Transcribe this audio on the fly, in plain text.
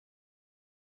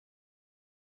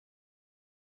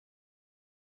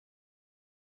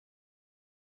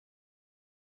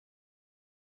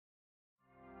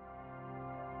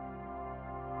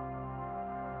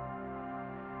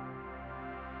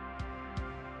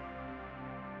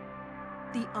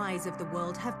The eyes of the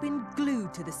world have been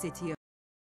glued to the city of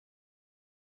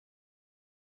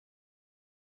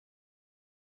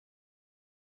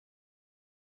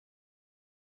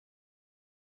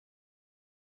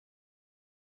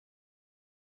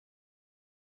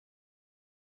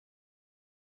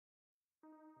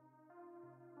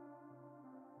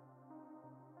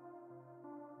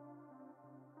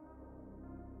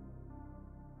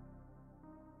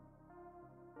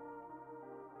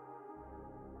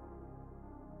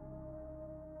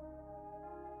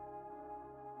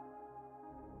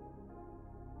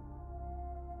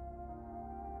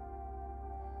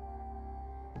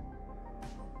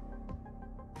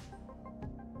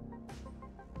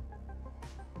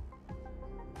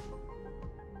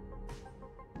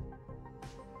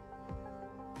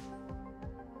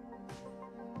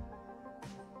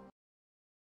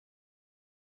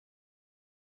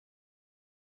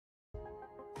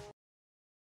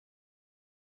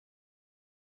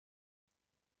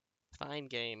Fine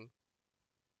game.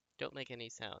 Don't make any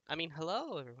sound. I mean,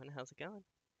 hello everyone, how's it going?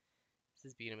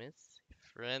 This is Beatimus,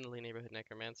 friendly neighborhood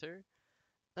necromancer.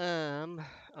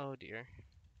 Oh dear.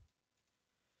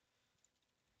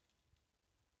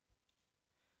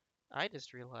 I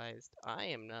just realized I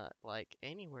am not, like,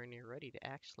 anywhere near ready to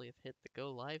actually have hit the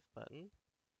go live button.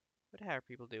 How are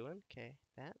people doing? Okay,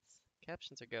 that's...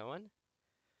 captions are going.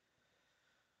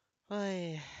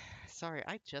 Sorry,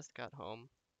 I just got home.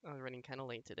 I was running kinda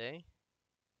late today.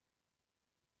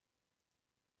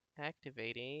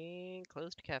 Activating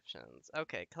closed captions.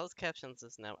 Okay, closed captions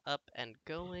is now up and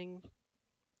going.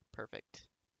 Perfect.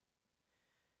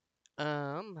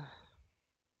 Beatimus,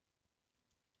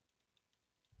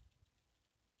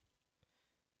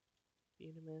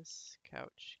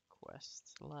 Couch,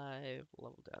 Quests Live,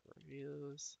 Level Down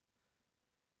Reviews.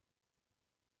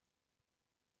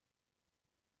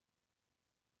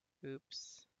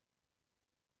 Oops.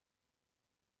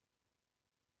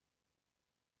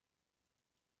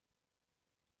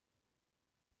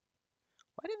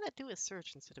 Why did that do a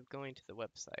search instead of going to the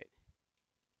website?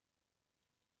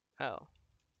 Oh.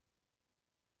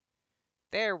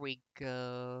 There we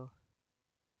go.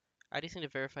 I just need to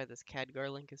verify this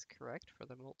Khadgar link is correct for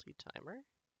the multi-timer.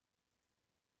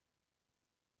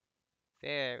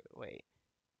 There, wait.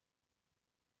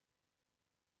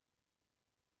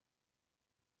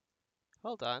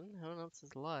 Hold on, no one else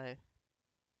is live.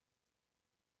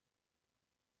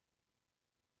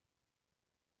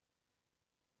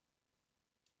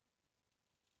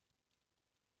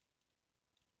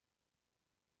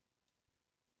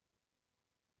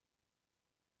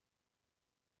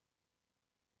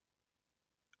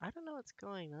 I don't know what's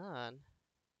going on.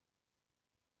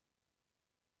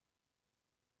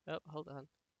 Oh, hold on.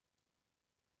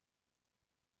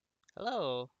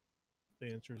 Hello. The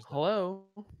answer is Hello.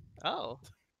 Oh,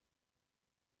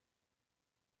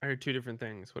 I heard two different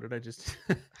things. What did I just?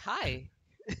 hi.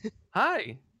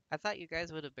 Hi. I thought you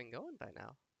guys would have been going by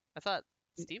now. I thought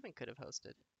Steven could have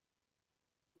hosted.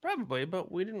 Probably,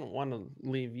 but we didn't want to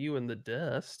leave you in the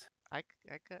dust. I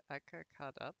got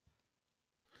caught up.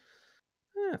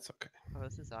 That's okay. Oh,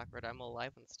 this is awkward. I'm all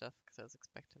live and stuff because I was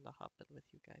expecting to hop in with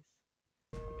you guys.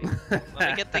 Let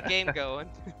me get the game going.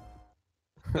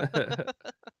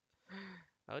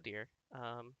 Oh dear.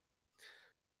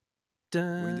 We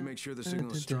need to make sure the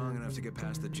signal is strong enough to get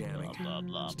past the jamming.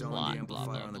 Installing the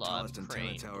amplifier on the tallest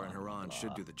antenna tower in Haran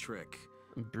should do the trick.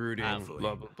 Brooding. Hopefully.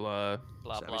 Blah blah blah.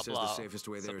 Blah Savvy blah says blah. the safest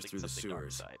way there is through the Something dark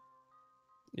sewers. side.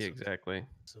 Yeah, exactly.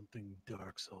 something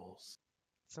Dark Souls.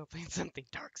 Something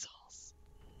Dark Souls.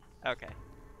 Okay.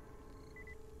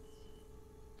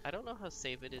 I don't know how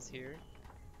save it is here.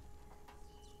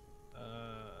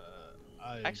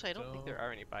 Actually, I don't think there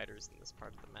are any biters in this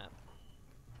part of the map.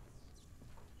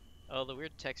 Oh, the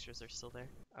weird textures are still there.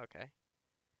 Okay.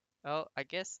 Oh, I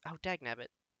guess... Oh, dagnabbit.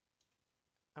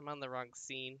 I'm on the wrong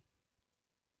scene.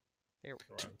 There.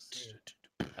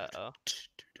 Uh-oh.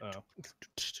 Oh,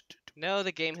 No,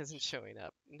 the game isn't showing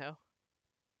up. No.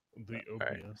 the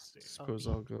Alright. OBS. Suppose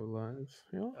I'll go live.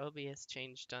 Yeah. OBS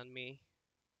changed on me.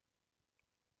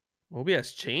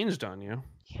 OBS changed on you.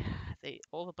 Yeah,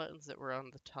 all the buttons that were on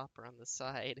the top are on the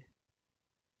side.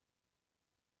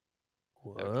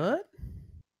 What? Okay.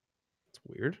 It's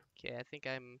weird. Okay, I think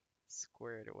I'm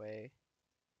squared away.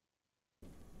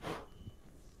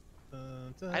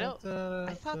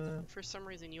 I thought for some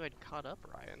reason you had caught up,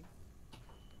 Ryan.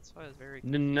 That's why I was very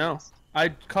confused. No, I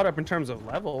caught up in terms of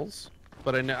levels,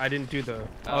 but I didn't do the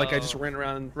like I just Oh. ran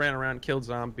around, killed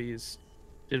zombies,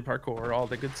 did parkour, all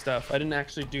the good stuff. I didn't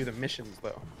actually do the missions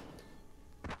though.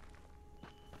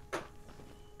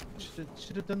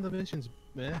 Should have done the missions,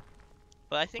 man.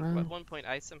 But I think Well. at one point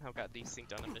I somehow got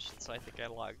desynced on a mission, so I think I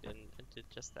logged in and did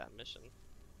just that mission.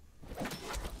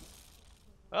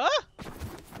 Ah!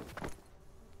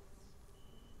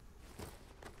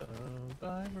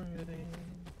 Vibrating.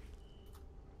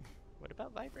 What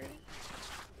about vibrating?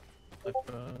 My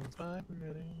phone's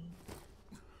vibrating.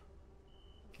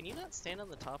 Can you not stand on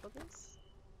the top of this?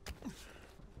 I'm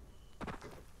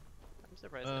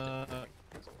surprised that didn't work.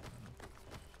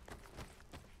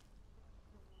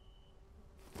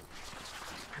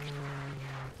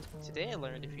 Today I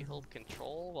learned if you hold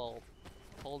control while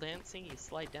pole dancing, you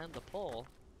slide down the pole.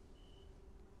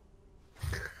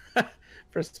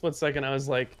 For a split second, I was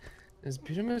like, is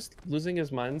Butamus losing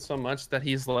his mind so much that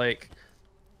he's like,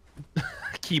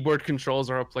 keyboard controls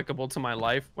are applicable to my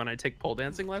life when I take pole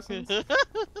dancing lessons?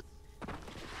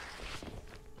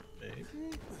 Maybe.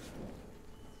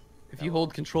 If you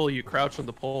hold control, you crouch on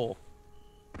the pole.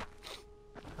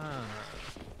 Huh.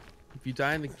 If you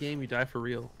die in the game, you die for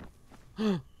real.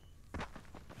 What?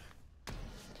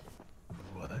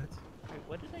 Wait,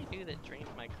 what did I do that drained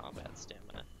my combat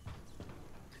stamina?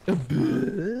 I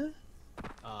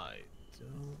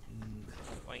don't know.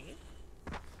 Wait,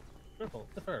 Triple,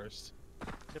 the first.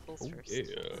 Tipples Oh, first. yeah.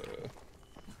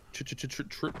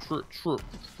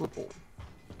 Triple.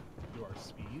 You are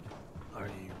speed? Are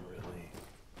you really?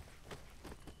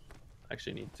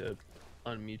 Actually need to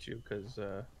unmute you because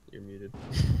you're muted.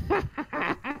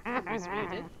 Who's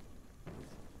muted?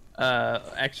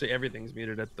 Actually everything's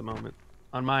muted at the moment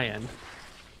on my end.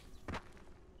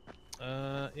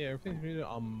 Yeah, everything's muted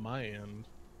on my end.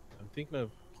 I'm thinking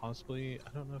of possibly,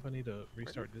 I don't know if I need to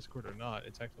restart Discord or not.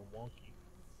 It's acting wonky.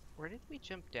 Where did we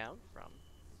jump down from?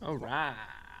 All right.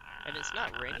 And it's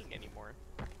not raining anymore.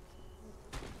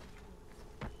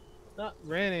 Not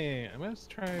raining. I'm gonna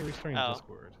try restarting Oh.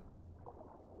 Discord.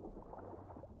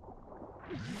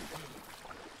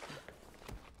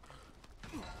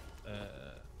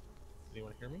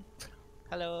 Anyone hear me?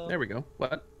 Hello. There we go.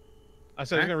 What? I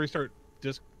said I was Huh? gonna restart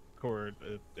Discord.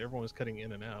 Everyone was cutting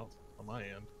in and out on my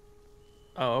end,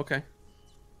 Oh, okay.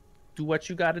 Do what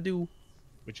you gotta do.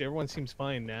 which everyone seems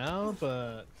fine now.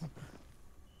 But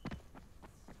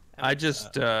I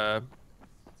just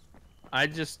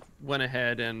went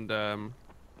ahead and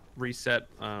reset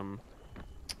or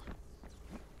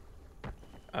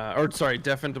sorry,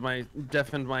 deafened my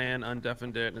end,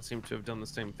 undeafened it, and it seemed to have done the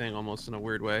same thing almost in a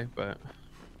weird way, but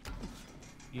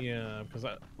yeah, because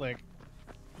I like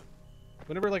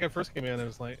whenever like I first came in, I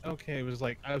was like, okay, it was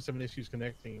like I was having issues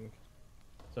connecting,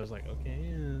 so I was like,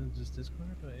 okay, just Discord,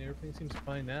 but everything seems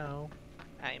fine now.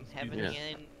 I'm having Yeah.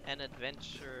 an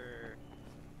adventure.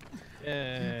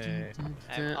 Yay! I'm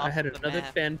I off had the another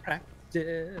map. fan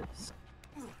practice.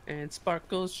 And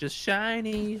Sparkle's just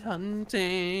shiny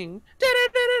hunting.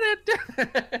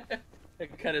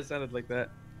 It kind of sounded like that.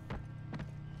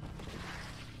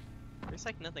 There's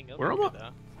like nothing over We're here almo- though.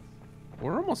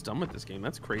 We're almost done with this game.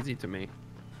 That's crazy to me.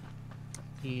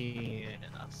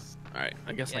 Yes. All right,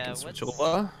 I guess I Yeah, can switch what's-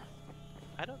 over.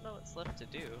 I don't know what's left to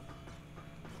do.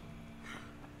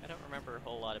 I don't remember a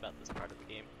whole lot about this part of the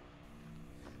game.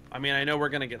 I mean, I know we're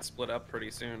gonna get split up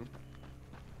pretty soon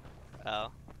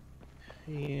Oh.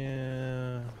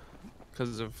 Yeah.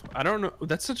 because of I don't know.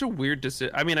 That's such a weird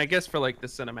decision. I mean, I guess for like the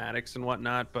cinematics and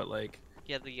whatnot, but like,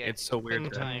 Yeah, the It's so weird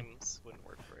quick to- times wouldn't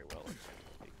work very well.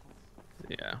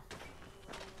 yeah.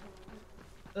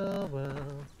 Oh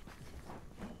well.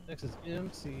 Next is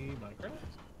MC Minecraft.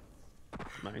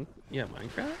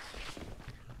 Minecraft.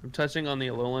 I'm touching on the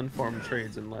Alolan farm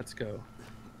trades and let's go.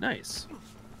 Nice.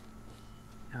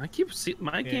 Now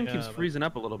my game keeps but- freezing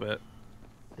up a little bit.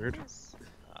 Weird.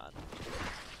 God.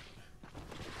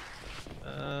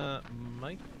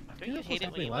 Mike. Don't you What hate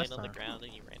it when happened you land last on the time? ground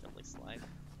and you randomly slide?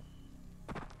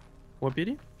 What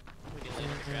beauty? When you land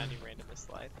on the ground, you randomly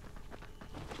slide.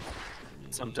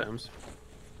 Sometimes.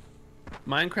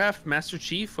 Minecraft Master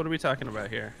Chief. What are we talking about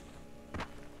here?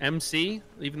 MC,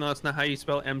 even though that's not how you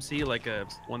spell MC, like a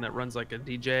one that runs like a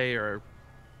DJ or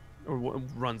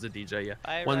runs a DJ, yeah.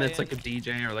 Bye, One that's Ryan. like a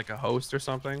DJ or like a host or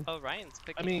something. Oh, Ryan's I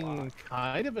picking mean, lock.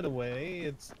 kind of in a way.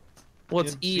 It's Well,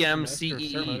 it's MC Master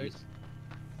EMCEE. Ceremonies.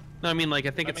 No, I mean like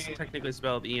I think I it's mean- technically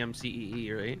spelled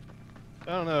EMCEE, right? I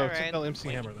don't know. Alright, Except tell MC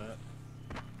wait. Hammer that.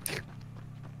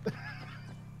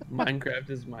 Minecraft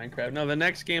is Minecraft. No, the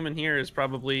next game in here is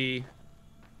probably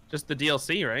just the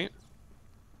DLC, right?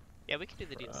 Yeah, we could do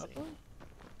the DLC.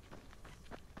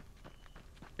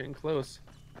 Getting close.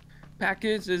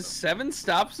 Package is 7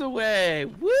 stops away.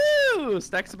 Woo!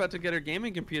 Stack's about to get her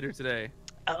gaming computer today.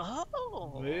 Oh!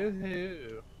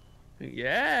 Woohoo!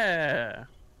 Yeah.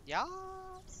 Yes!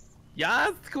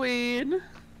 Yes, queen.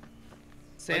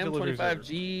 Sam deliveries are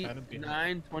 25G kind of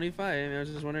behind. 925. I was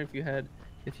just wondering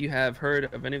if you have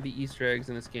heard of any of the Easter eggs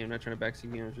in this game. Not trying to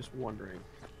backseat you, I was just wondering.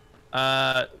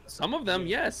 Some of them,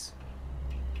 yes.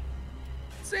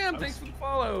 Sam, thanks for the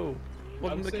follow.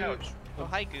 Welcome to the couch. Oh,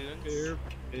 hi, goons. Fair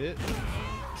bit.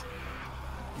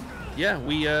 Yeah,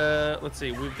 we let's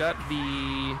see. We've got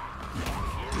the.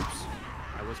 Oops,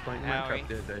 I was playing Minecraft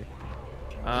the other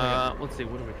day. Let's see.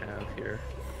 What do we have here?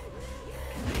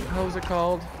 How is it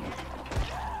called?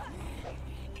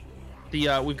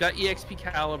 The we've got EXP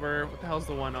Caliber. What the hell's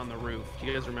the one on the roof? Do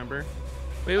you guys remember?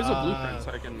 Wait, it was a blueprint,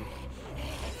 so I can.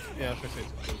 Yeah, I was gonna say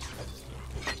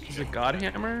it's Is it God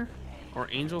Hammer or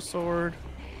Angel Sword?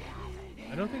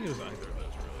 I don't think it was either of those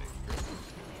really.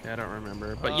 Yeah, I don't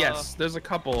remember. But yes, there's a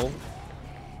couple.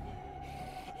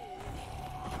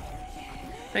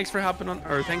 Thanks for hopping on,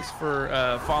 or thanks for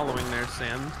following there,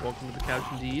 Sam. Welcome to the couch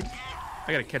indeed.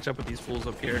 I gotta catch up with these fools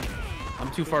up here.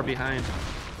 I'm too far behind.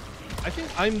 I think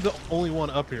I'm the only one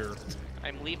up here.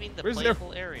 I'm leaving the Where's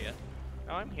playable area.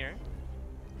 Oh, I'm here.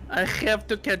 I have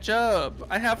to catch up.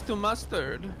 I have to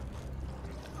mustard.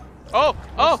 Oh!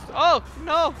 Oh! Oh!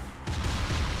 No!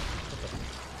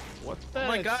 What Oh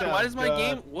my god, why does my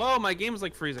game... Whoa, my game's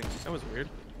like freezing. That was weird.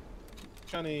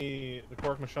 Johnny, the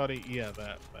Cork Machete, yeah,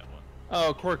 that one.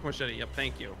 Oh, Cork Machete, yep,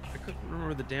 thank you. I couldn't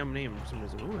remember the damn name for some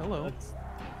reason. Ooh, hello. That's-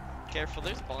 Careful,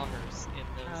 there's bombers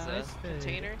in those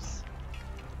containers.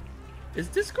 Is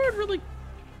Discord really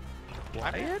I'm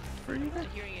quiet for you guys? not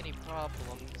hearing any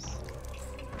problems.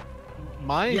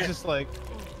 Mine's Yeah. just like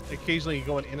occasionally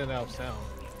going in and out of sound.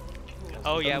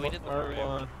 Oh yeah, we did the Part Mario.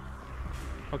 one.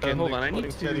 Okay, Then hold the on, I need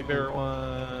Floating Teddy to... Bear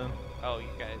one. Oh, you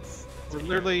guys. We're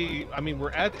literally, I mean,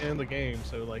 we're at the end of the game,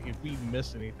 so like if we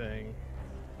miss anything,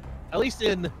 at least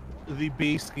in the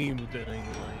base scheme of Dead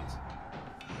Angel Light.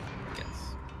 Yes.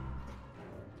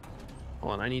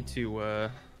 Hold on, I need to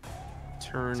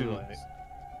turn... Too late.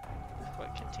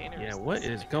 What container? Yeah, is what this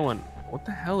is again? going... What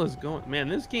the hell is going... Man,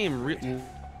 this game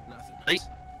Nothing.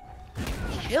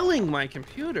 killing my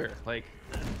computer. Like,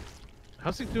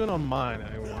 How's it doing on mine?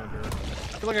 I wonder. I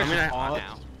feel like I, I mean, should Oh, pause.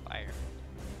 now. Fire.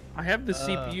 I have the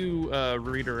CPU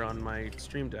reader on my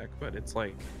Stream Deck, but it's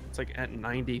like at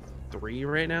 93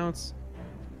 right now. It's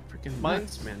freaking Mine's-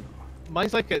 nuts, man.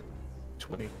 Mine's like at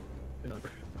 20.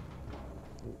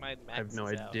 My I have no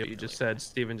max is idea out what you really just said. fast.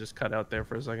 Steven just cut out there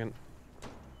for a second.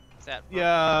 Is that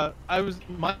Yeah,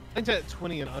 mine's at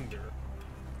 20 and under.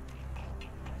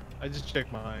 I just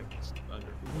checked mine. It's under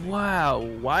 20. Wow,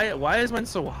 why is mine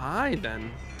so high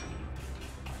then?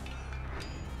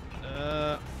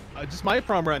 Just my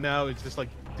problem right now is just like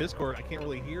Discord. I can't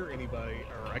really hear anybody,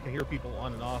 or I can hear people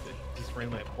on and off. It just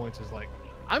randomly at points is like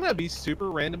I'm gonna be super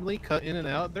randomly cut in and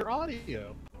out their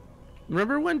audio.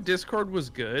 Remember when Discord was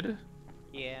good,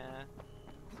 Yeah.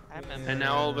 I remember. and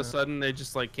now all of a Yeah. sudden they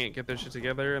just like can't get their shit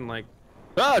together and like,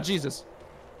 oh Jesus!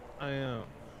 I know.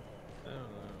 I don't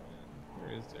know.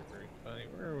 Where is everybody?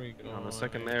 Where are we going? On a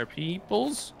second there,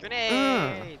 peoples.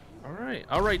 Grenade!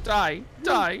 All right, die.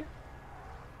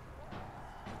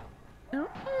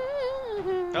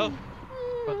 Oh!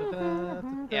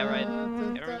 Yeah,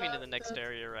 Ryan. Yeah, we're moving to the next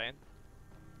area, Ryan.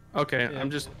 Okay, Yeah. I'm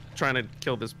just trying to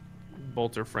kill this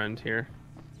bolter friend here.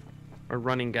 Or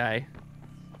running guy.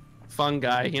 Fun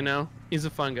guy, you know? He's a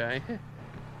fun guy.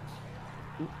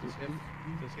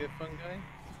 Does he have fun guy?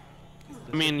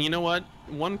 I mean, you know what?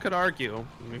 One could argue.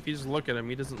 If you just look at him,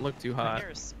 he doesn't look too I hot. hear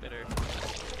a spitter.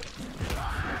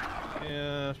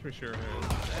 Yeah, that's for sure.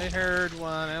 I heard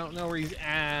one. I don't know where he's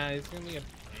at. He's gonna be a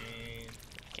pain.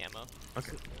 Camo.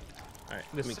 Okay. Alright.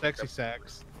 The sexy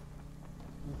sax.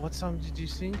 What song did you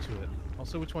sing to it?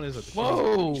 Also, which one is it? The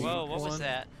Whoa! Cheap Whoa, what was one?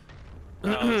 that? Oh,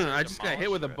 it's a I just got hit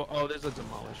with a... demolisher. Oh, there's a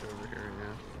demolisher over here,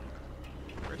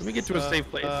 yeah. Where's Let me get to a safe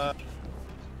place.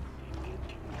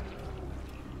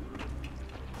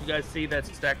 You guys see that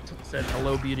stack said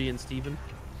hello, Beauty and Steven?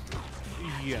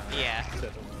 Yeah. Yeah.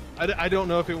 I don't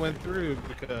know if it went through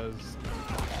because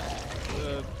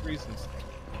reasons.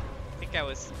 I think I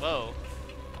was. Whoa.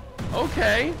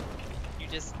 Okay. You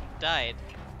just died.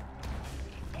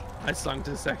 Uh, I sung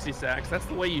to sexy sax. That's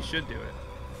the way you should do it.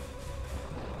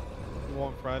 You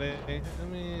want Friday? I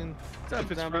mean, What's up,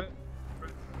 if it's zombie?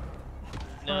 Friday,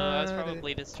 No, I was Friday.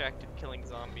 probably distracted killing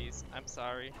zombies. I'm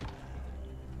sorry.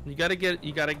 You gotta get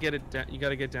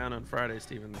it down on Friday,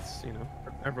 Steven. It's, you know,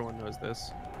 everyone knows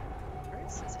this. Where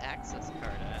is this access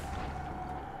card at?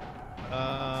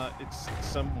 it's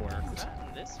somewhere. Not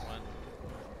in this one.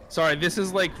 Sorry, this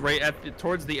is like right at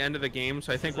towards the end of the game,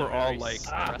 so I think This is we're all very like,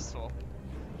 stressful.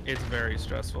 it's very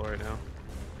stressful right now.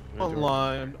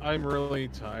 Online. I'm really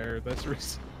tired. That's the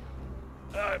reason.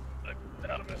 I'm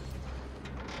out of it.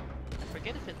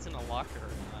 forget if it's in a locker or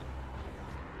not.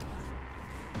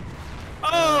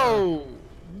 Oh!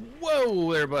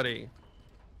 Whoa there, buddy.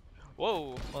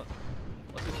 Whoa. It's a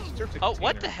Oh,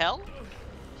 what the container. hell?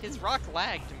 His rock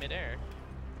lagged midair.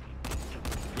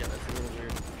 Yeah, that's a little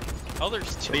weird. Oh,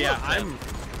 there's two But yeah, of them.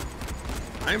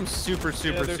 I'm super there's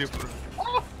super two. Did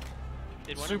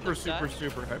one of super them super die?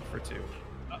 super hyped for 2.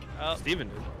 Oh, Steven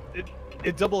did.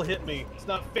 It double hit me. It's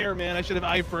not fair, man. I should have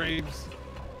iframes. see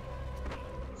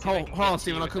if I Hold can on, get to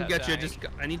Steven. you I'll come without get you.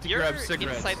 dying. I need to You're grab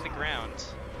cigarettes. inside the ground.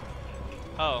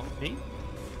 Oh, Me?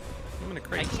 I'm in a I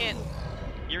crate. can't.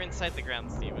 You're inside the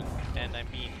ground, Steven, and I'm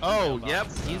being. Oh, emailed yep. on,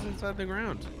 so- He's inside the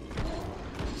ground.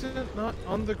 Is it not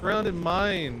on the ground in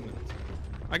mine?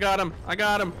 I got him. I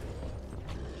got him.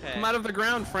 Okay. Come out of the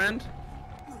ground, friend.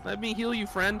 Let me heal you,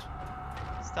 friend.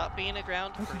 Stop being a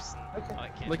ground person. Oh, I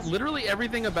can't. Like literally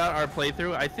everything about our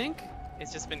playthrough, I think.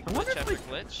 It's just been I wonder glitch if, after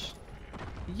like- glitch.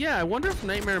 Yeah, I wonder if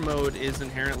Nightmare Mode is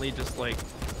inherently just like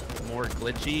more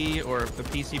glitchy, or if the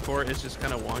PC port is just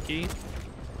kind of wonky.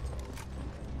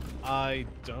 I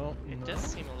don't It know. does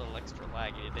seem a little extra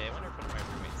laggy today. I wonder if one of my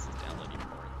roommates is downloading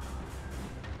porn.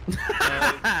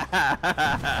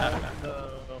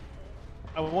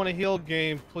 I want to heal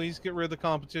game. Please get rid of the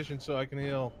competition so I can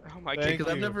heal. Oh my Thank god. Because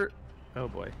I've you. never. Oh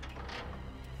boy.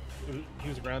 He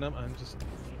was ground up. I'm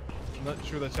not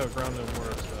sure that's how ground up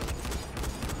works.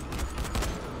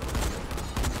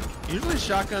 But Usually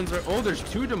shotguns are. Oh, there's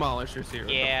 2 demolishers here. What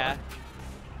the Yeah. fuck?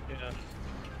 yeah.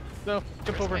 No, jump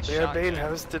Where's over. my They're being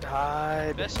shotgun? hosted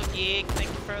hide. Special geek, thank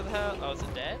you for the help. Oh, is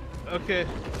it dead? Okay,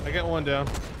 I got one down.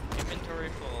 Inventory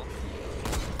full.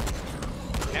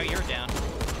 Now you're down.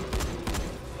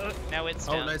 Now it's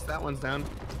Oh, down. nice. That one's down.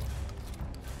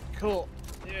 Cool.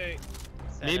 Yay.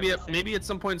 Is that Maybe everything? maybe at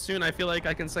some point soon, I feel like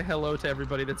I can say hello to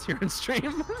everybody that's here in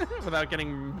stream without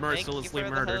getting mercilessly Thank you for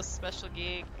the murdered. host, Special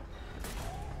Geek.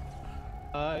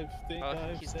 I think Oh,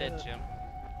 I've he's said dead, it. Jim.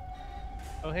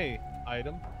 Oh, hey.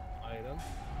 Item.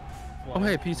 Oh,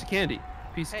 hey, piece of candy.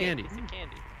 Piece of Hey, candy. piece of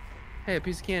candy. Hey, a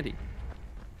piece of candy.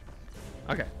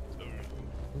 Okay.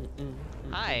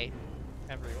 Hi,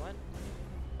 everyone.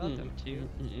 Welcome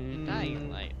to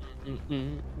Dying Light.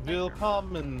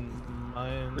 Willkommen,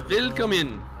 mein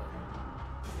Willkommen.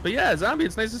 But yeah, Zombie,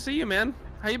 it's nice to see you, man.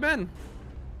 How you been?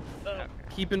 Okay.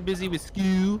 Keeping busy with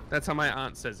Skoo. That's how my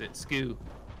aunt says it, Skoo.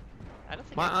 I don't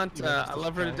think My I've- aunt, I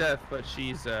love her to death, but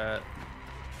she's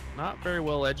not very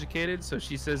well educated, so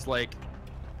she says like,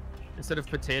 instead of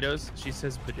potatoes, she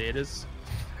says potatoes.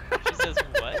 She says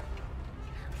what?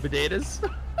 Potatoes.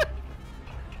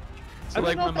 So don't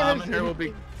like know my if that mom has and her will be.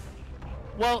 anything-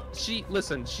 Well, she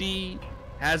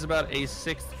has about a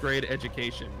 6th grade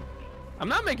education. I'm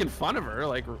not making fun of her,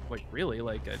 like really,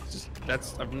 like I just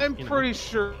that's. I'm you know. pretty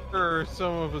sure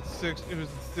some of it's if it was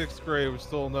in 6th grade, we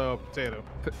still know potato.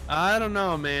 I don't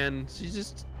know, man. She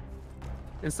just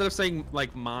instead of saying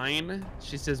like mine,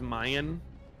 she says Mayan.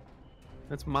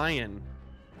 That's Mayan.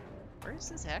 Where's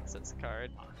his access card?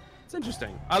 It's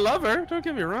interesting. I love her. Don't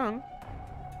get me wrong.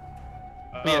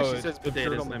 But yeah, she it's says the dirt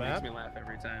potatoes, on and the that makes map? me laugh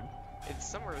every time. It's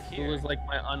somewhere It here. was like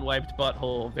my unwiped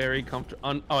butthole, very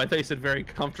comfortable. Oh, I thought you said very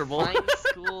comfortable. Fine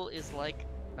school is like.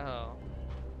 Oh.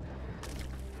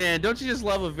 And don't you just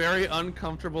love a very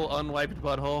uncomfortable, unwiped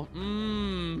butthole?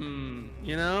 Mmm.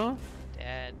 You know?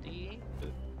 Daddy.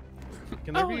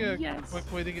 Can there Oh, be a yes.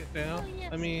 quick way to get down? Oh, yes.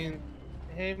 I mean,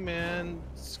 hey man,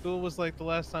 school was like the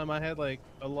last time I had like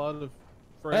a lot of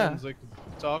friends I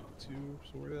could talk to,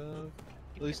 sort of.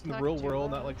 At least in the real world,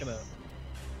 not like in a.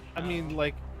 I mean,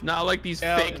 like, Not like these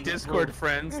Yeah, in fake the Discord world.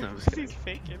 friends. No, I'm just kidding. He's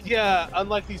faking. yeah,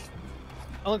 unlike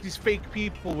these fake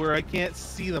people where I can't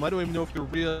see them. I don't even know if they're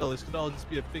real. This could all just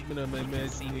be a figment of my See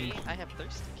me? imagination. I have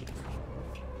thirsty king.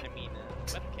 I mean,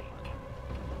 webcam on.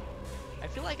 I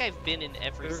feel like I've been in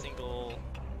every There- single.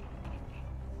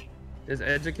 Does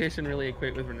education really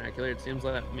equate with vernacular? It seems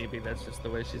like maybe that's just the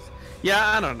way she's. Yeah,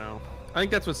 I don't know. I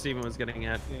think that's what Steven was getting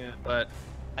at. Yeah. But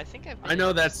I think I've. I Been know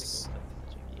in every that's- single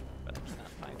Jiggy, but I cannot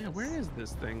find yeah, this. where is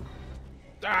this thing?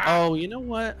 Ah! Oh, you know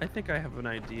what? I think I have an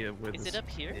idea of where Is this it up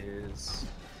here? is.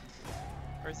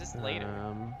 Or is this later?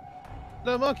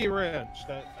 The monkey wrench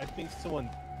that I think someone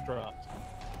dropped.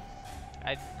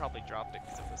 I probably dropped it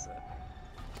because it was a.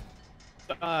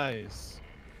 Eyes.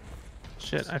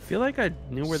 Shit, I feel like I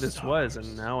knew where this was,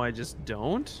 and now I just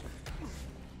don't.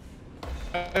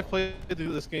 I played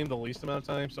through this game the least amount of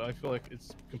time, so I feel like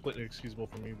it's completely excusable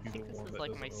for me to be I the think this one is that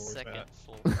like doesn't my know where second it's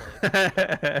full play.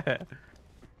 at.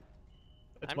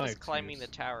 That's I'm my just climbing the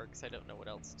excuse. tower because I don't know what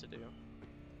else to do.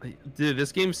 Dude,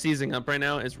 this game's seizing up right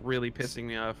now is really pissing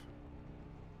me off.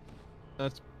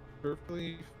 That's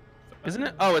perfectly. Isn't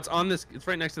it? fine. Oh, it's on this. It's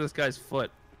right next to this guy's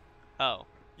foot. Oh.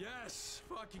 Yes,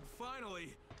 fucking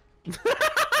finally.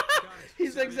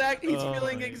 He's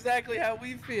feeling exactly how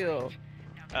we feel.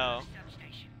 Oh.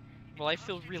 Well, I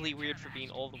feel really weird for being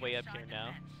all the way up here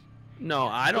now. No,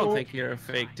 I don't think you're a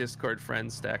fake Discord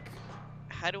friend, Stack.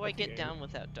 How do I get down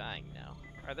without dying now?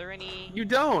 Are there any? You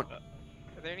don't.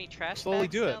 Are there any trash Slowly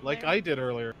bags do it, down like there? I did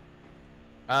earlier.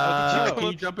 Can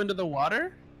you jump into the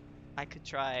water? I could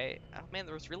try. Oh man,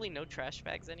 there was really no trash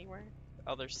bags anywhere.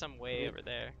 Oh, there's some way over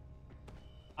there.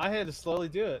 I had to slowly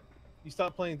do it. You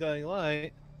stopped playing Dying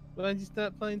Light. Why did you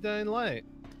stop playing Dying Light?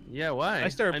 Yeah, why? I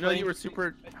started I know playing- you were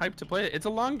super hyped to play it. It's a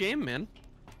long game, man.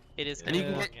 It is And kind you of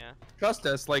can long, get- yeah. Trust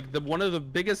us, like one of the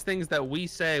biggest things that we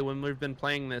say when we've been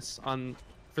playing this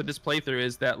for this playthrough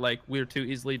is that like we're too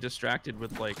easily distracted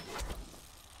with like,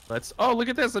 oh look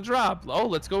at this, a drop. Oh,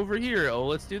 let's go over here. Oh,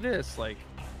 let's do this. Like,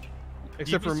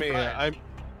 Except you'd for be me, surprised.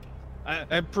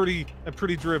 I'm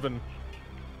pretty driven.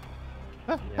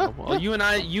 Yeah, well, you and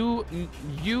I, you,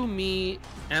 me,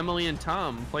 Emily, and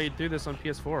Tom played through this on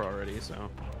PS4 already, so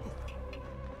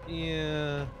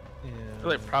Yeah. I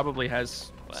feel it probably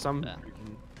has What some the-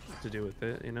 reason to do with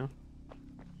it, you know?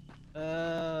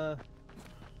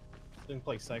 Didn't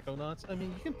play Psychonauts. I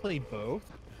mean, you can play both.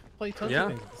 Play tons Yeah. of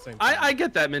things at the same time. I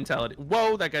get that mentality.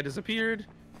 Whoa, that guy disappeared.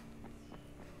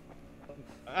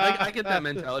 I get that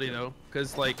mentality though,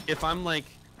 because like if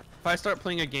I start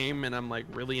playing a game and I'm like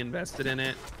really invested in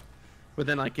it, but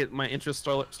then like my interest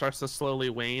starts to slowly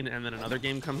wane, and then another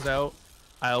game comes out,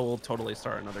 I will totally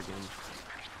start another game.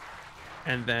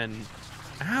 And then,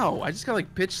 ow! I just got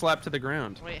like pitch slapped to the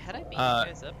ground. Wait, how'd I meet you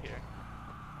guys up here?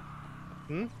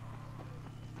 Hmm?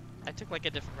 I took like a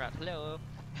different route. Hello.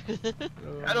 I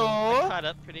Hello. caught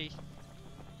up pretty.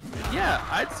 Yeah,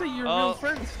 I'd say you're real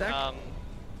friends, Stack.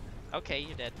 Okay,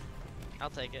 you did. I'll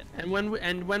take it. And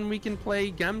when we can play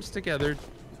games together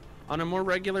on a more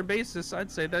regular basis,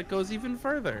 I'd say that goes even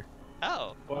further.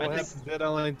 Oh. Well, I what think- happened to Dead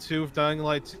Island 2 with Dying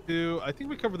Light 2? I think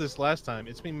we covered this last time.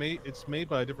 It's made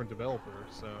by a different developer,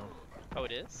 so. Oh,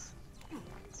 it is.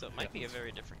 So it might be a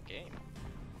very different game.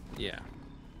 Yeah.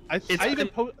 I even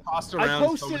Tossed I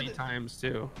around so many posted- times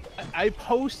too. I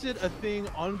posted a thing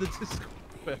on the Discord.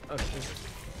 about it.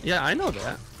 Yeah, I know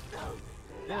that.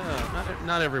 Yeah.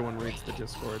 Not everyone reads the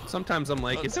Discord. Sometimes I'm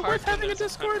like, Well, is it's it hard worth when having a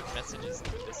there's Discord? 100 messages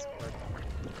in the Discord.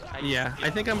 Yeah, I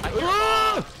think I'm. I hear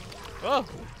Ah! Oh.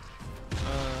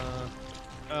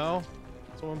 Oh.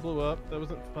 Someone blew up. That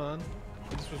wasn't fun.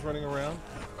 I just was running around.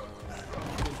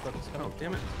 Oh,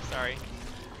 damn it. Sorry.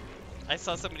 I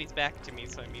saw somebody's back to me,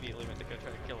 so I immediately went to go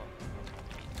try to kill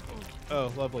him.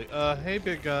 Oh, lovely. Hey,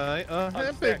 big guy. Hey,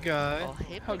 Hug big stack. guy. Oh,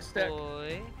 hey, Hug big stack.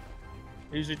 boy.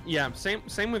 Usually, yeah,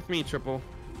 same with me, Triple.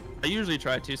 I usually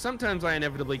try to. Sometimes I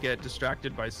inevitably get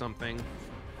distracted by something,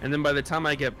 and then by the time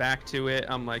I get back to it,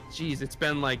 I'm like, geez, it's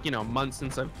been like, months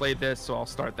since I've played this, so I'll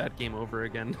start that game over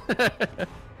again.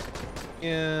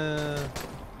 Yeah.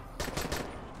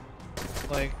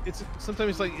 Like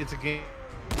sometimes it's a game.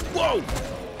 Whoa!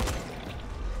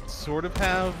 Sort of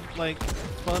have like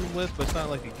fun with, but it's not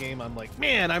like a game I'm like,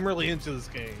 man, I'm really into this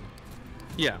game.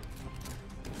 Yeah.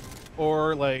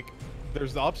 Or like,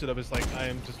 there's the opposite of it. It's like I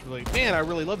am just really, man, I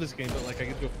really love this game, but like I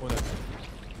get to a point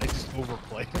of I just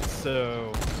overplay it,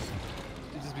 so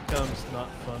it just becomes not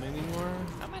fun anymore.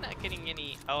 How am I not getting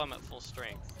any? Oh, I'm at full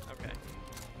strength. Okay.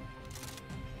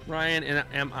 Ryan, and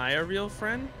am I a real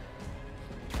friend?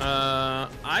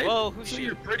 Whoa, who's so she?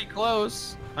 you're pretty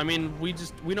close. I mean, we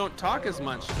don't talk as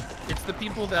much. It's the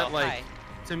people that Oh, like, hi.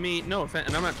 to me, no offense,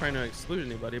 and I'm not trying to exclude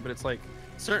anybody, but it's like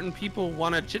certain people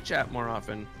want to chit chat more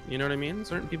often. You know what I mean?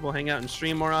 Certain people hang out and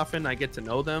stream more often. I get to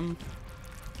know them.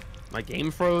 My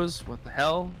game froze. What the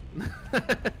hell?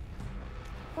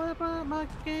 What about my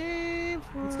game?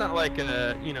 It's not like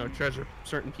treasure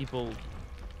certain people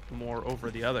more over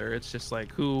the other. It's just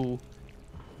like who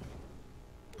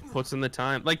puts in the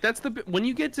time. Like that's when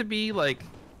you get to be like,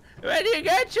 when you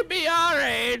get to be our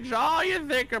age, all you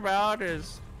think about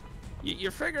is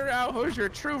you figure out who's your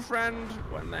true friend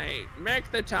when they make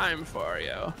the time for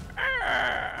you.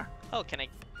 Ah. Oh, can I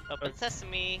open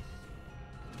sesame?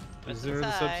 Is What's there the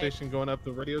inside? substation going up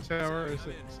the radio tower, or is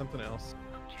it something else?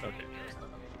 Okay.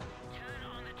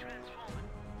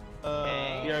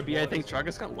 Okay. BRB, I think truck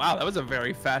is gone. Wow, that was a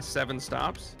very fast 7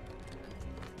 stops.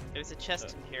 There's a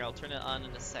chest in here. I'll turn it on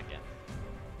in a second.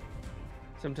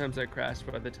 Sometimes I crash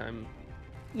by the time.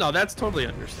 No, that's totally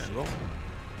understandable.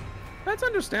 That's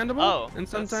understandable. Oh, and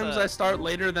that's, sometimes I start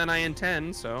later than I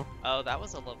intend, so. Oh, that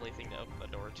was a lovely thing to open the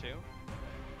door to.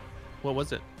 What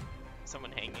was it?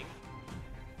 Someone hanging.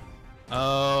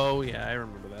 Oh, yeah, I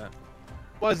remember that.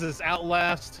 What is this,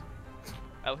 Outlast?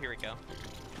 Oh, here we go.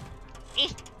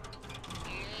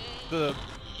 The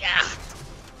Yeah.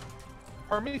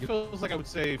 Part of me feels like I would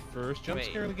say first jump Wait.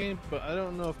 scare in the game, but I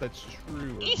don't know if that's true or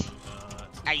not.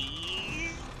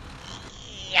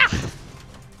 Yeah.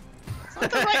 It's not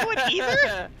the right one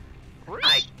either.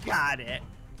 I got it.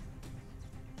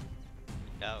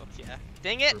 Oh yeah.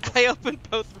 Dang it! I opened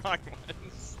both wrong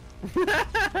ones.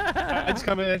 I just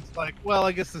come in, it's like, well,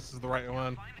 I guess this is the right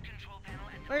one.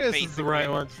 I guess this is the right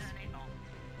one.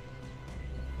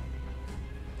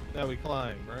 Now we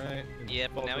climb, right? And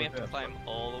Yep. fall Now we have to death. climb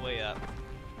all the way up.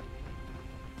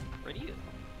 Where do you?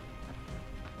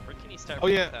 Where can you start Oh,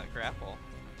 yeah. without grapple?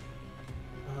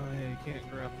 Oh yeah, you can't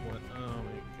grapple it. Oh my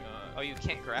god. Oh, you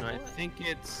can't grapple I it? think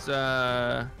it's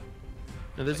no,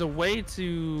 there's a way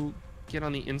to get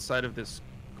on the inside of this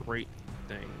great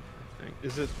thing, I think.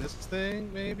 Is it this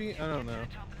thing, maybe? I don't know.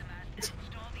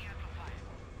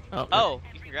 Oh,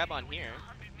 you can grab on here.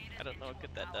 I don't know what good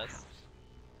that does.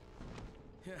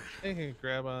 I can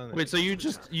grab on there. Wait, so you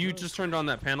just turned on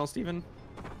that panel, Steven?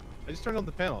 I just turned on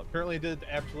the panel. Apparently it did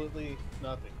absolutely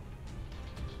nothing.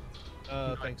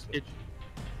 Thanks.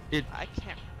 It I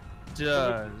can't.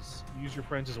 does. Use your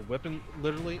friends as a weapon,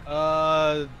 literally.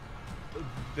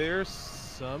 There's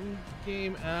some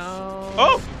game out.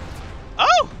 Oh!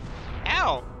 Oh!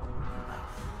 Ow!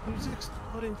 Who's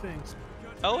exploding things?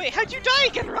 Oh wait, how'd you die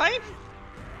again, Ryan?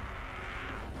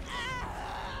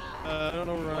 I don't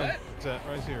know where Ryan's at.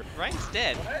 Ryan's here. Ryan's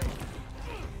dead.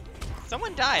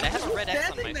 Someone died. I have a red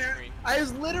X on my screen. I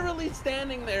was literally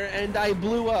standing there and I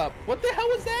blew up. What the hell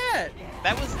was that?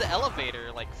 That was the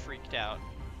elevator, like, freaked out.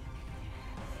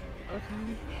 Okay.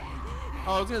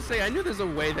 Oh, I was gonna say, I knew there's a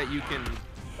way that you can.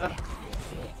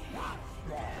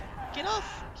 Get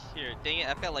off here. Dang it,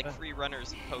 I've got like 3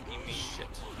 runners poking me. Shit.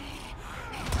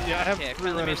 Yeah, I have Okay, I 3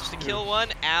 finally runners managed to too. kill one.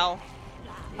 Ow.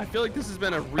 I feel like this has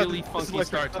been a really This is funky like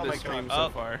start to oh my this stream God. so Oh,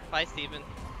 far. bye, Steven.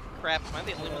 Crap, am I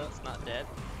the only one that's not dead?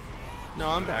 No,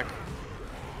 I'm back.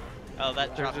 Oh, that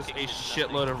There's drop just a kick did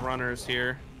shitload nothing. of runners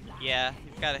here. Yeah,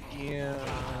 you've got to. Yeah.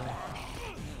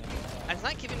 It's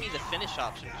not giving me the finish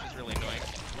option, which is really annoying.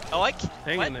 Oh, I can't.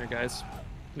 Hang what? in there, guys.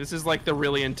 This is like the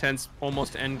really intense,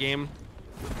 almost end game.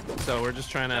 So we're just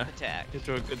trying to Jump attack. get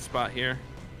to a good spot here.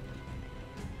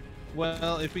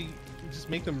 Well, if we just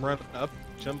make them run up,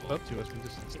 jump up to us, and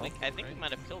just. I think we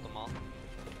might have killed them all.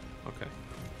 Okay.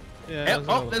 Yeah. Hey, that's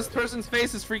oh, all. this person's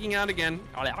face is freaking out again.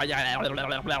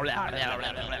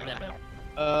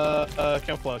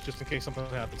 Camouflage, just in case something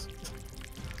happens.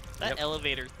 That Yep.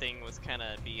 elevator thing was kind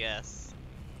of BS.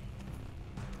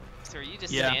 So are you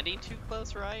just Yeah. standing too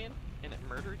close, Ryan? And it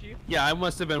murdered you? Yeah, I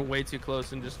must have been way too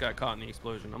close and just got caught in the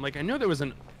explosion. I'm like, I know there's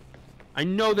an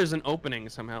opening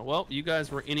somehow. Well, you guys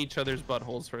were in each other's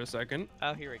buttholes for a second.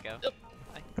 Oh, here we go.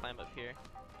 I can climb up here.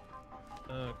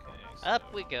 Okay. So,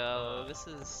 Up we go. This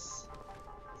is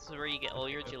where you get all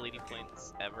your agility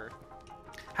points ever.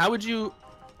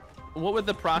 What would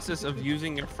the process of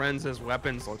using your friends as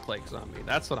weapons look like, Zombie?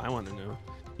 That's what I want to know.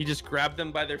 You just grab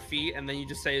them by their feet and then you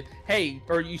just say, hey,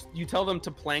 or you tell them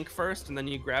to plank first and then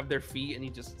you grab their feet and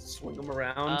you just swing them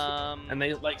around and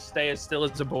they like stay as still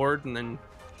as a board and then...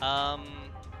 How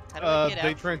do I get they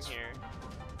out from here?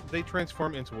 They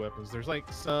transform into weapons. There's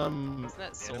like some Isn't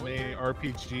that anime Soldier?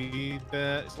 RPG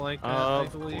that's like that, I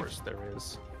Of believe. course there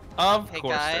is. Of Hey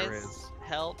course guys, there is.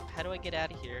 help! How do I get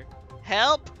out of here?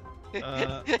 Help!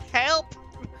 Help!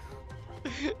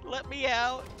 Let me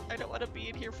out! I don't want to be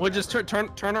in here forever. Well, just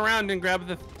turn around and grab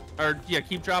the, or yeah,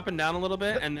 keep dropping down a little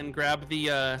bit and then grab the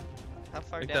How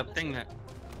far like down that is thing it?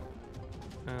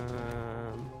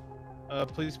 that.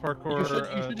 Please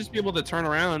parkour. You should just be able to turn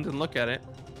around and look at it.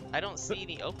 I don't see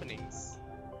any openings.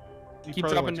 you keep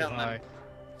probably dropping went too down then. high.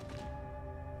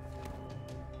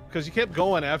 Because you kept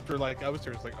going after, like, I was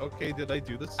there. It's like, okay, did I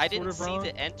do this? I didn't sort of see wrong?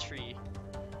 the entry.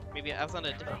 Maybe I was on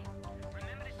a different...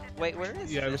 Wait, where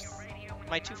is Yeah, I this? was-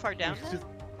 Am I too far down It's now? just-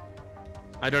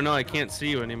 I don't know. I can't see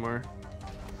you anymore.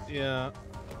 Yeah.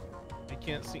 I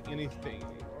can't see anything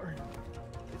anymore.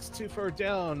 It's too far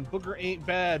down. Booger ain't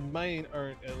bad. Mine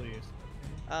aren't, at least.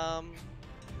 I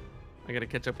gotta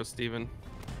catch up with Steven.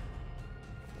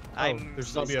 I'm there's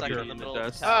still zombie up stuck here. in the In the middle of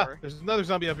dust. the Ah, tower. there's another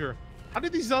zombie up here. How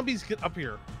did these zombies get up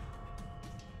here?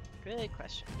 Good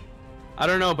question. I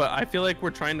don't know, but I feel like we're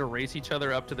trying to race each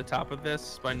other up to the top of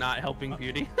this by not helping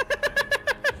Beauty.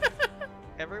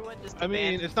 Everyone just I mean,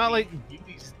 abandoned it's not me. like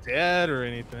Beauty's dead or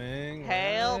anything.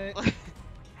 Help! right?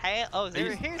 Help! Oh,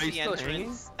 you- here's are you the still hanging?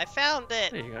 entrance. I found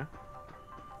it! There you go.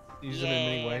 Use it in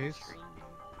many Yeah. ways.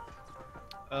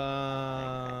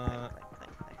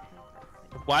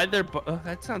 Why they're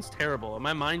that sounds terrible.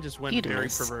 My mind just went very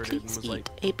Beatus, perverted and please was like,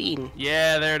 eat a bean.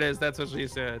 yeah, there it is. That's what she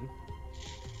said.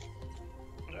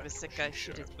 The sick guy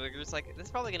shit his boogers. Like, this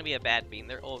is probably gonna be a bad bean.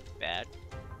 They're all bad.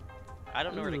 I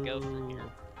don't know where to go from here.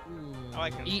 Oh, I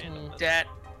can Eat handle this. that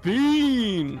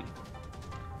bean.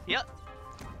 Yep,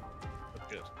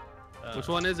 That's good. Which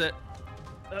one is it?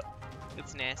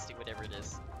 it's nasty, whatever it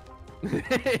is.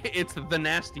 It's the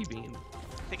nasty bean.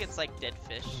 I think it's like dead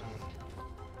fish.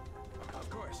 Of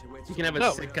course, he waits You for can have a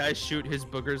No. sick guy shoot his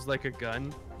boogers like a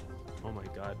gun. Oh my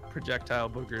god, projectile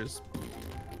boogers.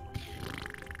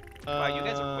 Wow, you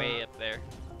guys are way up there.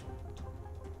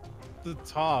 The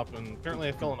top, and apparently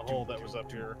I fell in a hole that was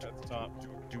up here at the top.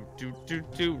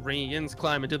 Do. Ryan's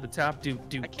climbing to the top. Do.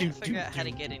 I can't figure out how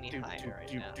to get any higher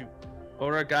right now.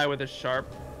 Or a guy with a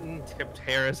sharp tipped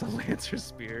hair as a lancer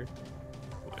spear.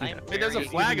 I'm Wait, there's a very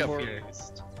flag up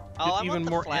confused. here. Oh, I Even want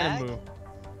the more flag. animu.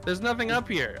 There's nothing up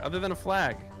here other than a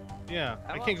flag. Yeah,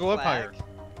 I want can't go up higher. flag.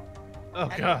 Oh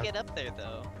How do god. you get up there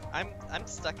though? I'm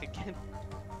stuck again.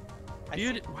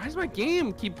 Dude, why does my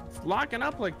game keep locking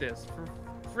up like this? For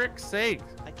frick's sake.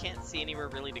 I can't see anywhere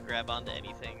really to grab onto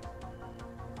anything.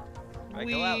 Do I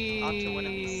go out onto one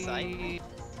of these sides?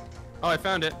 Oh, I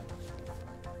found it.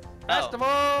 Oh.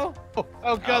 Festival!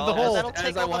 Oh god, the Oh, hole. that'll take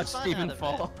As I all the watch fun Steven out of it.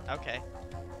 fall. Okay.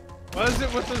 What is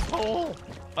it with this hole?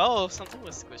 Oh, something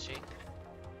was squishy.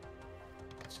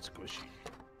 Squishy.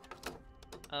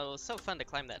 Oh, it was so fun to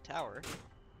climb that tower.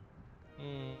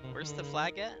 Where's the Mhm.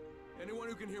 flag at? Anyone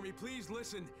who can hear me, please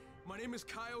listen. My name is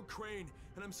Kyle Crane,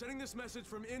 and I'm sending this message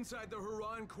from inside the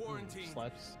Huron quarantine.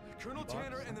 Slaps. Colonel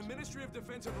Tanner and the Ministry of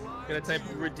Defense have lied Gonna type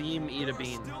to you. redeem, eat a There are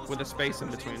bean still with a space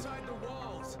in survivors between. inside the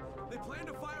walls. They plan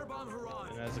to firebomb Huron.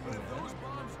 And as a But if command. those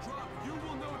bombs drop, you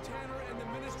will know Tanner and the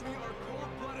Ministry are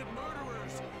cold-blooded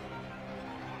murderers.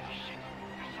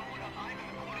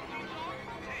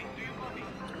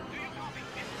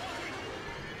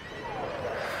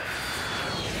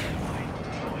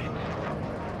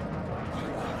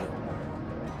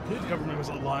 The government was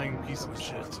a lying piece of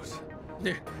shit.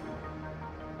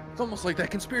 It's almost like that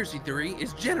conspiracy theory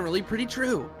is generally pretty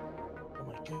true. Oh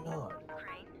my god.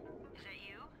 Crane, is that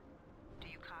you? Do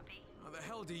you copy? How the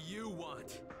hell do you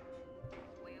want?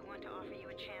 We want to offer you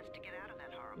a chance to get out of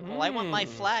that horrible. Well, I want my Mm.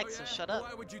 flag, Oh, so yeah? shut Well, up.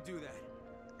 Why would you do that?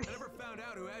 I never found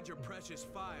out who had your precious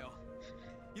file.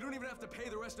 You don't even have to pay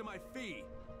the rest of my fee.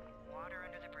 Water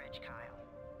under the bridge, Kyle.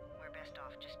 We're best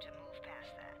off just to move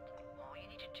past that. All you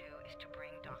need to do is to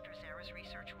bring Dr. Zara's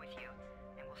research with you,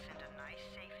 and we'll send a nice,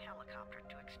 safe helicopter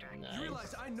to extract it. You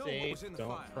realize I know what was in the Don't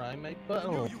file. fry my I knew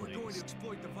butthole, you were going to please.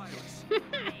 exploit the virus.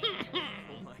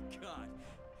 Oh my god.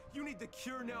 You need the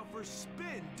cure now for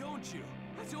spin, don't you?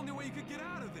 That's the only way you could get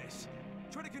out of this.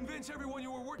 Try to convince everyone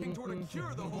you were working toward a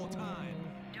cure the whole time.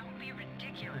 Don't be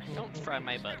ridiculous. Don't fry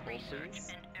my Use the butthole, research, please.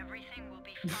 and everything will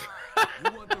be fine.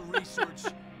 You want the research?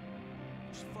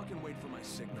 Just fucking wait for my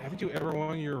signal. Haven't you ever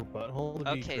wanted your butthole to be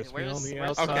Okay, crispy where's- on the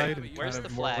where's- outside? okay, and where's kind the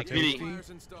of more flag? tasty? Beauty. Fire's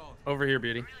installed. Over here,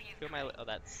 beauty. Who am I? Oh,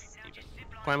 that's Steven.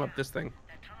 Climb up this thing.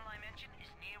 That tunnel I mentioned is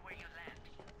near where you land.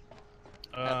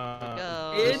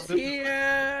 Go. It's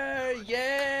here!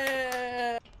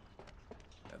 Yeah! Yeah,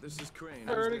 this is Crane.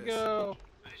 Who's Where'd it this? go?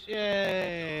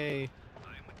 Yay!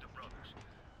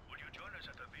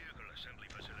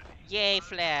 Yay,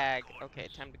 flag. Okay,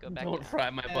 time to go back Don't down. fry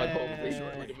my butthole, please.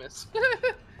 Hey. Look at miss.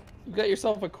 You got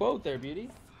yourself a quote there, beauty.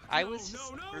 I No, was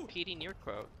just no, no. repeating your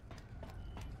quote.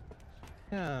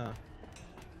 Yeah.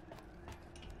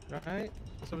 Right?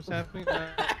 That's what's happening?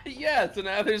 Yeah, so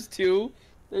now there's two.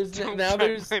 There's Don't now fry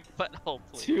there's my butthole,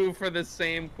 please. two for the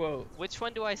same quote. Which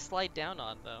one do I slide down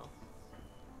on, though?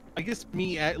 I guess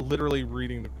me literally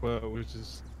reading the quote, which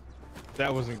is...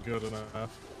 That wasn't good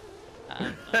enough.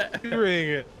 Reading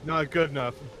it, not good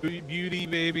enough. Beauty,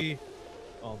 baby.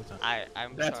 All the time.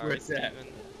 I'm That's sorry, where it's at. Steven.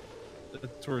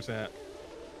 That's where it's at.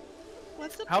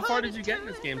 How far did you get in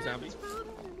this game, Zombie?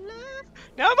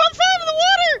 Now I'm on fire in the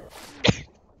water!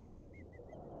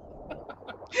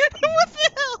 What the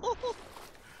hell?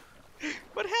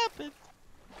 What happened?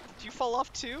 Did you fall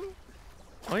off too?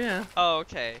 Oh yeah. Oh,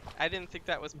 okay. I didn't think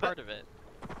that was part of it.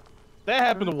 That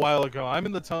happened a while ago. I'm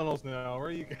in the tunnels now. Where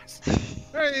are you guys?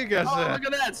 Where are you guys Oh, at?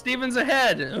 look at that! Steven's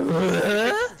ahead.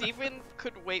 Steven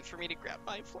couldn't wait for me to grab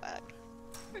my flag.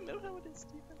 I know how it is,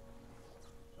 Steven.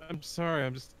 I'm sorry.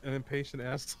 I'm just an impatient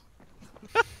asshole.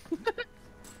 Yeah.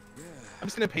 I'm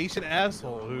just an impatient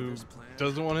asshole who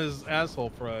doesn't want his asshole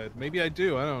fried. Maybe I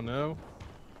do. I don't know.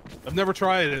 I've never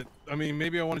tried it. I mean,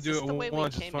 maybe I want Is to do this the way it we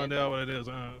once, just came find in? out what it is.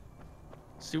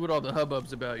 See what all the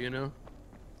hubbub's about, you know?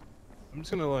 I'm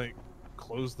just gonna like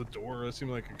close the door. That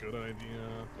seemed like a good idea.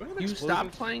 Do I have You explosives?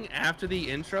 stopped playing after the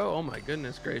intro? Oh my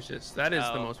goodness gracious. That is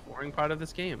the Oh. most boring part of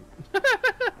this game.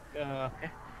 Yeah.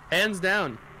 Hands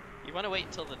down. You want to wait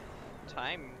until the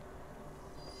time?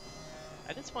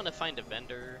 I just want to find a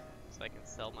vendor so I can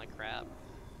sell my crap.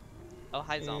 Oh,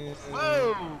 hi, zombies.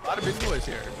 Whoa! A lot of big boys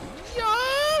here. Yeah!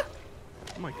 Oh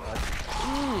my god.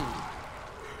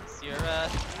 It's your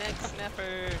neck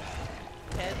snapper,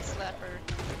 head slapper.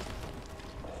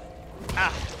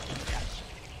 Ah! Gosh.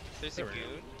 There's a There we go.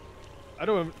 goon. I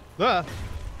don't. Ah!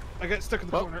 I got stuck in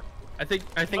the Oh. corner. I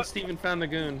think Steven found the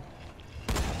goon.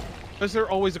 Is there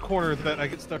always a corner that I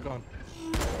get stuck on?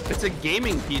 It's a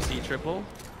gaming PC, Triple.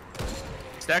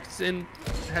 Stack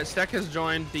has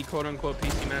joined the quote-unquote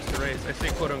PC Master Race. I say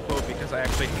quote-unquote because I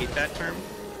actually hate that term.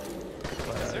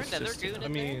 But, Is there it's another just- goon in I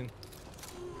mean,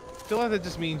 I feel like that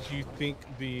just means you think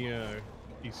the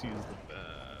PC is the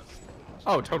best.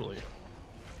 Oh, totally.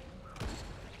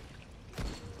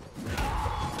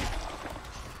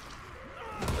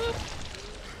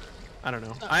 I don't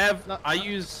know. I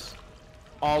use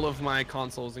all of my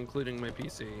consoles, including my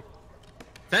PC.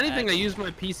 If anything, I use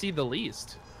my PC the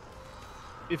least.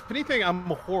 If anything, I'm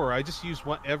a whore. I just use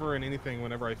whatever and anything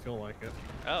whenever I feel like it.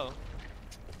 Oh.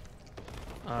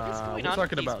 What is going We're on with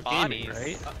talking these about bodies? gaming,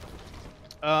 right?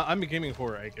 I'm a gaming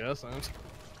whore, I guess.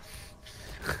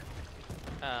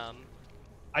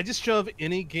 I just shove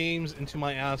any games into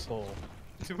my asshole.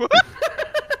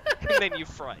 And then you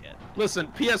fry it. Listen,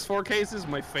 PS4 case is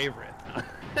my favorite.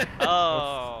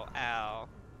 Oh, ow.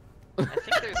 I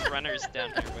think there's runners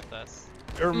down here with us.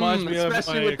 It reminds me of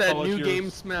especially my with that college new years. game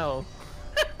smell.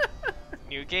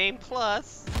 New game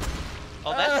plus.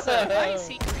 Oh, that's why is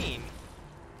he green?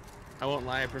 I won't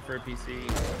lie, I prefer PC.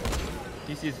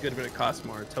 PC is good, but it costs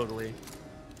more, totally.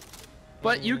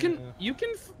 But you can,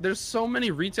 there's so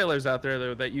many retailers out there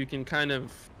though that you can kind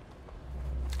of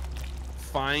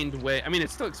find I mean,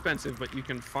 it's still expensive, but you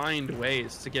can find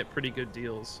ways to get pretty good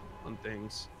deals on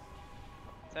things.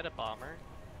 Is that a bomber?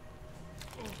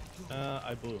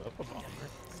 I blew up a bomber.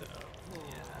 So.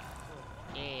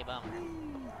 Yay, bomber.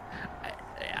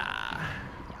 Yeah.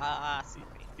 Ah, excuse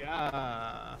me.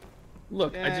 Yeah.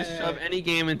 Look, I just shove any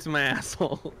game into my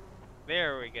asshole.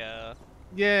 There we go.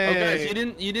 Yay. Oh guys,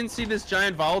 you didn't see this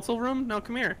giant volatile room? No,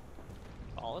 come here.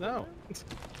 All of No. them?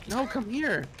 No, come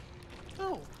here.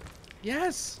 No.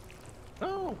 Yes.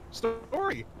 No.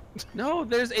 Story. No,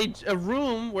 there's a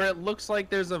room where it looks like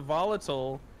there's a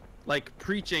volatile, like,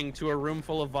 preaching to a room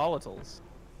full of volatiles.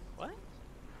 What?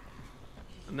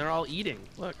 And they're all eating.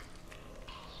 Look.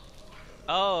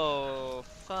 Oh,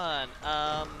 fun.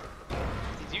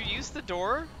 Did you use the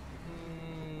door?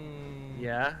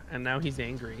 Yeah, and now he's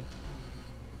angry.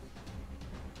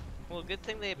 Well, good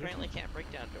thing they apparently can't break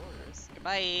down doors.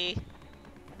 Goodbye.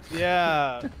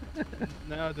 Yeah.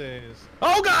 Nowadays.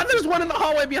 Oh god, there's one in the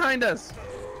hallway behind us!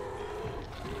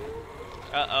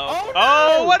 Uh-oh. Oh,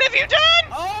 Oh, no! what have you done?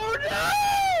 Oh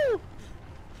no!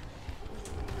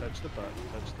 Touch the button.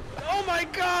 Touch the button. Oh my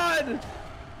god!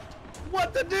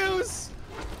 What the deuce?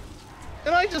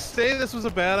 Did I just say this was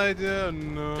a bad idea?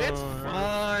 No. It's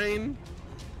fine.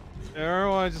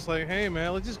 Everyone's just like, hey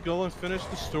man, let's just go and finish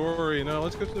the story. You know,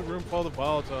 let's go to the room full of the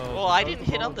volatiles. Well, I didn't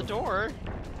hit on the door.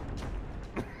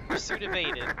 Pursuit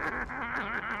evaded.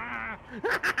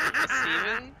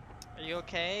 Steven? Are you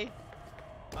okay?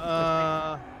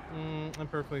 I'm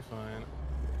perfectly fine.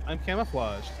 I'm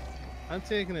camouflaged. I'm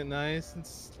taking it nice and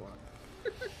slow.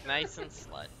 Nice and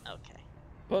slut. Okay.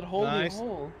 But holy Nice.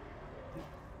 hole.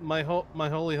 My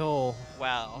holy hole.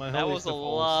 Wow. My That holy was a stiff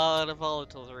holes. lot of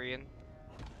volatiles, Rian.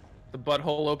 The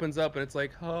butthole opens up and it's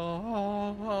like,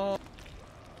 oh.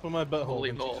 When my butthole Holy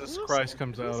and hole. Jesus Christ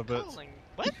comes out of it. Calling?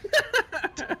 What?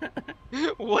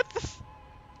 What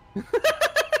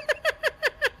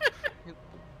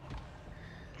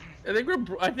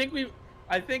the f-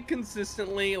 I think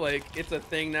consistently, like, it's a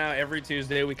thing now. Every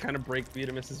Tuesday we kind of break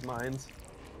Vitamus's minds.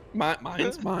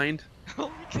 Mind's mind.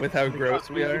 With how gross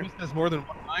we are. He has more than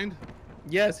one mind.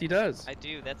 Yes, he does. I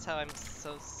do. That's how I'm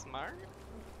so smart.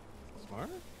 Smart.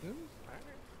 Yeah.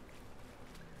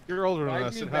 You're older than Why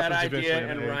us. do It bad happens idea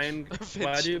eventually. and in age. Ryan?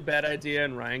 Why do bad idea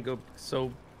and Ryan go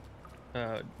so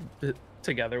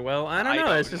together? Well, I don't I know.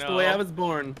 don't It's just the way I know. was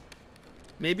born.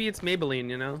 Maybe it's Maybelline,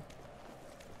 you know.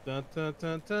 Dun, dun,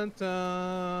 dun, dun, dun.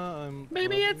 I'm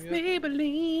Maybe it's loving you.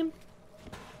 Maybelline.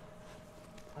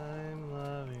 I'm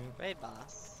loving Right,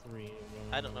 boss. Remo.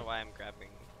 I don't know why I'm grabbing.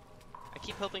 I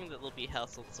keep hoping that there'll be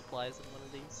household supplies in one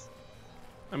of these.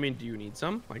 I mean, do you need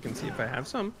some? I can see if I have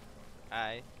some.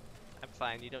 I'm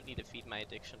fine. You don't need to feed my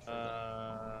addiction for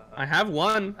them. I have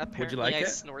one. Apparently, Would you like I it?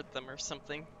 snort them or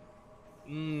something.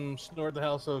 Snort the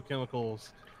household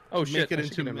chemicals. Oh shit! Make it I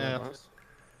should into get another meth. boss.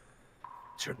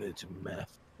 Turn it into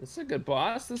meth. This is a good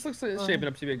boss. This looks like it's shaping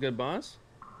up to be a good boss.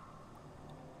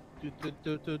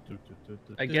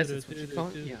 I guess it's what you call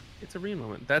it. Yeah, it's a Rian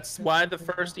moment. That's why the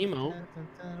first emo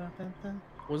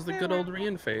was the good old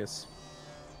Rian face.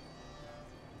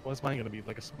 What's mine gonna be?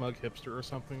 Like a smug hipster or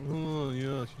something? Oh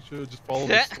yeah, she should just follow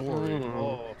the story.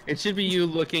 Oh. It should be you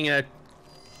looking at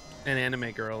an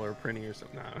anime girl or Prinny or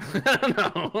something. No. I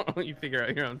don't know. You figure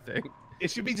out your own thing. It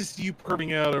should be just you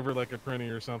perving out over like a Prinny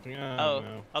or something. I don't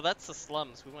know. Oh, that's the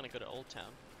slums. We want to go to Old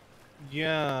Town.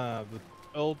 Yeah, the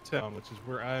Old Town, which is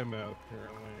where I'm at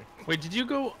apparently. Wait, did you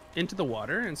go into the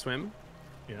water and swim?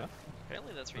 Yeah.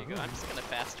 Apparently that's where you go. I'm just gonna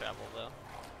fast travel though.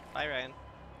 Bye, Ryan.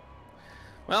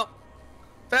 Well,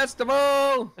 festival!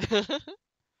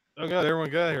 Oh god, everyone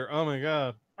got here. Oh my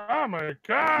god. Oh my I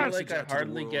god! feel like I Out to the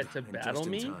hardly world, get to and battle just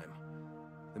in me. time.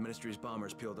 The Ministry's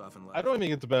bombers peeled off and left. I don't even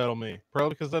get to battle me. Probably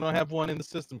because I don't have one in the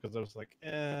system because I was like,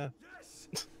 eh.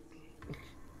 Yes!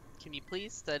 Can you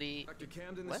please study? Dr.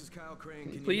 Camden, What? this is Kyle Crane.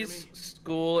 Can you Please hear me?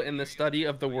 school in the study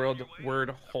of the word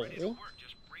whole. Oh,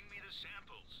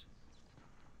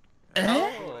 What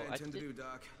I I intend to did- do,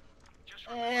 Doc.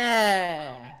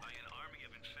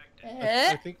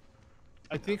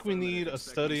 I think we need a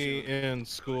study in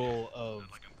school of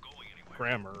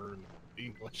grammar and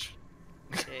English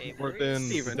Okay, within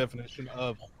the Steven. definition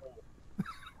of. there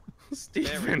we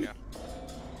Steven, go.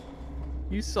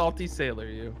 you salty sailor,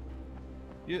 you.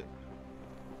 Yeah.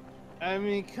 I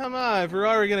mean, come on. If we're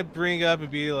already gonna bring up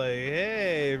and be like,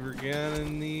 hey, we're gonna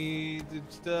need to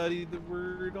study the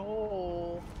word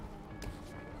whole.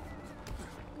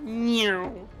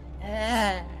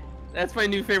 That's my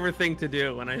new favorite thing to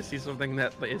do when I see something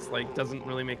that is like doesn't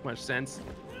really make much sense.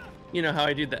 You know how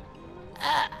I do that.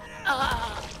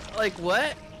 Like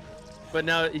what? But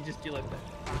now you just do like that.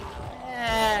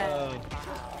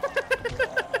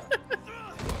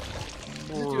 Just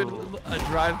do a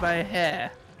drive-by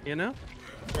hair, you know?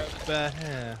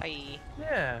 Hi.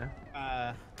 Yeah.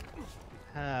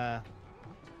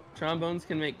 Trombones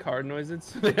can make card noises,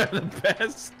 so they are the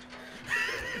best.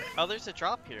 Oh, there's a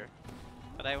drop here,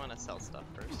 but I want to sell stuff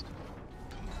first.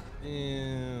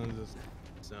 Yeah, just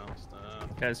sell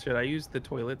stuff. Guys, should I use the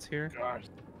toilets here? Gosh.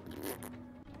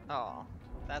 Oh,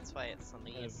 that's why it's on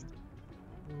the east.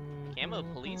 Camo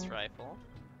police rifle.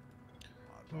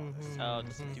 Oh, it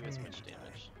doesn't do as much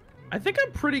damage. I think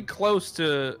I'm pretty close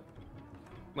to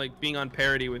like being on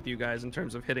parity with you guys in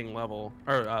terms of hitting level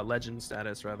or legend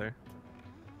status rather.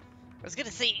 I was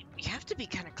gonna say, you have to be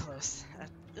kind of close at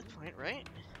this point, right?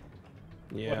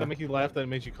 What, Yeah. that make you laugh? That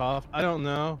makes you cough? I don't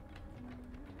know.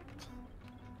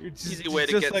 You're just, Easy way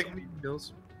to just get like so many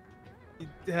kills.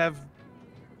 you have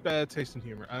bad taste in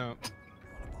humor. I don't.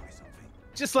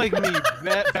 Just like me,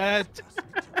 bad.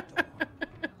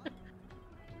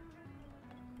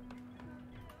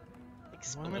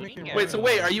 Exploding making- arrows. Wait, so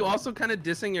wait, are you also kind of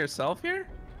dissing yourself here?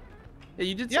 Yeah,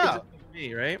 you did say Yeah. diss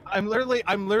me, right? I'm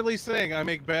literally saying I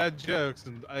make bad jokes,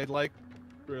 and I like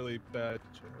really bad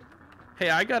jokes. Hey,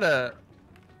 I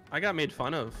got made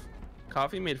fun of.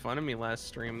 Coffee made fun of me last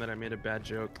stream that I made a bad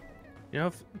joke. You know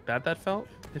how bad that felt?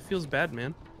 It feels bad,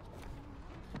 man.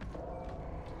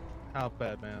 How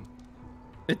bad, man?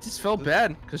 It just felt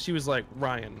bad because she was like,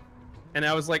 Ryan. And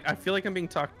I was like, I feel like I'm being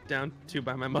talked down to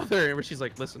by my mother. And she's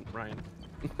like, listen, Ryan.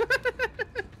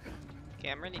 Okay,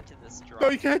 I'm ready to this drop. No,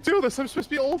 you can't do this. I'm supposed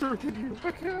to be older than you.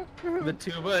 I can't. The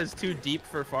tuba is too deep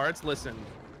for farts. Listen.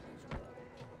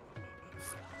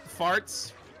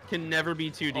 Farts can never be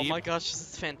too Oh deep. my gosh,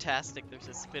 this is fantastic. There's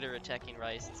a spitter attacking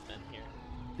Rice's men here.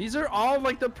 These are all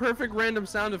like the perfect random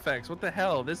sound effects. What the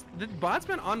hell? The bot's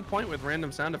been on point with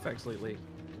random sound effects lately.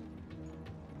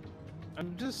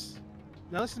 I'm just.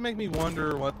 Now this is make me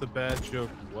wonder what the bad joke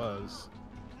was.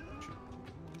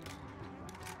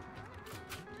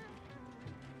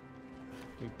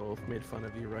 We both made fun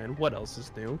of you, Ryan. What else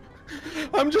is new?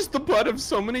 I'm just the butt of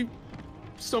so many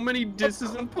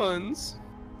disses and puns.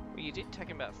 Well, you did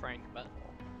talking about Frank Butthole.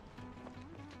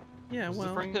 Yeah, Was it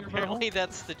well. Frank- Apparently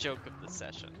that's the joke of the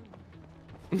session.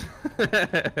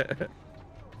 The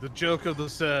joke of the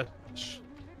set. There's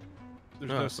Oh,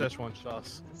 no so- Szechuan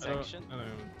sauce. Section? I don't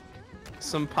even...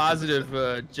 Some positive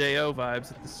JO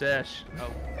vibes at the sesh.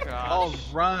 Oh gosh. All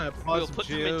right, We'll positive put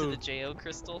them into Geo. the JO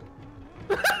crystal.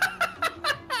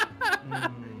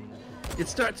 Mm. It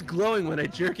starts glowing when I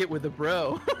jerk it with a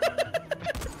bro.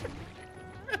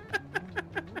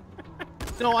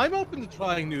 No, I'm open to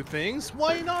trying new things.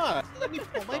 Why not? Let me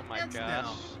pull my Oh my pants gosh.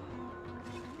 down.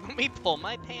 Let me pull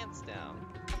my pants down.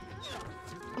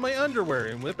 My underwear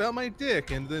and whip out my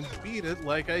dick and then beat it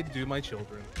like I do my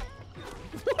children.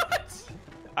 What?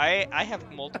 I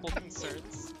have multiple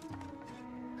concerns.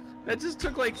 That's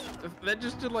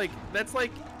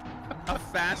like a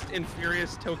Fast and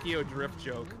Furious Tokyo Drift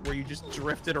joke where you just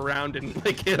drifted around and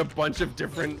like hit a bunch of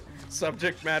different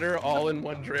subject matter all in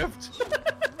one drift.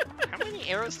 How many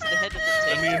arrows to the head does it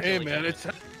take? I mean, to hey kill man, you?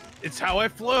 it's how I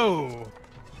flow.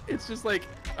 It's just like,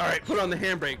 all right, put on the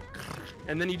handbrake,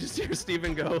 and then you just hear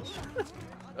Steven go,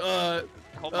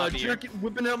 Hold on, dear.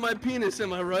 whipping out my penis,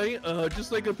 am I right?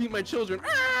 Just like I beat my children.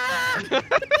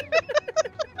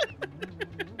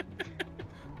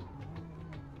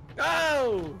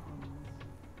 Oh!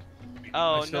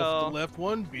 Oh myself no. with the left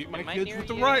one, beat my Am I kids near with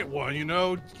the you? right one. You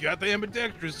know, got the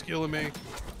ambidextrous killing me.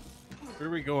 Where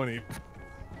are we going, Eve?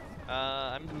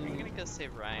 I'm gonna go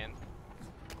save Ryan.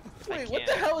 Wait, what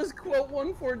the hell is quote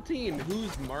 114?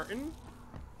 Who's Martin?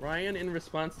 Ryan in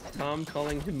response to Tom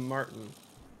calling him Martin.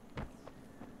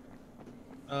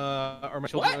 Are my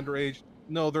children underage?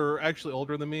 No, they're actually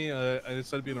older than me. I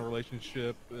decided to be in a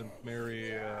relationship and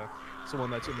marry someone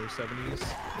that's in their 70s.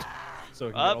 So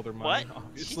I can get all their money, what?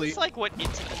 obviously. She just like went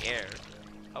into the air.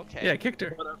 Okay. Yeah, I kicked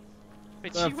her.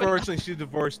 But she Unfortunately, she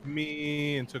divorced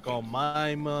me and took all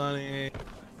my money.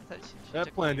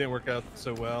 That plan didn't work out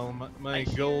so well. My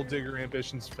gold digger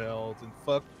ambitions failed, and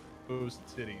fuck those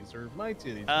titties, or my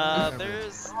titties.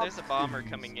 There's a bomber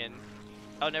coming in.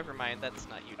 Oh, never mind. That's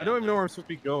not you. I don't even know where I'm supposed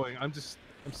to be going. I'm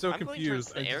so I'm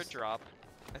confused. going towards the airdrop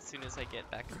as soon as I get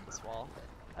back to this wall.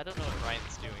 I don't know what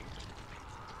Ryan's doing.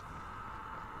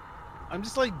 I'm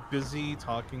just like busy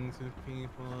talking to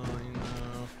people, you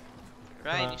know.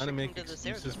 Ryan, you trying should to make come to this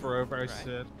excuses airdrop. for whatever I Ryan.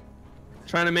 said.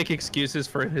 Trying to make excuses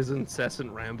for his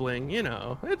incessant rambling. You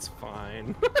know, it's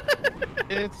fine.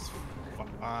 It's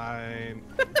fine.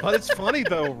 But it's funny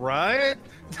though, right?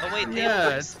 Oh wait, they Yeah, all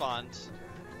it's- respawned.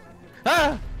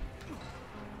 Ah!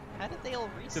 How did they all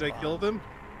respawn? Did I kill them?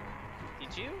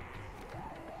 Did you?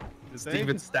 Did Steven,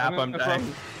 they? stop, I'm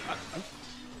dying.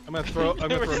 I'm gonna throw. I'm We're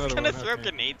gonna throw just another gonna one. throw okay.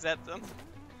 grenades at them.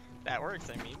 That works,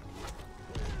 I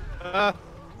mean.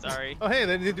 Sorry. Oh hey,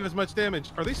 they didn't do as much damage.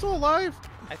 Are they still alive?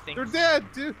 I think They're dead,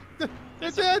 dude. They're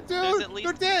There's dead, there's dude. at least-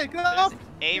 They're dead. Get there's off!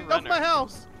 a Get off runner. my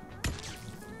house!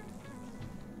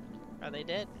 Are they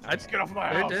dead? I just Get off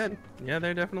my They're house! dead. Yeah,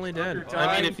 they're definitely dead. You're I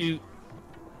mean, dying. if you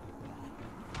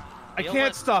I Feel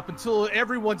can't it. stop until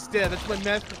everyone's dead. That's my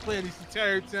master plan this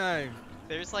entire time.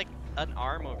 There's like an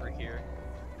arm over here.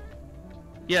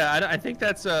 Yeah, I think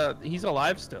that's he's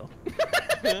alive still.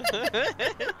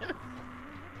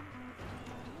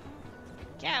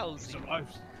 Cows.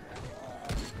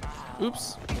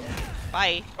 Oops.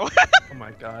 Bye. Oh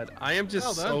my god. I am just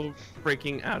Well so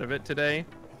freaking out of it today.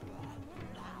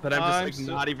 That I'm I'm just like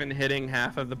so- not even hitting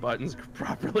half of the buttons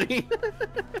properly.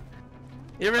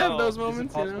 You ever have Oh, those Is it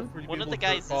moments, you possible know? for you to One be of able the to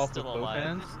guys jerk is off still with both alive.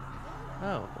 hands? Oh,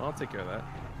 well, I'll take care of that.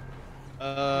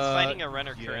 He's fighting a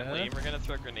runner currently, yeah. and we're gonna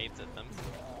throw grenades at them.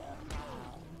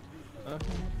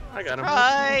 I got him.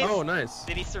 Surprise! Oh, nice.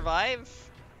 Did he survive?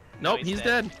 Nope, No, he's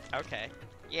dead. Okay.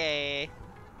 Yay.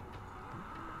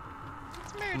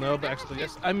 It's murder. No, but actually,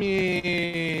 yes. I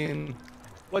mean,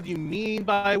 what do you mean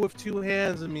by with two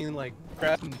hands? I mean, like,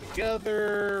 grab them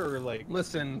together, or like,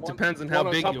 Listen, one- depends on how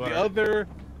one big top you of the are. other.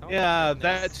 Oh my Yeah,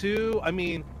 goodness. that too. I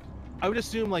mean, I would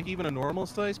assume like even a normal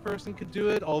sized person could do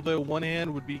it, although one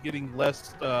hand would be getting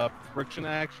less friction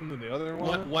action than the other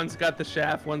one. One's got the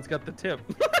shaft, one's got the tip.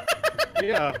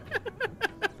 Yeah.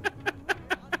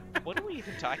 What are we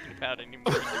even talking about anymore?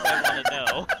 Do I want to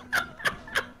know?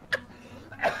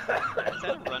 Is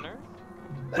that a runner?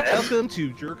 Welcome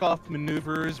to Jerk Off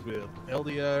Maneuvers with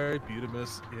LDR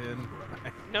Butamus in.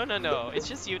 No, no, no. It's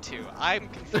just you two. I'm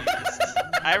confused.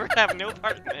 I have no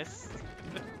part in this.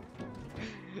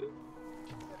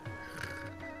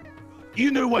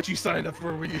 You knew what you signed up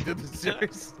for when you did the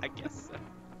series. I guess so.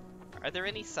 Are there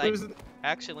any There side... was an-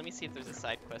 Actually, let me see if there's a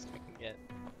side quest we can get.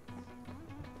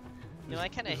 You know, I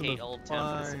kind of There's hate a Old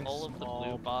Town because fine all of the blue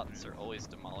small- bots are always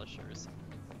demolishers.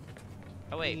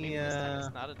 Oh wait, maybe this time Yeah.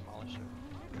 it's not a demolisher.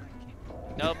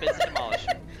 Nope, it's a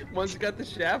demolisher. One's got the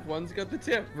shaft, one's got the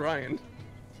tip. Ryan.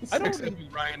 I don't Sex ed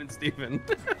with Ryan and Steven.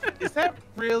 Is that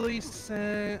really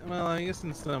sad? Well, I guess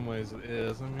in some ways it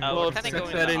is. I mean, Oh, Well, we're if kind of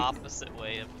sex going ed the in- opposite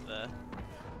way of the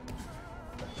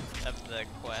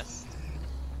quest.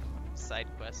 Side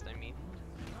quest, I mean.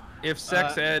 If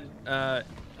sex ed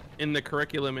in the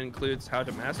curriculum includes how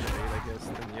to masturbate, I guess,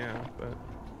 then yeah. But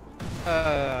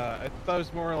I thought it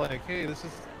was more like, hey, this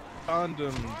is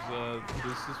condoms.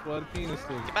 This is what a penis looks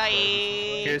like. Goodbye.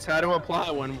 here's how to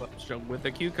apply one with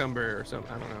a cucumber or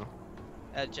something. I don't know.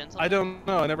 Gentlemen. I don't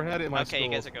know. I never had it in my Okay, school.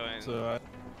 you guys are going. So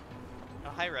Oh,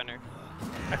 hi, runner.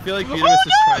 I feel like Butamus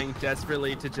is trying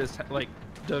desperately to just like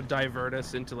divert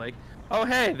us into like, oh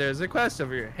hey, there's a quest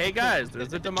over here. Hey guys,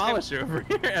 there's a demolisher over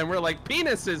here, and we're like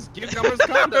penises, cucumbers,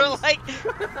 We're condoms. like,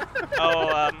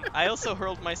 oh, I also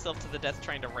hurled myself to the death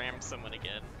trying to ram someone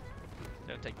again.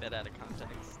 Don't take that out of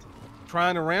context.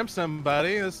 trying to ramp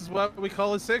somebody. This is what we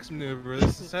call a sex maneuver.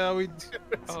 This is how we do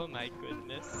it. Oh my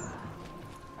goodness.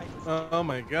 I just Oh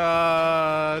my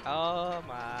god. Oh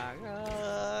my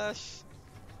gosh.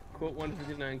 Quote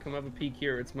 159. Come have a peek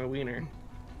here. It's my wiener.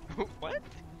 What?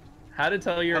 How to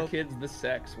tell your Oh. kids the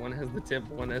sex. One has the tip,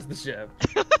 one has the shove.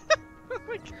 Oh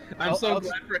my God. I'm so I'll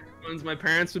glad for headphones. My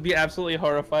parents would be absolutely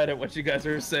horrified at what you guys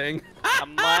are saying.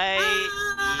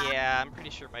 Yeah, I'm pretty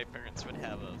sure my parents would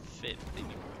have a fit if they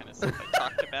knew what kind of stuff I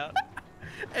talked about.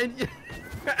 And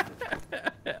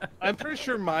I'm pretty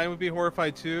sure mine would be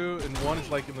horrified too, and one is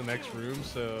like in the next room,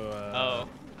 so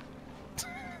Oh.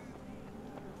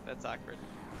 That's awkward.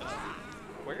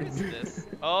 Where is this?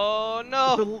 Oh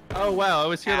no! oh wow, I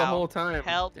was here the Ow. whole time.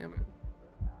 Help. Damn it.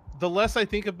 the less I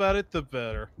think about it, the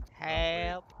better.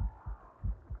 Help!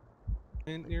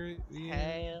 And yeah.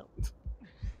 Help!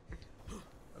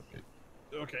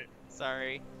 Okay.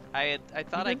 Sorry. I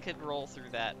thought I could roll through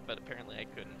that, but apparently I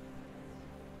couldn't.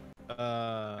 And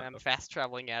I'm fast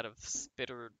traveling out of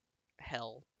Spitter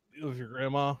hell. With your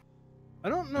grandma. I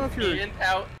don't know if you're.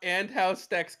 And how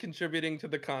Steck's contributing to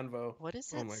the convo. What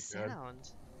is Oh that my God.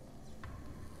 sound?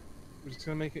 We're just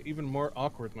gonna make it even more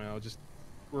awkward now. Just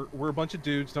we're a bunch of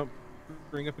dudes. Don't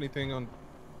bring up anything on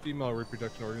female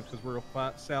reproduction organs because we'll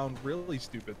sound really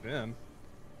stupid then.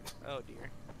 Oh dear.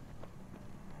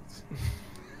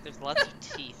 There's lots of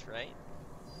teeth, right?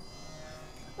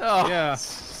 Oh. Yeah.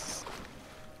 That's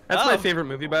my Oh. favorite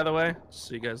movie, by the way, just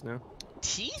so you guys know.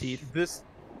 Teeth? Teeth. This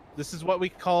is what we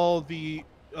call the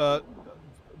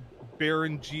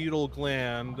pharyngeal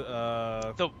gland.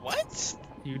 The what?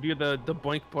 You do the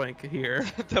boink boink here.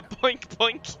 The boink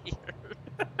boink here.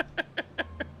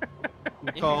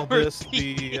 We call Your this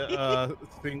the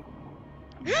thing.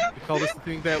 We call this the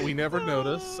thing that we never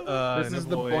notice. This and is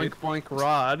the avoid. boink boink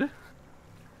rod.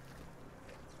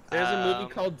 There's a movie Um,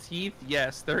 called Teeth.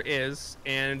 Yes, there is,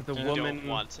 and the I woman. don't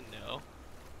want to know.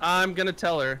 I'm gonna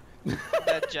tell her.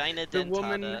 Vagina The dentata.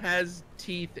 woman has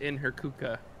teeth in her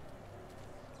kuka.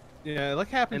 Yeah, like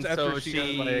happens And after so she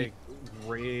she- got like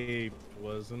raped,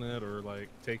 wasn't it, or like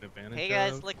taken advantage Hey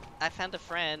guys, of? look! I found a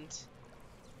friend.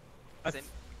 I Does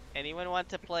anyone want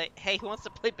to play? Hey, who wants to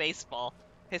play baseball?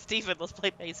 Hey, Steven, let's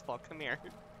play baseball. Come here.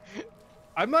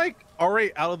 I'm like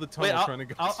already out of the tunnel Wait, trying to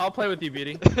go. I'll play with you,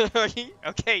 Beauty.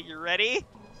 Okay, you ready?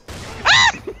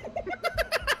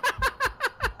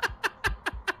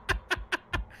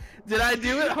 Did I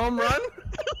do it? Home run?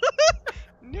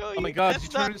 No, Oh my god, did that's you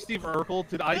turn not, into Steve Urkel?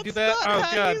 Did I do that's that? not Oh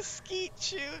how god. you skeet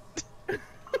shoot.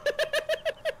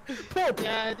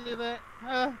 Yeah, I did that.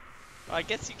 Well, I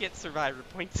guess you get survivor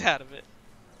points out of it.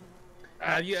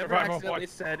 Have you ever Survival accidentally point.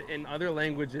 said in other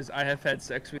languages, I have had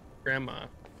sex with your grandma?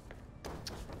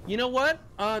 You know what?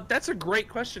 That's a great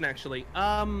question, actually.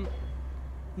 No.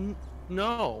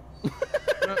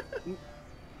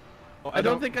 I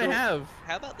don't think I have.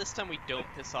 How about this time we don't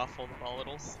piss off all the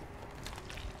volatiles?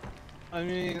 I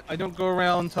mean, I don't go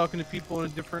around talking to people in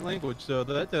a different language, so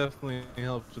that definitely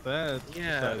helps with that side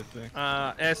Yeah. of things.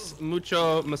 Es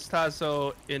mucho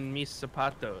mostazo en mis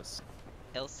zapatos.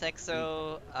 El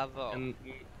sexo avo. And,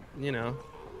 you know.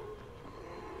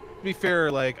 To be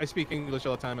fair, like, I speak English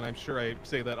all the time, and I'm sure I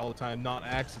say that all the time, not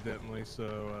accidentally,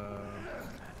 so,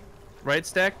 Right,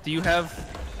 Stack? Do you have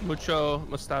mucho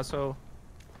mostazo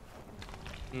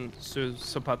en sus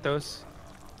zapatos?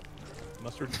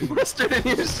 mustard too. Mustard in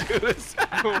your shoes.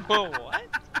 Whoa, what?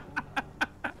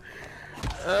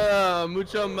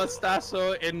 Mucho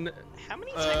mostazo en How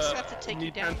many times do I have to take mi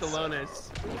you down? pantalones.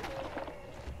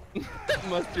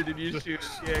 Mustard in your shoes.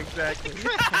 Yeah, exactly.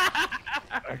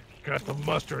 I got the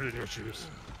mustard in your shoes.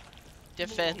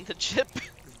 Defend the chip.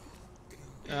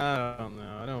 I don't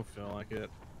know. I don't feel like it.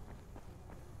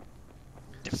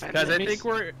 Defend Guys,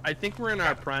 the I think we're in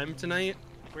our prime tonight.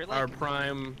 We're Our like,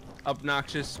 prime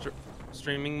obnoxious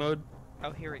streaming mode.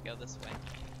 oh, here we go this way.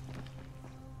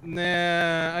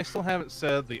 Nah, I still haven't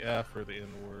said the F or the N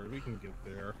word. We can get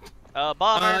there.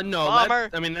 Bomber. No, bomber.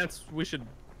 I mean we should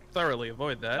thoroughly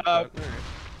avoid that. Uh, but, alright.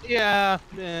 Yeah,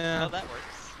 Oh, yeah. that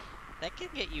works. That can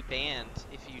get you banned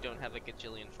if you don't have a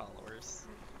gajillion followers.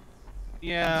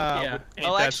 Yeah. Yeah. Ain't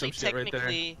Oh, that actually, some shit right there?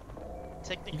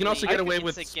 technically, You can also get away it's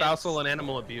with against- spousal and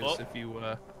animal abuse Oh. if you.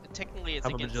 Technically, it's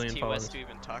have a against bajillion TOS followers. to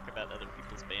even talk about other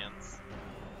people's bans.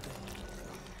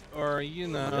 Or, you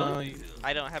know.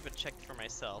 I don't have it checked for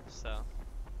myself, so.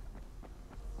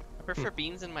 I prefer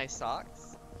beans in my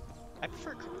socks. I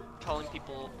prefer calling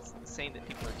people, saying that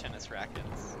people are tennis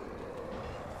rackets.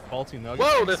 Faulty nuggets.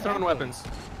 Whoa! They're throwing weapons.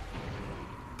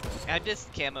 I'm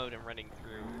just camoed and running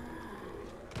through.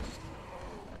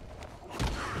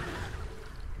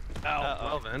 Uh-oh.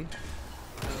 Well then.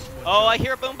 Oh, I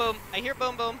hear boom boom! I hear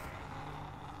boom boom!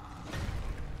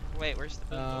 Wait, where's the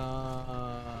boom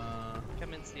boom?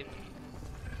 Come in, Steve.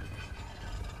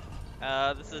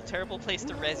 This is a terrible place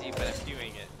to res you, but I'm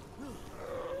doing it.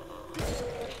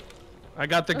 I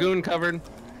got the goon covered.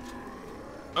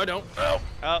 Oh, don't. Oh.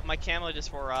 Oh, my camo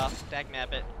just wore off.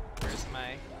 Dagnabbit. Where's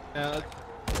my...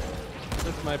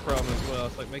 That's my problem as well.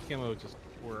 It's like my camo just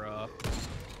wore off.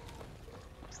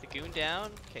 Is the goon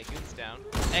down? Okay, goon's down.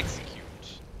 Execute.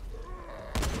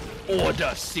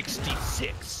 Order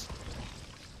 66.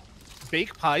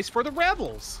 Bake pies for the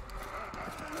rebels.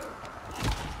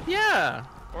 Yeah.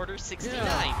 Order 69.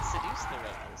 Yeah. Seduce the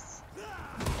rebels.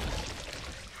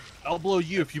 I'll blow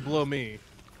you if you blow me.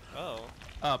 Oh.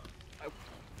 Up.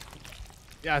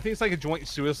 Yeah, I think it's like a joint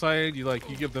suicide. You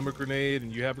give them a grenade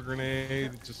and you have a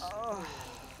grenade. It just Oh.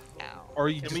 Ow. or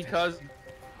you Can just we cause?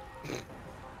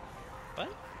 What?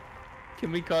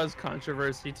 Can we cause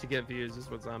controversy to get views? Is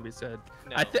what Zombie said.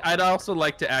 No. I'd also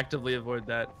like to actively avoid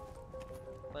that.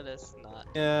 Let us not.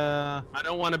 yeah. I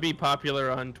don't want to be popular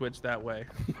on Twitch that way.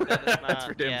 Let us not. That's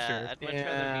for damn yeah, sure. I'd much rather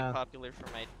Yeah. be popular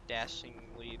for my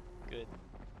dashingly good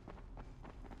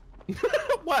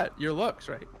What? Your looks,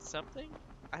 right? something?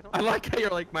 I don't. I like how you're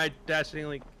like my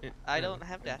dashingly. I don't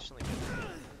have dashingly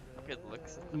good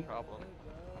looks. Is the problem.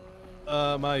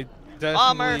 My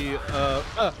Bomber. definitely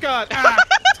God. Ah!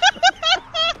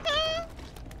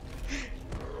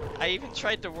 I even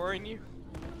tried to warn you.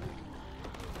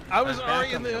 I was I'm back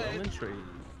already in on the elementary.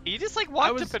 He just like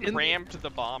walked was up and in the- rammed the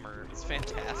bomber. It was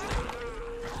fantastic.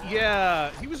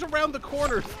 Yeah, he was around the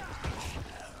corner.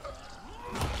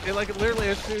 And like literally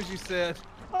as soon as you said,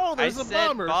 "Oh, there's I a said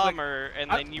bomber," it's like, bomber,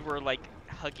 and I- then you were like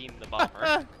hugging the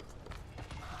bomber.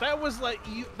 that was like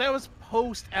that was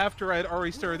post after I'd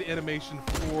already started the animation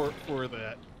for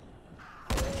that.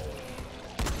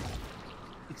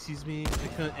 Excuse me, I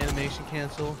couldn't animation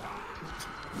cancel.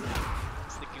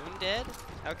 Is the goon dead?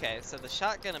 Okay, so the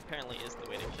shotgun apparently is the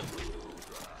way to kill him.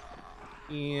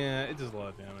 Yeah, it does a lot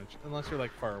of damage unless you're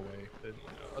like far away. Then,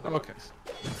 otherwise. Okay.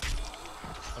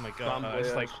 Oh my god, Bon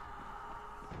it's like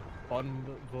voyage. Bon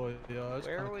Voyage.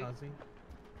 Where are we? kamikaze.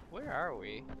 Where are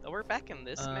we? Oh, we're back in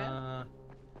this map.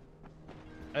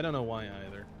 I don't know why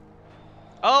either.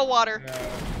 Oh, water!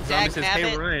 Zombie says, "Hey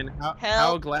Dagnabbit, Ryan, how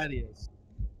help." Gladius?"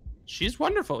 She's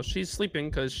wonderful. She's sleeping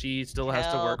because she still has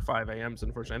to work Help. 5 a.m.s.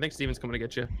 Unfortunately, I think Steven's coming to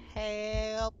get you.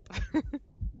 Help! Careful,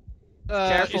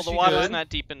 Careful, the water's not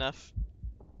deep enough.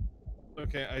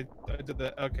 Okay, I did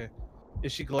that. Okay.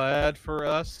 Is she glad for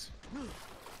us?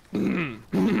 How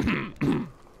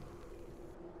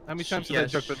many times has that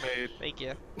joke been made? Thank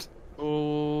you.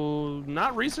 Oh,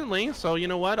 not recently. So you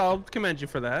know what? I'll commend you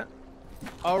for that.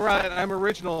 All right, I'm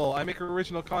original. I make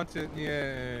original content.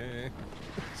 Yay.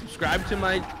 Subscribe to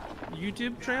my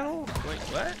YouTube channel. Wait,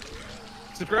 what?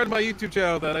 Subscribe to my YouTube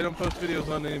channel that I don't post videos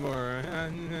on anymore. I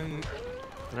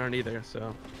don't either.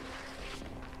 So.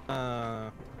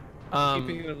 Keep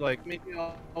thinking of like maybe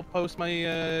I'll post my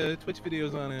Twitch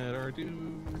videos on it or do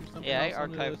something. Yeah, I else on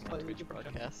archived it, my slightly Twitch different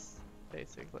channel. broadcasts,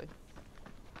 basically.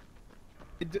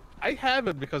 I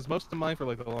haven't because most of mine for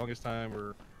like the longest time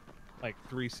were like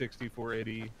 360,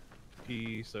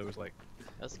 480p. So it was like,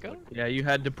 Let's go. Yeah, you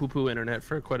had to poo-poo internet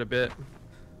for quite a bit.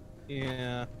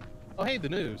 yeah. Oh hey, the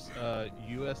news.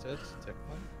 USS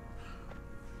Techland.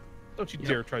 Don't you Yep.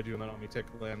 dare try doing that on me,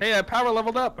 Techland. Hey, I power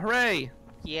leveled up! Hooray!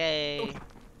 Yay!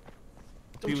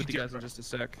 Don't Be with you dare guys in try just a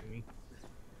sec. me.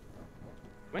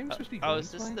 Am I even supposed to be Oh, going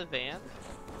is this tonight? the van?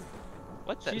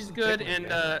 What the? She's the good, Techland and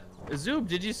guy. Zoob,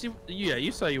 did you see? Yeah,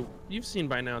 you've seen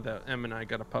by now that Em and I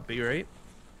got a puppy, right?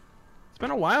 It's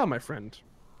been a while, my friend.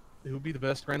 Who would be the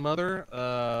best grandmother?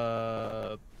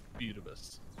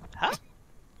 Beautibus. Huh?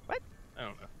 What? I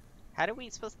don't know. How do we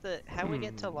supposed to? How we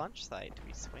get to launch site? Do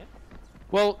we swim?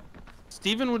 Well,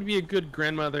 Steven would be a good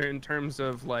grandmother in terms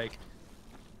of like,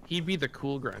 he'd be the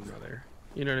cool grandmother.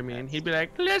 You know what I mean? He'd be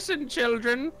like, "Listen,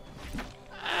 children,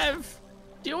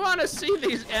 do you want to see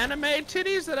these anime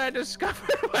titties that I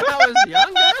discovered when I was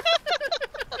younger?"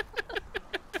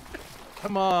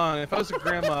 Come on, if I was a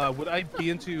grandma, would I be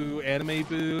into anime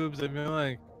boobs? I'd be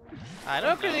like, I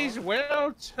don't look know. at these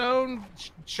well-toned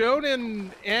shonen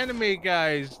anime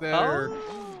guys that are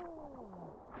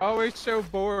Oh. always so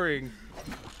boring.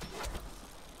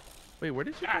 Wait, where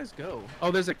did you guys go? Oh,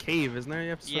 there's a cave, isn't there? You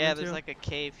have to swim Yeah, into? there's like a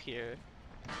cave here.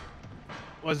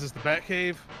 Was this the Bat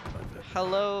Cave?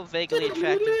 Hello, vaguely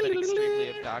attractive but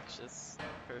extremely obnoxious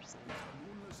person.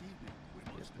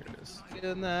 Yes, there it is.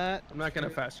 In that. I'm not gonna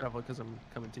fast travel because I'm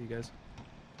coming to you guys.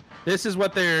 This is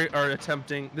what they are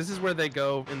attempting. This is where they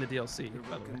go in the DLC. You're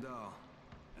By the way. welcome, doll.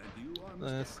 And you are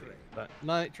Let's Mr. see. Craig. That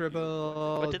night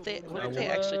dribble. What did they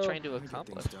actually trying to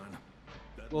accomplish?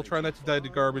 We'll try not to die to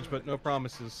garbage, but no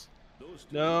promises.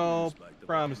 No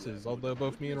promises. Although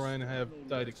both me and Ryan have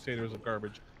died to containers of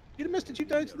garbage. Beatamus, did you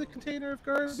die to the container of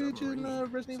garbage in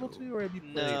Resident Evil 2, or have you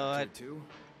played No, it?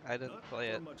 I didn't play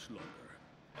it,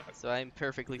 so I'm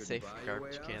perfectly safe from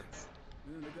garbage cans.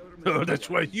 Oh, that's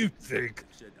what you think.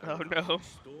 Oh no.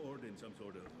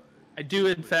 I do,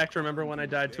 in fact, remember when I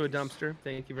died to a dumpster.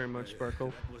 Thank you very much,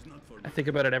 Sparkle. I think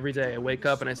about it every day. I wake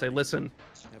up and I say, listen,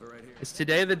 is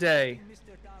today the day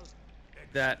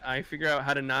that I figure out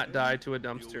how to not die to a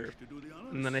dumpster?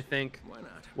 And then I think,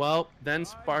 well, then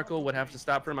Sparkle would have to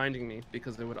stop reminding me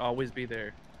because it would always be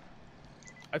there.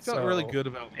 I felt really So, good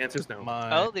about answer's no.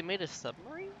 my. Oh, they made a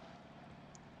submarine?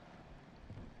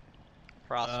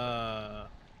 Prosper.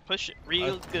 Push it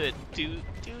real good. Do.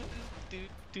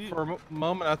 For a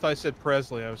moment, I thought I said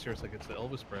Presley. I was serious, like it's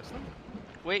Elvis Presley.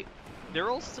 Wait, they're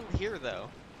all still here though.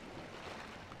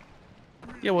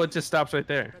 Yeah, well, it just stops right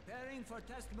there. Preparing for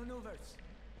test maneuvers.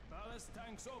 Ballast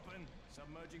tanks open.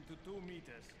 Submerging to 2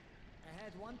 meters.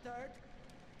 Ahead 1/3.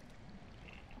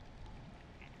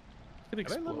 It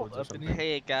Have I leveled explodes or up in something. here?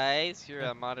 Hey guys,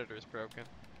 your monitor's broken.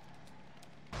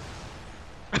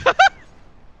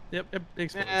 Yep, it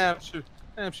explodes.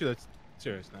 I'm sure that's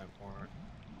serious now for it.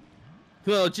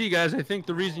 Well, gee, guys, I think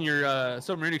the reason your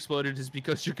submarine exploded is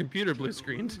because your computer blue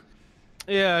screened.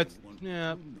 Yeah,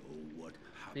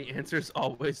 The answer is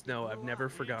always no. I've never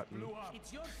forgotten.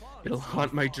 It's your fault. It'll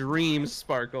haunt my dreams,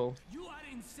 Sparkle. You are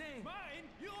insane. Mine?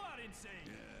 You are insane.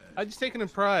 I just taken in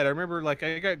pride. I remember, like,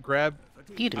 I got grabbed.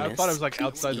 I thought I was like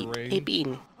outside the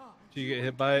range. So you get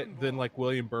hit by it, then like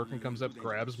William Birkin comes up,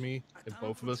 grabs me, and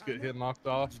both of us get hit and knocked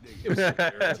off. It was so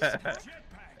hilarious.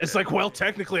 It's like, well,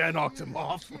 technically I knocked him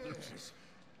off.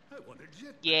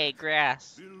 Yay,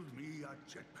 grass.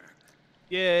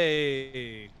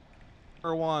 Yay!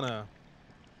 Marijuana.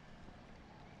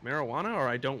 Marijuana or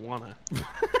I don't wanna?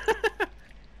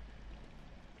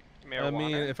 Marijuana. I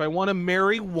mean, if I want to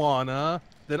marijuana,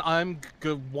 then I'm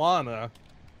Gawana.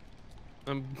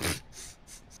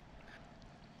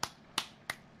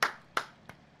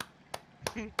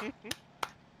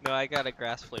 No, I got a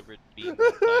grass flavored bean.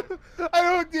 this time. I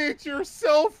don't need your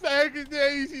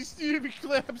self-agonizating Stevie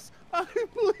Claps. I'm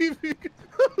leaving.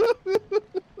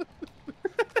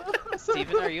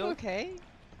 Steven, are you okay?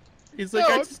 He's like,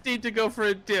 No, I just need to go for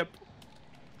a dip.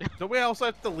 Don't we also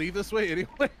have to leave this way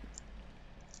anyway?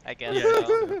 I guess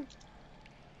so.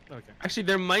 Okay. Actually,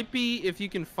 there might be, if you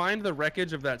can find the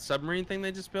wreckage of that submarine thing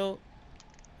they just built,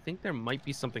 I think there might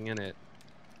be something in it.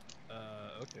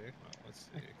 Okay. Well, let's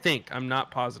see. I'm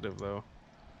not positive though.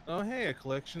 Oh, hey, a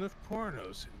collection of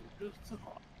pornos.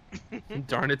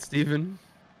 Darn it, Steven.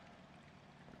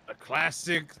 The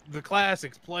classics,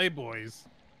 Playboys.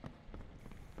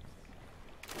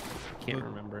 Can't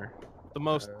remember. The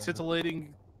most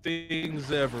titillating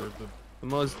things ever. The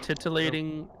most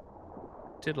titillating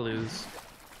tiddaloos.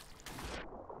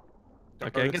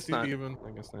 Okay, I guess not. Even. I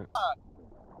guess not.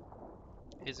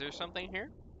 Is there something here?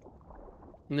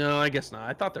 No, I guess not.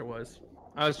 I thought there was.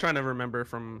 I was trying to remember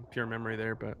from pure memory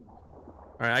there, but...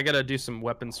 Alright, I gotta do some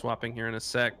weapon swapping here in a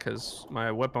sec, because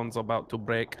my weapon's about to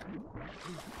break.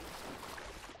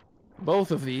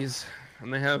 Both of these.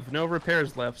 And they have no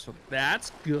repairs left, so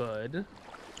that's good.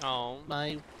 Oh,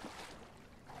 Well,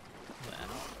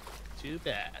 too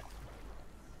bad.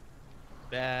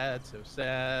 Bad, so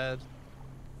sad.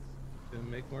 To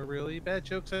make more really bad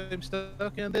jokes, I'm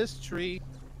stuck in this tree.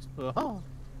 Oh.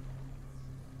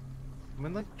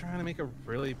 I'm like trying to make a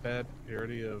really bad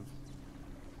parody of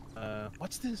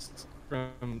what's this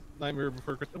from Nightmare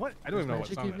Before Christmas? What? I don't even know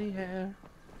what song that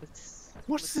is.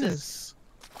 What's this?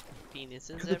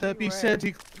 Penises Could that be everywhere.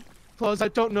 Santa Claus? I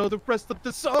don't know the rest of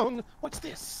the song. What's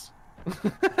this?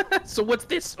 So what's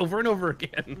this over and over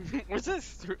again? What's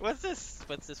this? What's this?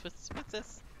 What's this? What's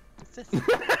this? What's this?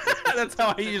 That's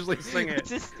how I usually sing it. What's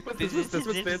this? What's this?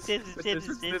 What's this?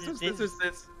 What's this? What's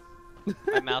this?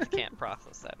 My mouth can't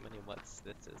process that many what's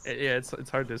this is. Yeah, it's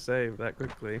hard to say that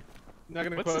quickly. I'm not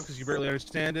gonna What's quote this? because you barely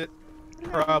understand it.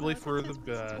 Probably for the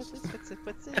best.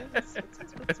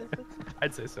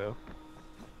 I'd say so.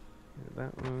 Yeah,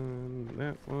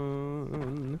 that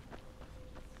one.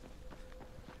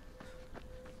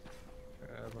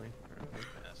 Traveling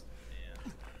fast.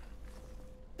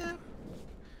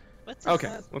 What's Okay,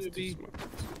 this? let's do Maybe. some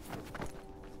weapons.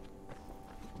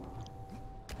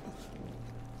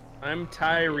 I'm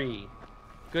Tyree.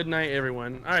 Good night,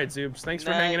 everyone. All right, Zoobs. Thanks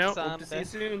for hanging out. Night, Hope to see you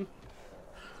Zombie. soon.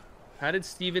 How did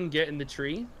Steven get in the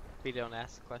tree? We don't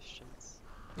ask questions.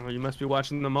 Oh, you must be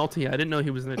watching the multi. I didn't know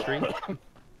he was in the tree.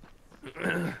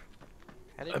 How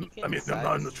did you get I'm inside?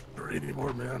 not in the tree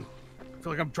anymore, man. I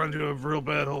feel like I'm trying to do a real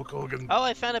bad Hulk Hogan. Oh,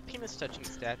 I found a penis touching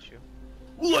statue.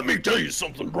 Let me tell you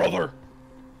something, brother.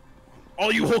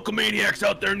 All you Hulkamaniacs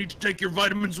out there need to take your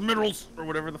vitamins and minerals, or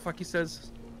whatever the fuck he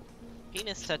says.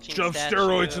 Penis touching Shove statue.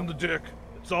 steroids in the dick.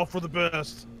 It's all for the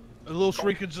best. A little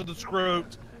shrinkage of the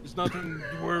scrot. It's nothing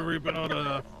to worry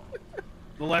about.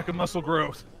 The lack of muscle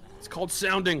growth. It's called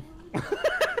sounding. Is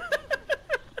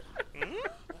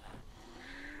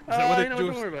that what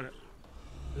don't worry about it.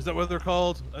 Is that what they're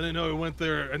called? I didn't know it went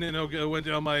there. I didn't know it went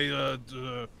down my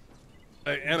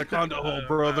anaconda hole,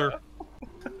 brother.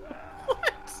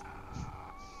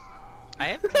 I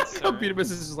have Computer concerns.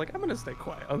 business is like, I'm gonna stay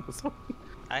quiet on this one.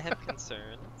 I have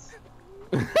concerns.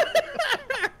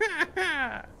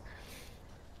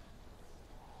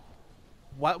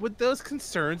 What would those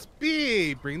concerns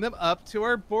be? Bring them up to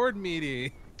our board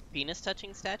meeting. Penis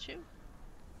touching statue?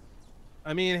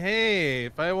 I mean, hey,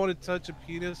 if I want to touch a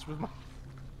penis with my...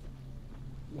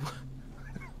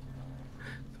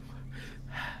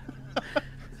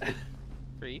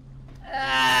 Creep.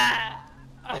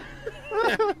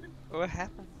 What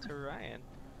happened to Ryan?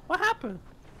 What happened?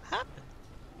 Happened.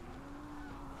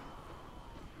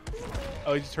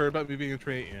 Oh, you just heard about me being a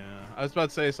tree? Yeah. I was about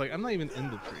to say, it's like, I'm not even in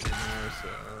the tree anymore, so...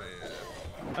 Yeah.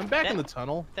 I'm back in the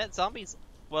tunnel. That zombie's.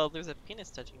 Well, there's a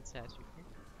penis touching statue here.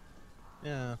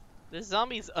 Yeah. This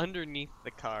zombie's underneath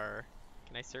the car.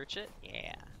 Can I search it?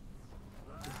 Yeah.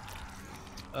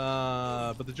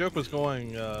 But the joke was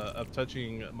going, of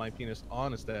touching my penis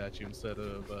on a statue instead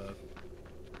of,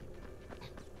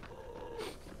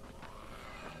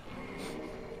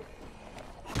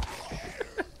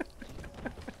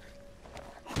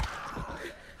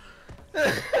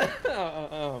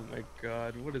 Oh my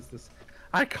god, what is this?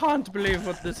 I can't believe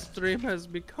what this stream has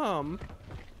become.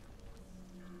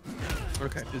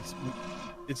 Okay.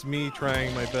 It's me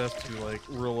trying my best to, like,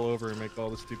 roll over and make all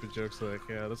the stupid jokes that I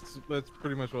can. That's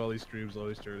pretty much what all these streams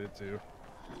always turn into.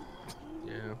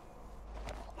 Yeah.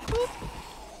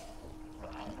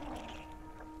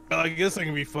 I guess I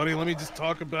can be funny. Let me just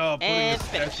talk about putting a And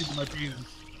statue finish. to my penis.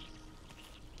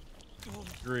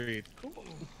 Great.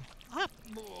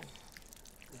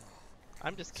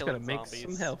 I'm just Just killing gotta make zombies.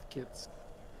 some health kits.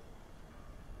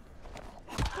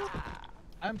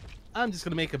 I'm just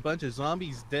gonna make a bunch of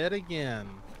zombies dead again.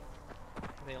 Are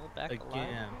they all back alive?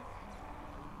 Again.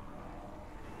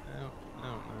 I don't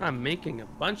know. I'm making a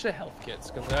bunch of health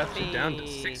kits because that's actually down to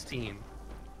Me. 16.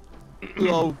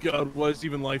 Oh god, what is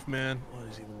even life, man? What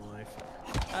is even life?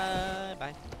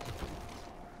 Bye.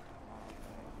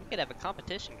 We could have a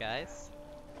competition, guys.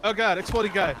 Oh god,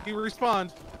 exploding guy. He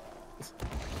respawned.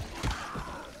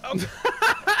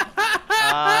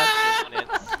 Ah, 2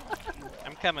 minutes.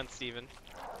 I'm coming, Steven.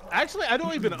 Actually, I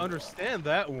don't even understand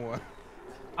that one.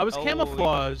 I was Oh,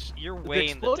 camouflaged. You're The way in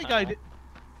the exploding guy. tunnel.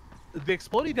 The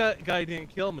exploding guy didn't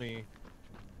kill me.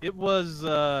 It was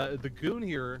the goon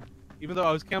here. Even though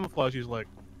I was camouflaged, he's like,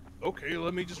 "Okay,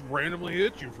 let me just randomly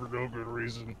hit you for no good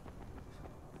reason."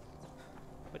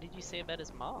 What did you say about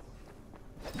his mom?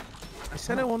 I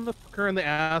said I wanted to fuck her in the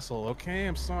asshole. Okay,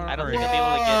 I'm sorry. I don't think I'll be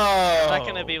able to get. I'm not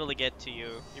gonna be able to get to you.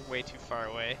 You're way too far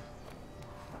away.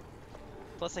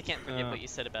 Plus, I can't forget what you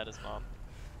said about his mom.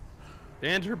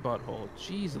 And her butthole.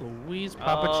 Jeez Louise,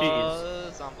 Papa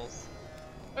Oh, zombies.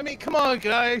 I mean, come on,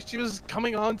 guys. She was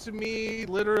coming on to me,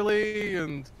 literally,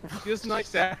 and she has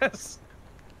nice ass.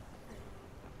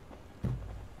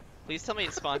 Please tell me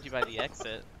it spawned you by the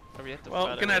exit. Or we have to Well,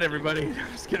 fight good our night, way everybody.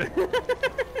 Just kidding. got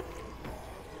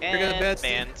a And bad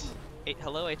banned. Hey,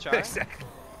 hello, HR? Exactly.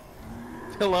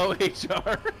 Hello,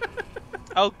 HR.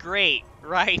 Oh, great.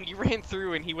 Ryan, you ran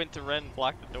through and he went to run and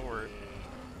block the door.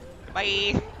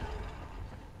 Bye.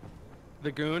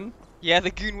 The goon? Yeah,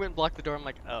 the goon went and blocked the door. I'm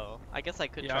like, oh. I guess I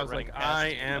could Yeah, try I was running like, past I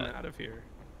you, am but- out of here.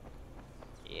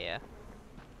 Yeah.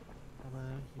 Hello,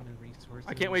 human resources.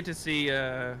 I can't wait to see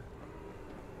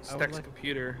Steck's like-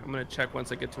 computer. I'm gonna check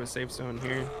once I get to a safe zone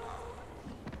here.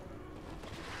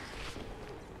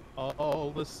 All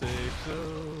the safe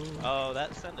zones. Oh,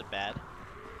 that sounded bad.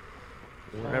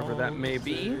 Wherever that may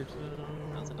be.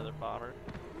 That was another bomber.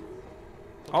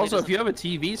 Also, if you have a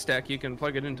TV stack, you can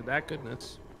plug it into that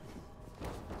goodness.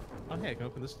 Oh, hey, I can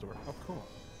open this door. Oh, cool.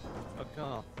 Oh,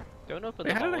 cool. Don't open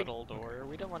Wait, the how did I- volatile door.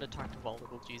 We don't want to talk to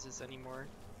volatile Jesus anymore.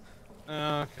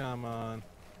 Oh, come on.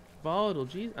 Volatile,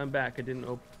 geez. I'm back. I didn't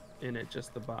open it,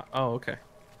 just the bot. Oh, okay.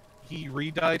 He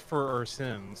re-died for our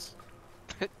sins.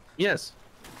 Yes.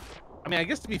 I mean, I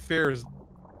guess to be fair,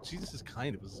 Jesus is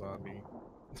kind of a zombie.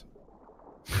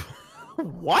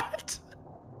 What?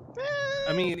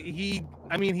 I mean,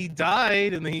 he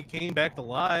died and then he came back to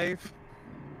life.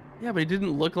 Yeah, but he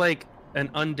didn't look like an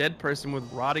undead person with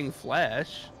rotting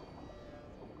flesh.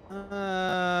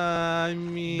 I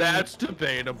mean, That's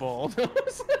debatable.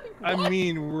 I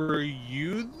mean, were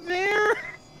you there?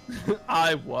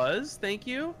 I was, thank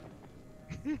you.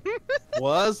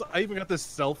 I even got this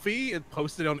selfie and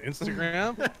posted on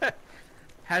Instagram.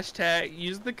 Hashtag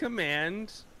use the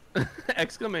command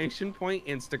exclamation point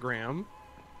Instagram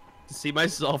to see my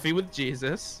selfie with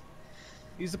Jesus.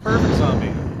 He's a perfect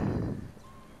zombie.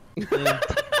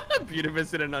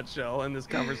 Beautiful in a nutshell in this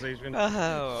conversation.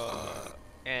 Oh,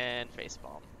 and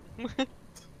facepalm.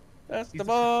 That's the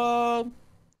bomb.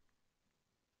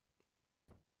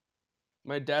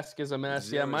 My desk is a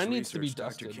mess. Yeah, mine needs to be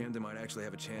Dr. dusted. Camden might actually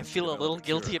have a chance. I feel a little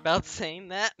guilty about saying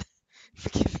that.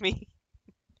 Forgive me.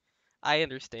 I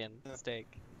understand.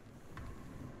 Mistake.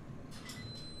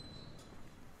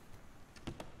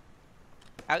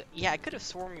 Yeah, I could have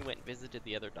sworn we went and visited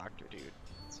the other doctor dude,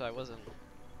 so I wasn't.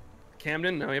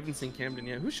 Camden? No, I haven't seen Camden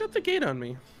yet. Who shut the gate on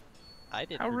me? I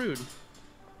didn't. How rude.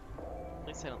 At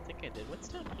least I don't think I did. What's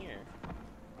down here?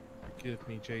 Forgive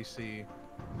me, JC.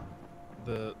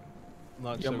 The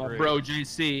not Yeah, so my great. bro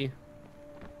JC.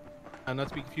 And not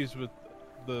to be confused with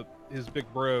his big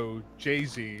bro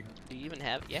Jay-Z. Do you even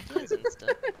have? Yeah, he has Insta.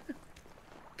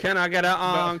 Can I get an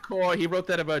encore? He wrote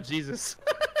that about Jesus.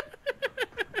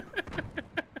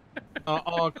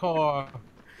 Encore.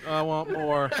 I want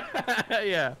more.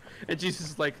 Yeah. And Jesus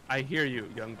is like, I hear you,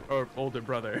 young or older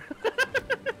brother. Oh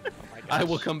my I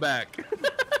will gosh. come back.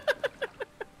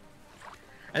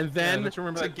 And then don't you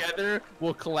remember that- together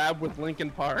we'll collab with Linkin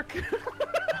Park.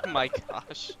 Oh my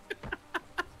gosh.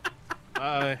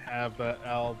 I have that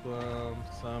album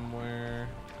somewhere.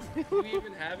 Do you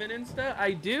even have an Insta?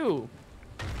 I do.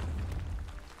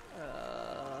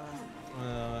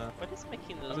 What is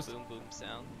making those was- boom boom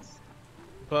sounds?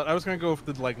 But I was gonna go with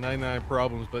the like 99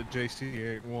 problems, but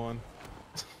JC ain't one.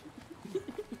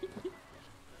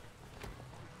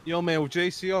 Yo man, with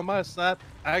JC on my side,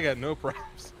 I got no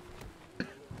problems.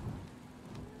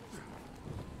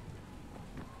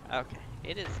 Okay,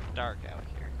 it is dark out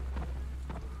here.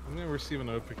 I'm gonna receive a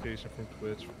notification from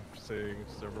Twitch saying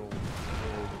several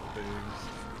things.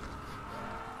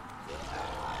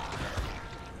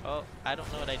 Oh, I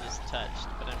don't know what I just touched,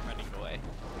 but I'm running away.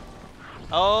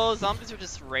 Oh, zombies are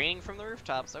just raining from the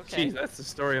rooftops. Okay. Jeez, that's the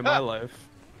story of my life.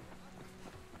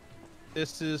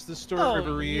 This is the story Oh, of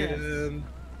a Rian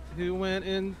who went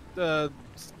and Blew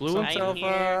some- himself here.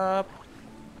 up.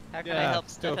 How can I Yeah, help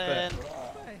still fit. Stefan?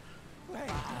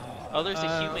 Oh, there's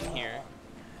a human here.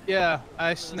 Yeah,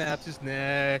 I snapped his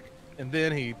neck, and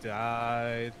then he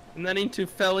died. And then he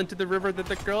fell into the river that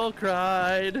the girl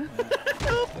cried.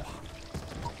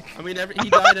 I mean, he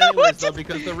died anyways, though,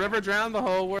 because the river drowned the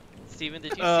whole world. Steven,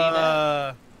 did you see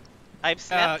that? I've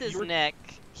snapped his you were- neck.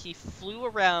 He flew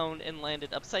around and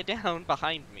landed upside down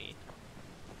behind me.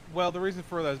 Well, the reason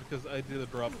for that is because I did a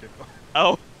drop kick.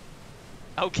 Oh.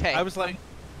 Okay. I was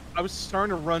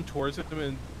starting to run towards him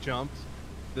and jumped.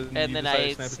 and you then decided I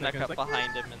to snap his snuck neck, and up I was like,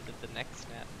 behind him and did the neck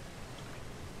snap.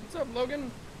 What's up,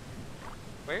 Logan?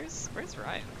 Where's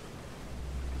Ryan?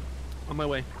 On my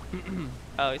way.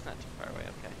 Oh, he's not too far away.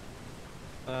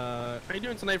 Okay. How you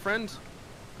doing tonight, friend?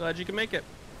 Glad you can make it.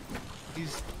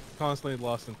 He's constantly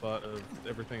lost in thought of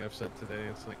everything I've said today.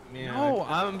 It's like, man. No,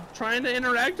 I'm trying to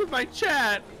interact with my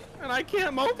chat, and I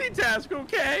can't multitask,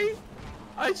 okay?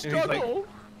 I he's like- struggle.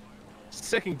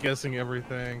 Second guessing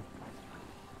everything.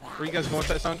 Where you guys going with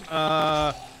that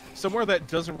song? Somewhere that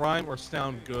doesn't rhyme or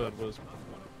sound good was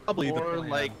probably the Or, plan.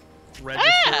 like, register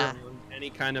Ah! on any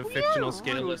kind of fictional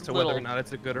scale as to whether or not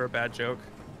it's a good or a bad joke.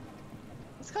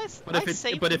 This guy's.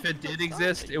 But if it did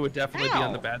exist, it would definitely be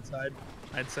on the bad side,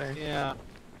 I'd say. Yeah.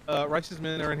 Righteous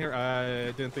men are in here.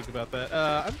 I didn't think about that.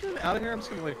 I'm getting out of here. I'm just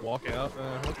gonna like walk out.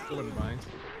 Hope you wouldn't mind.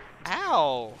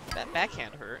 Ow! That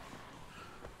backhand hurt.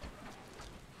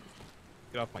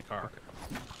 Get off my car.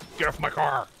 Get off my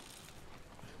car.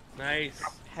 Nice.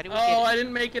 How do we Oh, get? I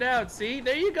didn't make it out. See,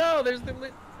 there you go. There's the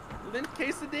Lint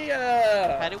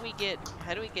quesadilla. How do we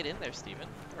get in there, Steven?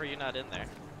 Or you're not in there?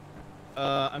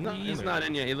 I'm not. He's in not there.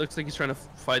 in yet. He looks like he's trying to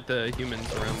fight the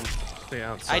humans around the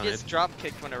outside. I just drop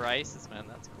kicked one of Rice's, man.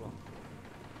 That's cool.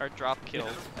 Or drop killed.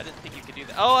 I didn't think you could do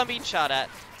that. Oh, I'm being shot at.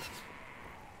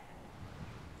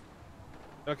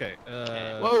 Okay.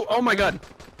 Whoa! Oh my God!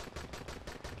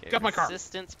 Okay, Get my car.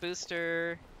 Resistance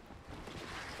booster.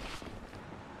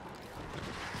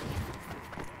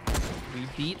 We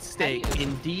beat Steak. How do you-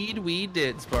 Indeed, we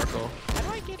did, Sparkle. How do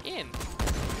I get in?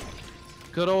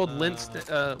 Good old lint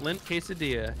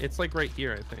quesadilla. It's like right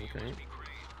here, I think, right?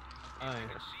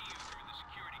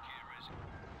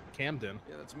 Camden.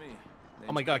 Yeah, that's me.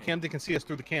 Oh my God, Camden can see us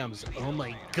through the cams. Oh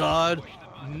my God,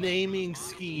 naming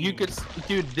scheme. You could,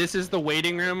 dude. This is the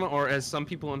waiting room, or as some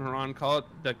people in Haran call it,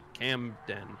 the cam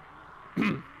den.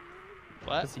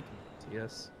 What?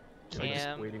 Yes. Like this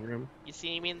Cam. waiting room. You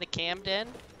see me in the cam den?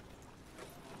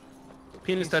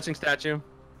 Penis touching statue.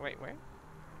 Wait, where?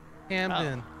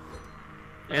 Camden.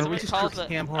 Did And someone we just call took the...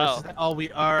 Cam horse. Oh. All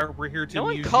we are. We're here to No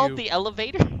one amuse called you. the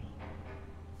elevator?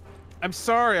 I'm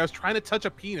sorry. I was trying to touch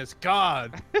a penis.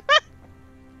 God.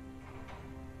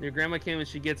 Your grandma came and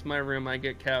she gets my room, I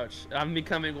get couch. I'm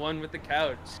becoming one with the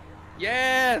couch.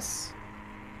 Yes!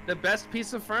 The best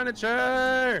piece of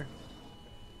furniture!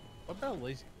 What about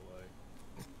lazy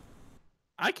boy?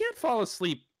 I can't fall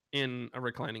asleep in a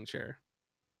reclining chair.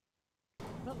 I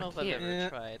don't know if I've can't. ever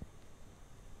tried.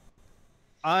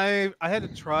 I had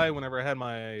to try whenever I had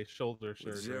my shoulder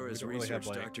With surgery. We Zara's don't really have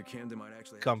research, like Dr. Camden might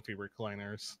actually have comfy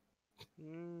recliners.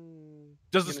 Mm,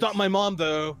 Doesn't stop my mom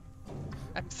though.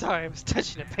 I'm sorry, I was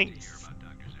touching a penis.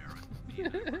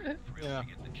 Yeah.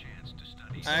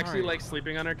 I actually like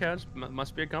sleeping on her couch.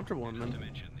 Must be a comfortable one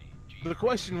then. The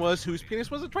question was, whose penis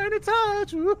was it trying to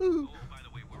touch? Woohoo.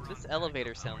 This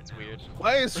elevator sounds weird.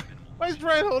 Why is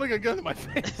Ryan holding a gun to my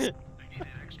face?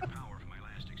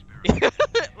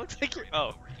 Looks like you're...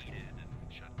 Oh.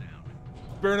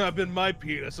 Better not been my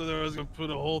penis, so I was gonna put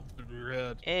a hole through your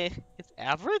head. It's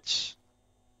average?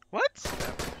 What?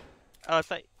 Oh,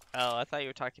 I thought you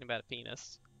were talking about a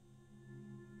penis.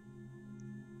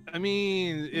 I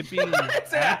mean, it being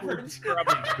It's average.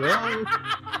 probably good.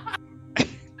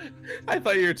 I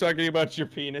thought you were talking about your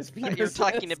penis. I thought you were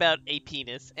talking about a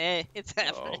penis. It's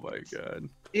average. Oh my god.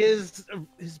 Is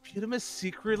Putimus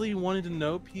secretly wanting to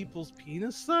know people's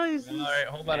penis sizes? All right,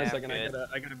 hold on Yeah, a second. good.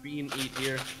 I gotta bean eat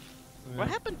here. What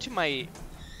happened to my...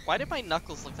 Why did my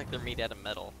knuckles look like they're made out of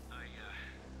metal?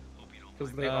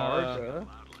 Because they are.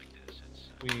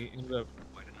 We ended up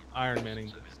Iron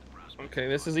Manning. Okay,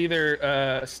 this is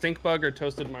either stink bug or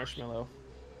toasted marshmallow.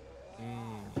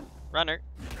 Runner.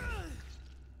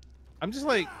 I'm just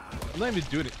like, I'm not even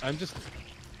doing it. I'm just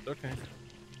okay.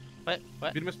 What?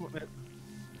 Putimus,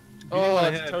 Oh, my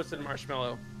that's head. toasted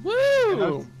marshmallow. I Woo!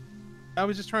 was, I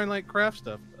was just trying to like craft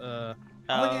stuff. Oh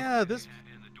Oh. yeah, this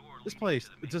place.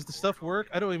 Does the stuff work?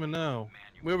 I don't even know.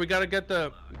 We gotta get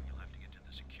the.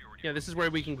 Yeah, this is where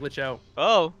we can glitch out.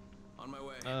 Oh. On my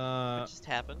way. What just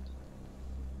happened?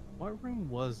 What room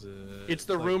was it? It's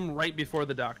the like- room right before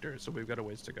the doctor, so we've got a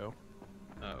ways to go.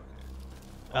 Oh, okay.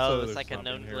 Oh, Also, it's there's like a something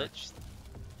known here. glitch.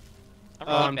 I'm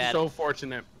Oh, really I'm bad. so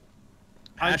fortunate.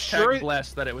 I'm Hashtag sure it-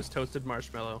 blessed that it was toasted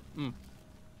marshmallow. Mm.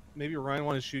 Maybe Ryan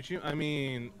wanted to shoot you. I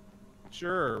mean,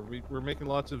 sure. We're making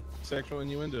lots of sexual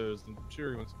innuendos. I'm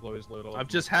sure he wants to blow his load off. I've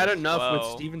just had enough with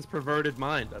Whoa. Steven's perverted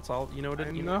mind. That's all. You know what I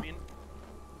I mean? know.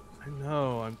 I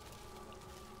know. I'm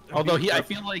Although being I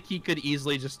feel like he could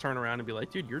easily just turn around and be like,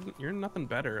 "Dude, you're nothing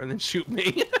better," and then shoot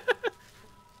me.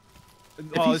 If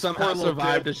Oh, he this somehow poor little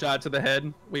survived dead- a shot to the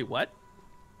head. Wait, what?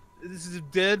 This is a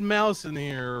dead mouse in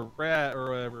here, rat or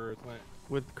whatever. It's like,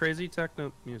 With crazy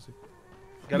techno music.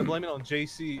 gotta blame it on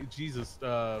JC. Jesus.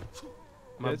 My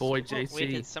Yes. boy Wait,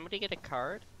 JC. did somebody get a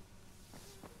card?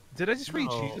 Did I just read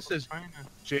No. Jesus as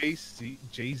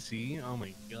JC? Oh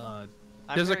my god.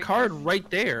 I'm There's a very card right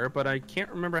there, but I can't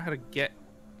remember how to get.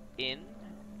 in.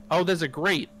 Oh, there's a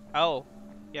grate. Oh.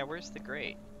 Yeah, where's the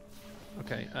grate?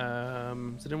 Okay.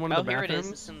 Is it in one Oh, of the here bathrooms? it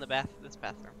is. It's in the this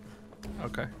bathroom.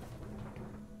 Okay.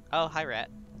 Oh, hi, rat.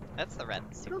 That's the rat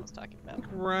that Steven was talking I about. think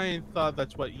Ryan thought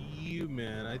that's what you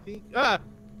meant. I think.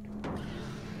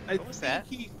 What was that?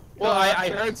 Well, I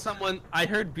heard someone. I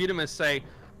heard Butamus say,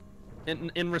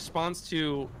 in response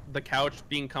to the couch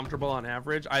being comfortable on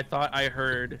average, I thought I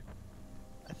heard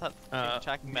I thought you were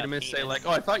talking about Butamus say penis. like,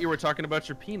 "Oh, I thought you were talking about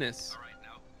your penis."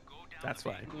 That's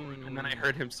why. And then I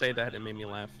heard him say that, it made me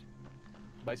laugh.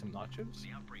 Buy some nachos.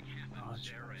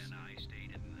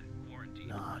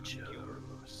 Nachos.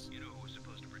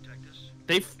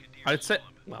 I'd say,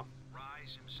 well.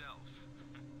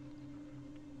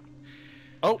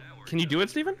 Oh, can you do it,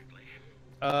 Steven?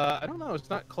 I don't know. It's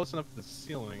not close enough to the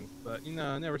ceiling, but you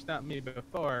know, never stopped me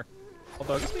before.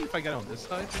 Although, just maybe if I get on this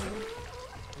side. Maybe?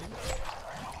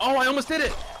 Oh, I almost did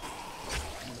it.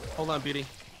 Hold on, Beauty.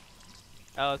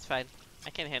 Oh, it's fine. I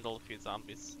can handle a few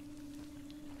zombies.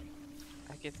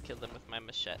 I just killed them with my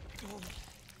machete.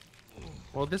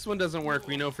 Well, this one doesn't work.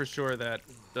 We know for sure that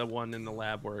the one in the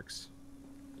lab works.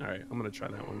 All right, I'm gonna try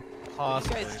that one. What are you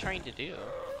Possibly. guys trying to do?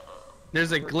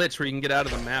 There's a glitch where you can get out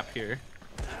of the map here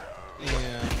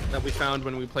Yeah. that we found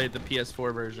when we played the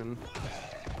PS4 version.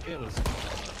 It was.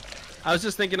 I was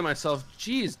just thinking to myself,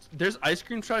 geez, there's ice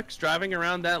cream trucks driving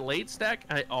around that late stack.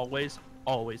 I always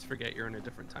forget you're in a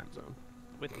different time zone.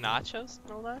 With nachos,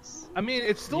 no less? I mean,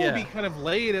 it still would be kind of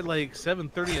late at like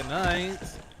 7:30 at night.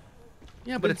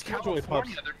 Yeah, but It's it's casually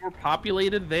California. They're more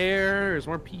populated there. There's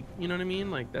more people. You know what I mean?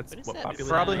 Like that's What is what that populated.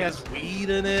 Probably sound? has weed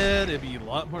in it. It'd be a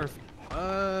lot more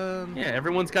fun. Yeah,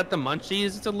 everyone's got the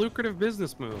munchies. It's a lucrative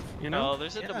business move. You know. Oh,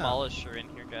 there's a Yeah. demolisher in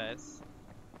here, guys.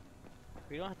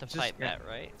 We don't have to Just- fight yeah. that,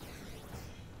 right?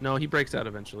 No, he breaks out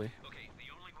eventually.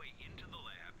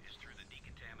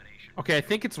 Okay, I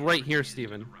think it's right here,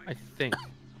 Steven. I think.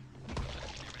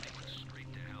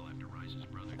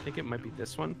 I think it might be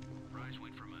this one.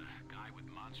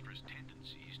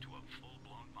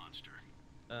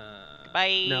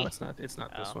 Bye. No, it's not. It's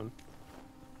not this Oh. one.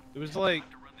 It was like.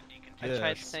 I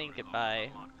tried this. saying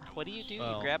goodbye. What do? You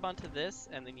Well. grab onto this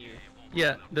and then you.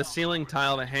 Yeah, the ceiling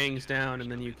tile that hangs down, and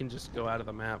then you can just go out of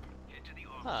the map.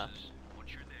 Huh.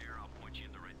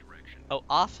 Oh,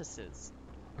 offices.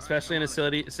 Especially in a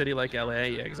city like LA.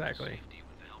 Yeah, exactly.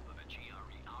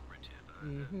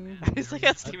 It's like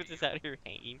how Steven's just out here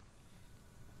hanging.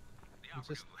 I'm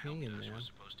just hanging, man.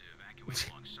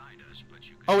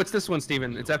 Oh, it's this one,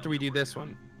 Steven. It's after we do this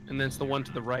one, and then it's the one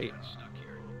to the right.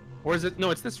 Or is it? No,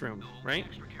 it's this room, right?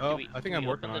 Oh, we- I think can I'm we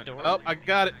working open on the it. door? Oh, I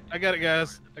got it. I got it,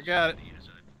 guys. I got it.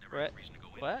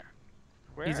 What?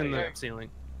 Where He's are in you? the ceiling.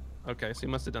 Okay, so you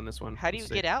must have done this one. How do you Let's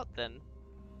see. get out then?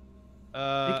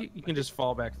 I think you can just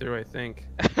fall back through, I think.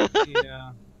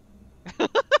 Yeah. How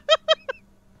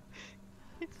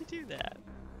did you do that?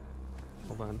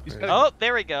 Hold on. He's where- got- Oh,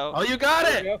 there we go. Oh, you got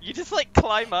There it! we go. You just like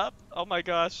climb up. Oh my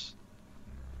gosh.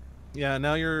 Yeah,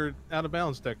 now you're out of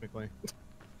bounds technically.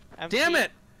 I'm Damn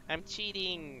it! I'm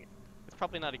cheating. It's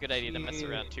probably not a good idea to mess Cheat.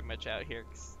 around too much out here,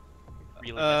 'cause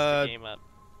you really mess Uh, the game up.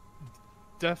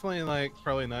 Definitely like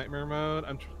probably nightmare mode.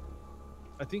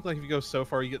 I think like if you go so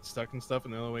far you get stuck and stuff,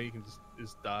 and the only way you can just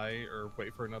is die or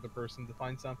wait for another person to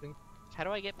find something. How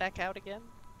do I get back out again?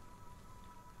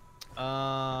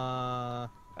 Uh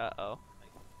Uh-oh.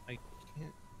 I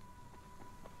can't.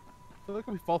 I feel like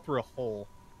we fall through a hole.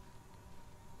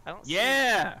 I don't see-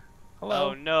 Yeah!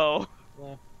 Hello. Oh no.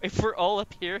 Yeah. If we're all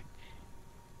up here,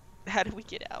 how do we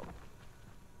get out?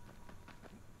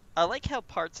 I like how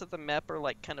parts of the map are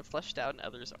like kind of fleshed out and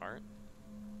others aren't.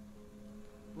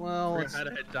 Well, Forgot how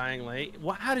to hit Dying Light.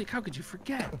 How could you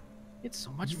forget? It's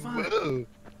so much fun. Whoa.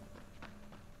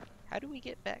 How do we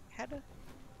get back?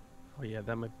 Oh yeah,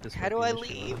 that might. This How might do be I an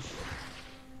issue. leave?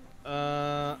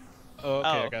 Oh, okay,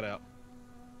 I Oh. got out.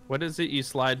 What is it? You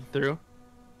slide through?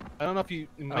 I don't know if you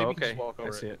maybe Oh, you can okay. just walk I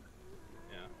over see it. it.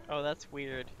 Oh, that's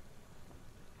weird.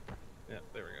 Yeah,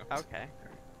 there we go. Okay.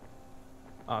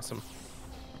 Awesome.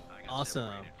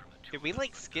 Awesome. Did we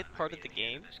like skip part of the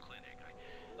game?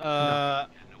 I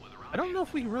don't know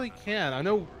if we really can. I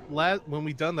know when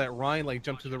we done that, Ryan like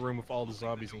jumped to the room with all the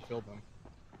zombies and killed them.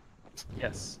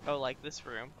 Yes. Oh, like this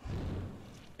room.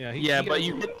 Yeah. Yeah, he but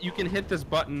got- you can hit this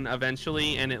button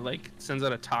eventually, and it like sends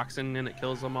out a toxin and it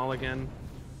kills them all again.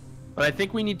 But I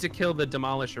think we need to kill the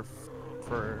demolisher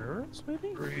first,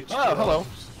 maybe. Oh, hello.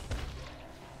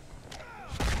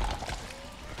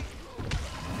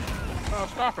 Oh,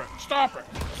 stop it! Stop it!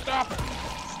 Stop it!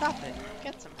 Stop it.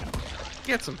 Get some help.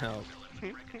 Get some help.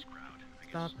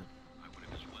 Stop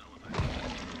it!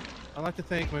 I'd like to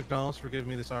thank McDonald's for giving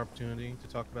me this opportunity to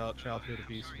talk about childhood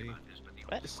obesity.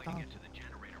 What? Just stop it.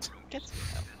 Get some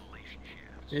help.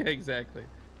 Yeah, exactly.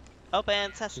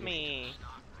 Open sesame.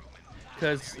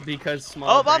 Because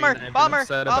small. Oh, bomber, brain, I've been bomber,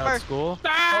 upset bomber. About school.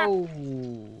 Oh!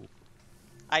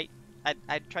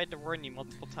 I tried to warn you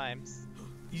multiple times.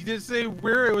 You didn't say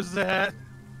where it was at.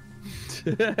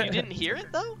 You didn't hear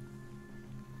it though?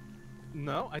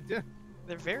 No, I did.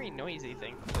 They're very noisy,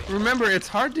 thankfully. Remember, it's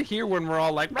hard to hear when we're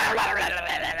all like.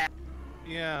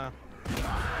 Yeah.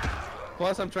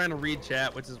 Plus, I'm trying to read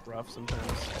chat, which is rough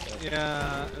sometimes.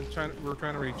 Yeah, we're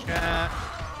trying to read chat.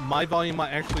 My volume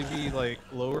might actually be like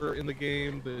lower in the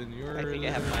game than yours. I think I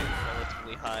have mine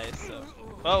relatively high, so.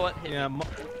 Oh, what hit Yeah, me?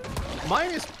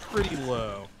 mine is pretty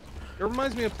low. It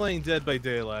reminds me of playing Dead by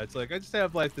Daylight. It's like I just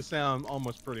have like the sound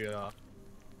almost pretty off.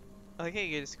 I like how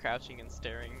you're just crouching and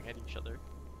staring at each other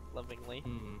lovingly.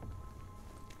 Hmm.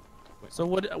 So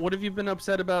what have you been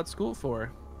upset about school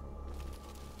for?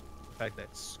 The fact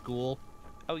that school.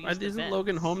 Oh, use the Isn't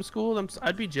Logan vents. homeschooled?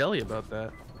 I'd be jelly about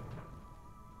that.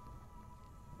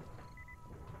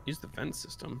 Use the vent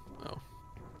system. Oh.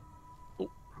 Oh,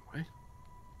 wrong way.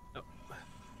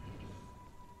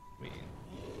 I mean,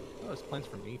 that was plans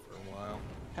for me for a while.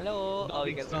 Hello. Oh,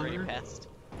 you Nothing guys already summer. passed.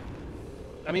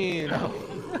 I mean,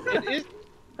 it is.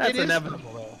 That's It is-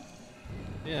 inevitable, though.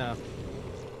 Yeah.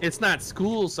 It's not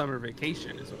school summer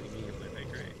vacation, is what you mean, I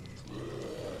think, right?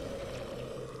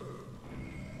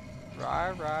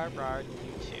 Rar, rar, rar, you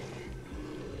too.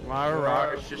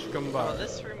 Mara, shish Oh, kumbar.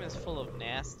 this room is full of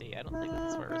nasty. I don't think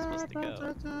that's where we're supposed to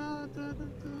go.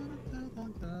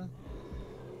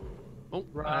 Oh, I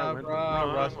Rah, went the rah,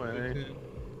 wrong Russ way. Newton.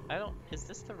 I don't. Is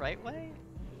this the right way?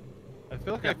 I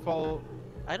feel like I follow.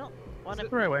 I don't want The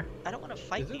to. right way. I don't want to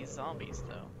fight Is it? these zombies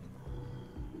though.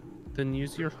 Then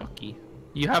use your hockey.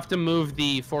 You have to move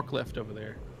the forklift over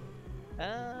there.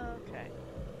 Okay.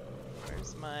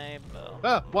 Where's my bow?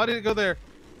 Ah, why did it go there?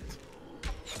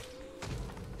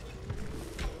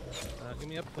 Give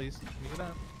me up, please. Give me it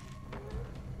up.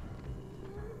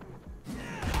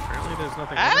 Apparently there's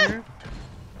nothing Ah! over here.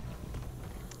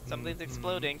 Something's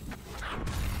exploding.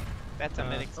 That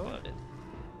time it oh. exploded.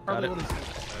 Probably it. what is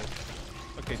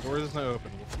okay, door does not open.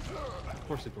 Of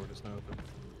course the door does not open.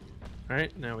 All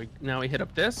right, now we hit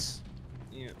up this.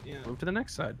 Yeah, yeah. Move to the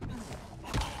next side.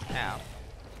 Ow.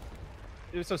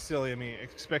 It was so silly. I mean,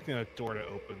 expecting a door to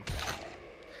open.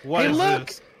 What Hey, is look!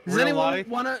 this? Does Real anyone life?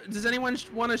 wanna? Does anyone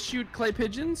wanna shoot clay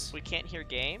pigeons? We can't hear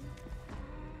game.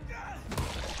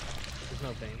 There's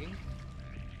no banging.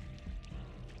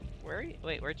 Where? Are you?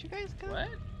 Wait, where'd you guys go? What?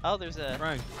 Oh, there's a.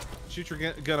 Ryan, shoot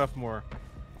your gun off more.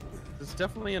 There's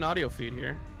definitely an audio feed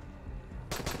here.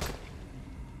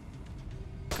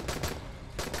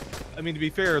 I mean, to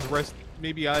be fair, the rest.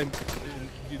 Maybe you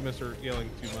Mr. yelling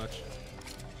too much.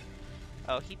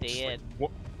 Oh, he did.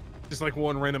 Just like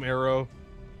one random arrow.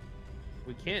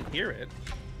 We can't hear it.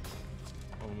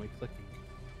 Oh, my clicking.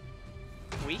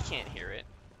 We can't hear it,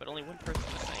 but only one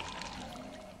person's saying.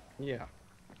 Yeah.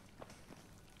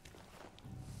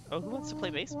 Oh, who wants to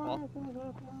play baseball?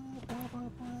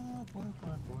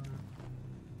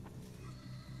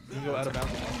 You can go out of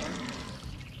bounds.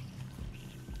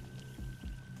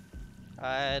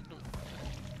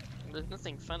 There's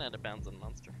nothing fun out of bounds on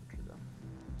Monster Hunter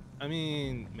though. I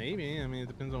mean, maybe. I mean, it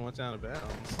depends on what's out of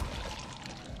bounds.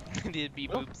 It'd be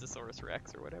Oh. Boobsasaurus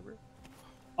Rex or whatever.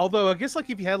 Although I guess like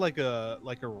if you had like a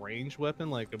ranged weapon,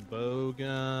 like a bow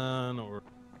gun or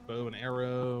bow and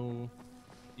arrow,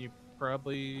 you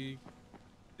probably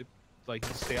like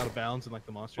you'd stay out of bounds and like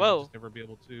the monster Whoa. would just never be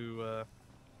able to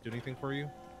do anything for you.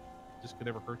 Just could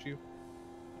never hurt you.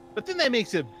 But then that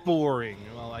makes it boring.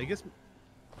 Well, I guess.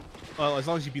 Well, as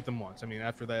long as you beat them once. I mean,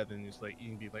 after that, then it's like you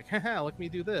can be like, haha, look me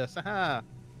do this, haha.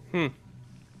 Look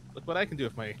what I can do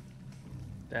with my.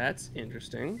 That's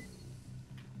interesting.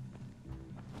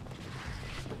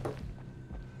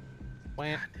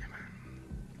 Wham.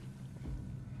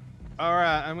 All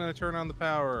right, I'm gonna turn on the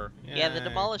power. Yeah, the Yay.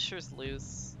 Demolisher's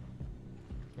loose.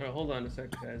 Alright, hold on a sec,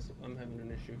 guys. I'm having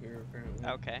an issue here, apparently.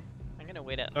 Okay. I'm gonna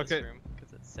wait out in Okay. this room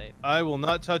because it's safe. I will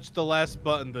not touch the last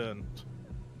button then.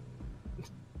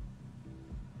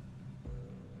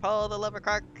 Pull the lever,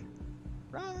 Clark.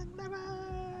 Wrong lever.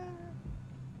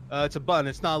 It's a button.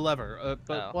 It's not a lever.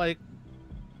 But Oh. like,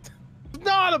 it's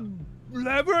not a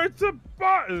lever. It's a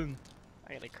button.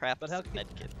 I'm gonna craft But how some can-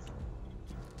 medkits.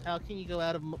 How can you go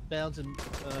out of bounds and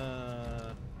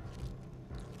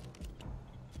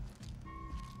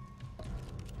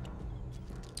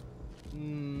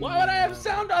Why would I have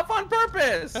sound off on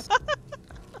purpose?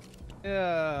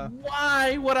 Yeah.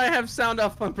 Why would I have sound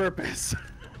off on purpose?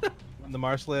 The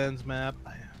Marshlands map.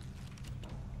 I'm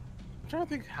trying to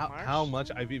think how Marsh?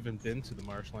 much I've even been to the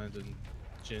Marshlands in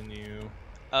Jinyu.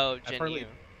 Oh, I've hardly- Jinyu.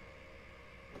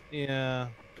 Yeah,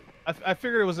 I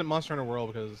figured it wasn't Monster Hunter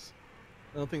World because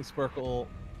I don't think Sparkle.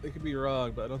 They could be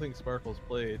wrong, but I don't think Sparkle's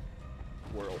played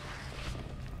World.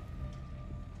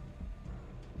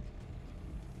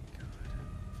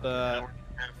 Half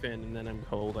in and then I'm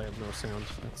cold. I have no sound.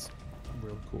 That's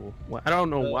real cool. Well, I don't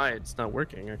know why it's not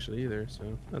working actually either.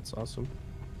 So that's awesome.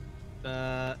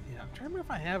 Yeah, I'm trying to remember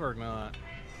if I have or not.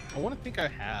 I want to think I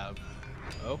have.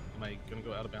 Oh, am I gonna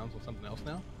go out of bounds with something else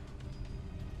now?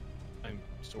 I'm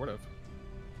sort of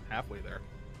halfway there.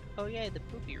 Oh yay, the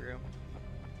poopy room.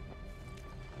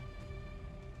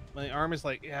 My arm is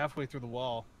like halfway through the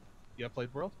wall. You have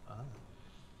played World? Ah.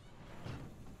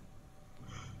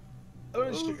 I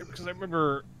was scared because I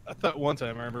remember. I thought one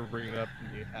time I remember bringing it up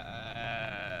and you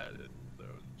had it. So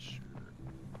I wasn't sure.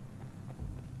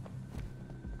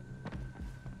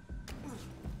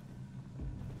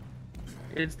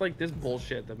 It's like this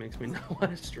bullshit that makes me not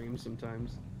want to stream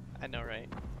sometimes. I know, right?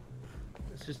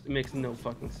 It's just, it makes no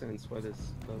fucking sense why this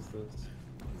does this.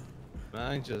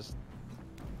 I just.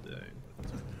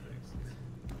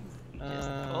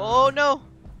 Oh no!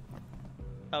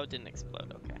 Oh, it didn't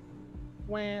explode. Okay.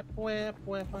 Whap, whap,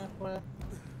 whap, whap, whap.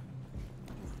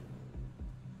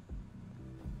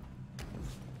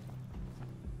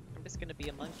 I'm just gonna be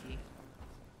a monkey.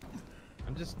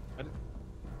 I'm just. I'm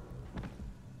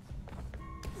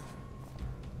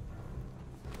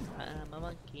a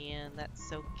monkey. monkey and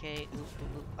that's okay. Ooh,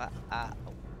 ooh, ooh, ah, ah,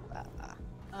 ooh, ah,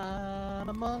 ah. I'm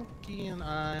a monkey and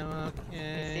I'm Hey,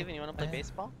 okay. Steven, you wanna play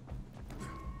baseball?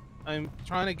 I'm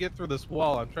trying to get through this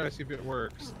wall. I'm trying to see if it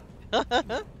works.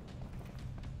 You're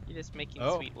just making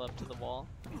Oh. sweet love to the wall.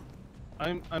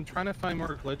 I'm trying to find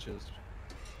more glitches.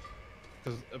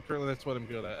 Because apparently that's what I'm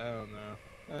good at. I don't know.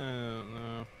 I don't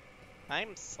know.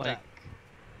 I'm stuck. Like-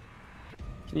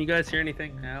 Can you guys hear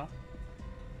anything now?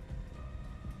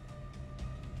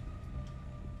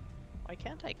 Why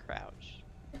can't I crouch?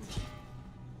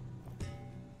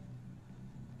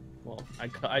 Well,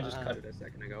 I just cut it a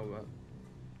second ago, but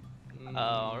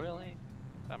Oh, really?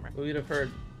 Bummer. we'd have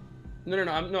heard. No,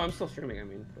 I'm still streaming. I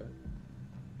mean, but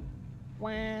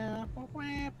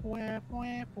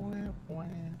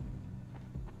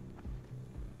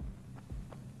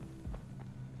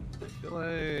I feel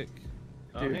like...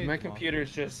 Oh, dude, hey, my come on.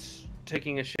 computer's just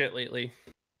taking a shit lately.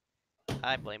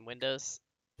 I blame Windows.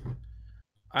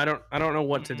 I don't know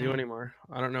what to do anymore.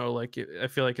 I don't know. Like, I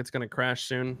feel like it's gonna crash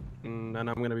soon, and then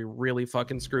I'm gonna be really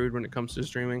fucking screwed when it comes to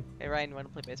streaming. Hey Ryan, you wanna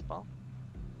play baseball?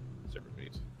 Super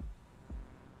meat.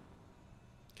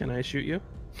 Can I shoot you?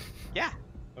 Yeah.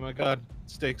 Oh my god.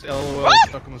 Stakes LOL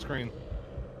stuck on the screen.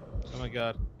 Oh my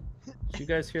god. Did you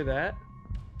guys hear that?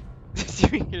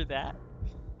 Did you hear that?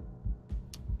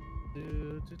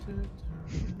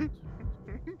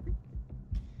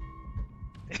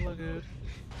 Look good.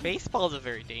 Baseball's a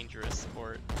very dangerous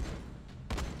sport.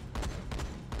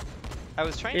 I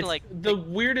was trying to It's, like the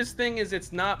weirdest thing is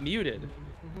it's not muted.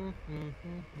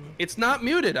 It's not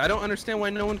muted. I don't understand why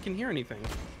no one can hear anything.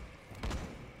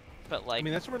 but I like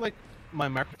mean, that's where like my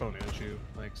microphone issue.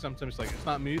 Like sometimes like it's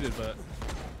not muted, but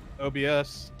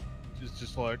OBS is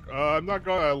just like, I'm not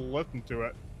gonna listen to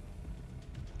it.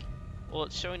 well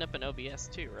it's showing up in OBS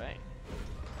too, right?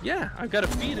 Yeah, I've got a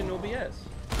feed in OBS.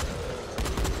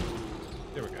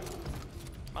 There we go.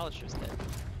 Molisher's dead.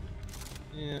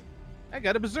 Yeah. I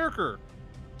got a berserker.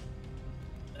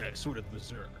 Sort of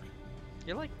berserk.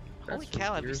 You're like, That's holy from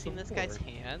cow, have you Gears seen of this guy's War.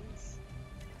 hands?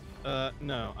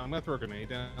 No. I'm gonna throw a grenade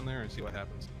down there and see what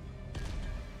happens.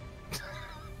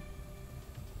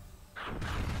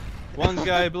 One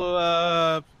guy blew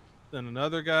up, then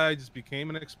another guy just became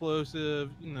an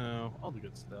explosive. You know, all the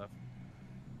good stuff.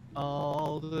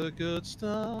 All the good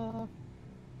stuff.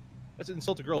 That's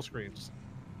insult to girl screams.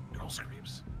 Girl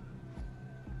screams.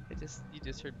 You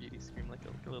just heard Beauty scream like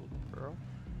a little girl.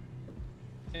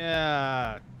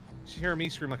 Yeah. You should hear me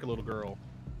scream like a little girl.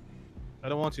 I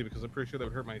don't want to because I'm pretty sure that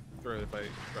would hurt my throat if I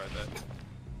tried that.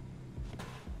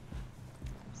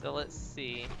 So let's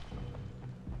see.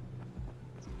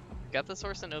 Got the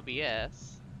source in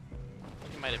OBS.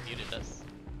 He might have muted us.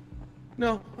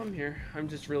 No, I'm here. I'm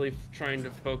just really trying to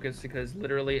focus because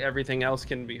literally everything else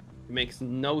can be. It makes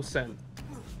no sense.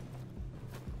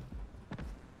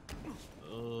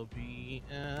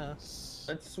 OBS.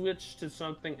 Let's switch to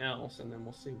something else and then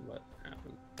we'll see what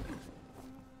happens.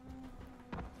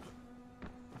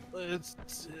 Let's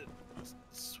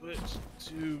switch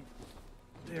to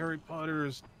Harry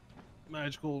Potter's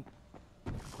magical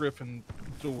Griffin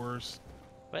doors.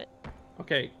 What?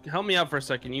 Okay, help me out for a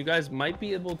second. You guys might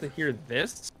be able to hear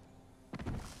this.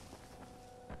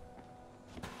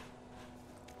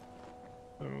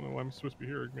 I don't know why I'm supposed to be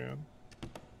here again.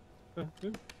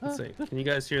 Let's see. Can you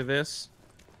guys hear this?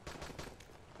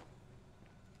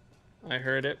 I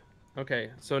heard it. Okay,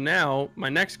 so now my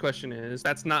next question is,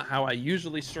 that's not how I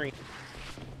usually stream.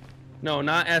 No,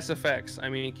 not SFX. I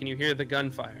mean, can you hear the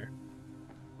gunfire?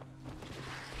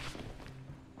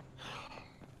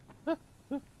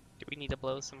 Do we need to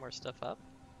blow some more stuff up?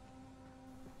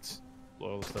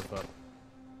 Blow all the stuff up.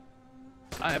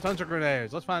 I have tons of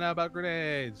grenades. Let's find out about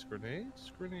grenades.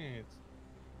 Grenades? Grenades.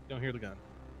 Don't hear the gun.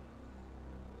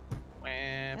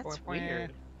 That's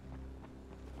weird.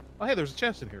 Oh, hey, there's a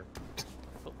chest in here.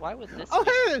 But why would this? Oh,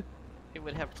 be- hey! It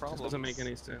would have This problems. doesn't make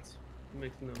any sense. It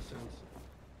makes no sense.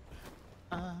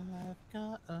 I've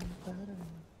got a better.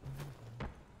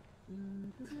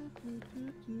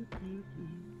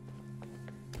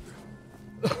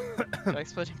 Do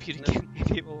exploding beauty can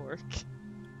maybe it will work.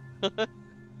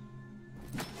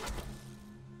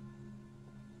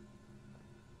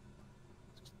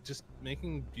 Just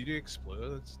making beauty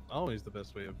explode, that's always the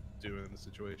best way of doing the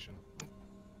situation.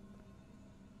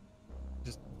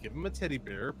 Just give him a teddy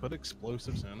bear, put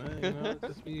explosives in it, you know, it'd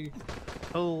just be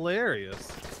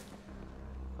hilarious.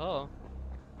 Oh,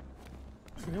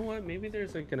 You know what? Maybe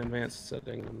there's like an advanced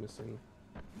setting I'm missing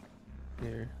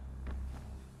here.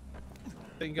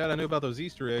 Thing you gotta know about those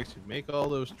Easter eggs, you make all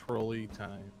those trolley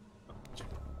time.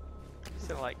 just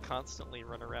gonna like constantly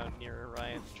run around near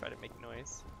Orion to try to make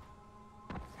noise.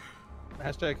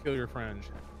 Hashtag kill your friend.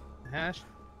 Hashtag.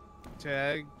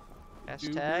 do Hashtag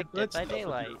weird Dead butt by stuff with your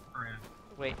Daylight. friend.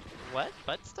 Wait, what?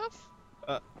 Butt stuff?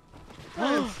 I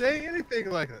didn't say anything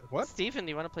like that. What? Steven, do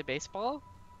you want to play baseball?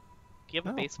 Do you have a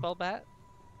No. baseball bat?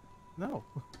 No.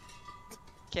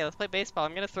 Okay, let's play baseball.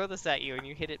 I'm gonna throw this at you and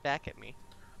you hit it back at me.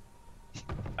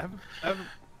 I have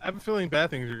a feeling bad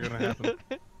things are gonna happen.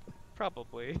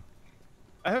 Probably.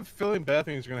 I have a feeling bad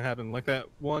things are gonna happen, like that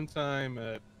one time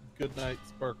at Goodnight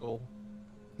Sparkle.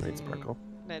 Night Sparkle.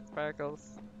 Night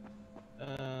sparkles.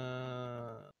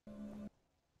 Oh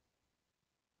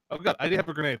god, I have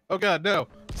a grenade. Oh god, no.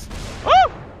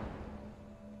 Oh!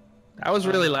 That was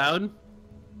really loud.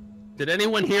 Did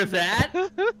anyone hear that?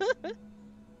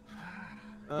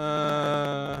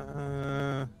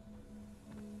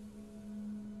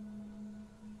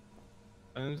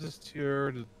 I'm just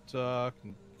here to talk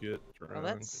and get drunk. Well,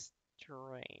 that's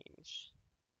strange.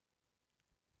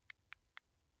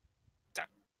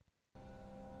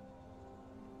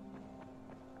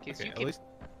 Okay, so Okay, at least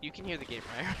you can hear the game,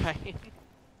 right?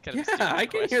 Kind of a Yeah, stupid I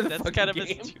can hear question. the That's fucking kind of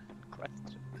game. a stupid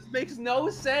question. This makes no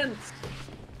sense.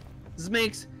 This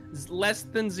makes less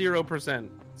than 0%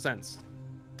 sense.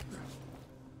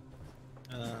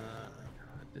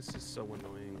 This is so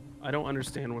annoying. I don't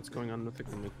understand what's going on with the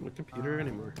computer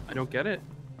anymore. I don't get it.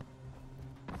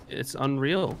 It's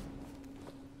unreal.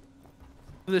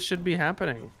 This should be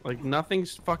happening. Like,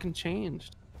 nothing's fucking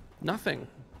changed. Nothing.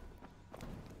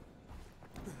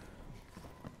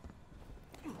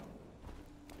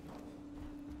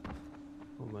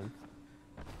 Hold on.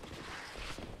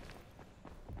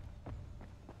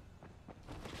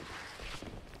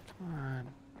 Come on.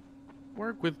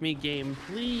 Work with me, game,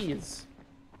 please.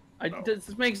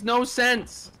 This makes no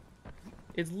sense.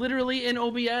 It's literally in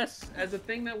OBS as a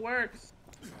thing that works.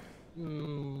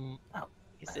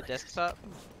 Is the desktop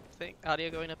thing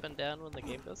audio going up and down when the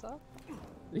game goes off?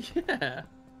 Yeah.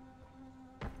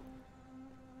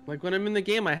 Like when I'm in the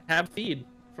game, I have feed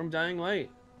from Dying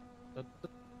Light.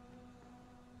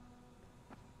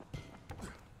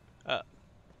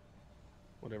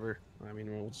 Whatever. I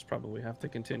mean, we'll just probably have to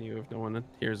continue if no one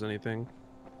hears anything.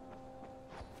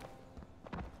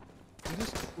 I'm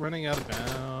just running out of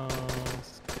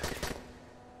bounds.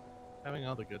 Having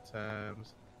all the good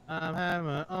times. I'm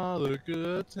having all the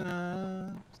good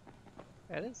times.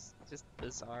 That is just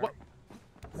bizarre. What?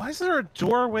 Why is there a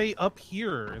doorway up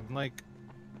here and like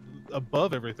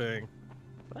above everything?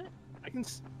 What?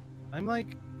 I'm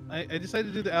like, I decided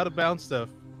to do the out of bounds stuff.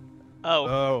 Oh.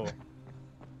 Oh.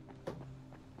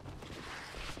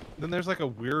 Then there's like a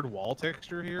weird wall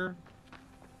texture here.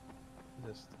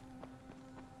 Just.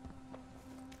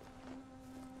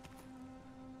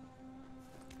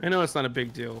 I know it's not a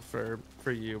big deal for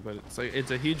you, but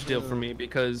it's a huge deal for me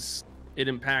because it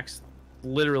impacts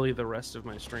literally the rest of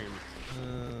my stream.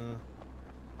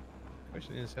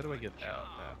 Question is, how do I get out?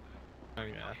 Oh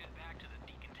yeah.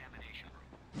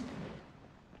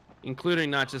 Including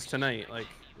not just tonight, like.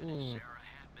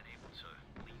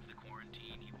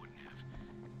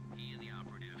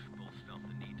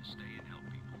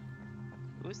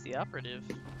 Who's the operative?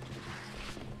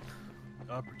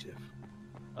 Operative.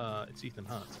 It's Ethan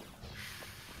Hunt.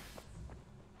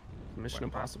 Mission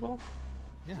Impossible?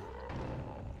 Yeah.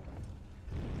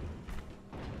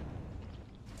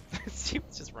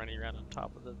 Steve's just running around on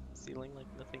top of the ceiling like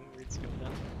nothing weird's going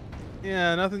on.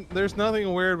 Yeah, nothing. There's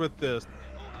nothing weird with this.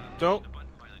 Don't.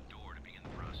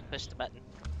 Push the button.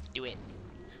 Do it.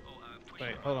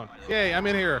 Wait, hold on. Yay, I'm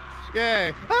in here.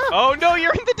 Yay. Ah! Oh no,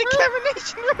 you're in the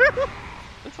decamination room!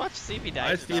 Let's watch Stevie die.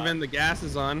 Hi, Steven. The gas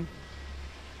is on.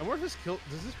 I wonder if this kill.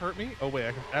 Does this hurt me? Oh wait,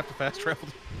 I have to fast travel.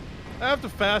 I have to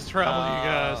fast travel, you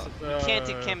guys. You can't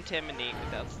decontaminate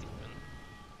without Steven.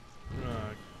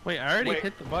 Wait, I already Wait.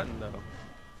 hit the button though.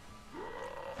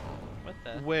 What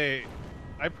the? Wait,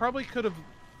 I probably could have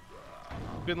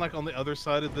been like on the other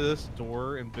side of this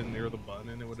door and been near the button,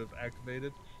 and it would have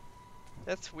activated.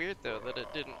 That's weird though that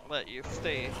it didn't let you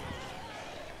stay.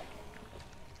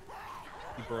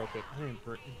 You broke it.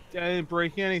 I didn't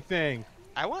break anything.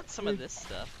 I want some of this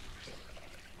stuff.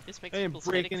 This makes I didn't people's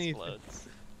head break anything. explodes.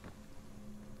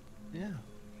 Yeah.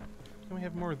 Can we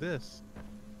have more of this?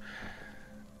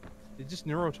 It's just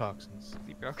neurotoxins.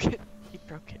 He broke it. He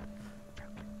broke it.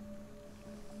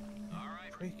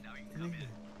 Break anything.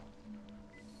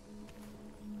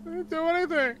 I didn't do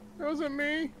anything. It wasn't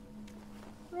me. It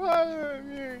wasn't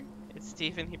me. It's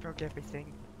Steven, he broke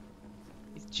everything.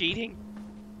 He's cheating.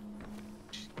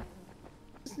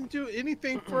 Doesn't do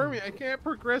anything for me. I can't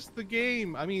progress the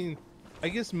game. I mean, I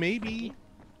guess maybe.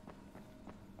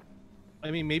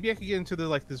 Maybe I could get into the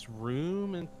like this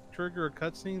room and trigger a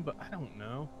cutscene, but I don't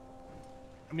know.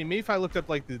 I mean, maybe if I looked up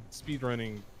like the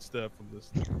speedrunning stuff from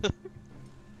this,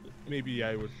 maybe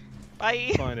I would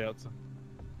Bye. find out.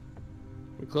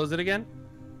 We close it again?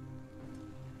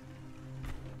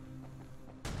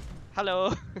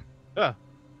 Hello. Ah,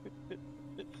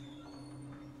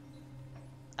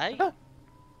 I. it's gonna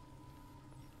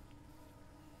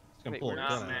Wait, pull it where is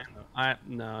down. it?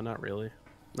 No, not really.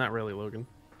 Not really, Logan.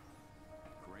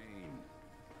 Crane,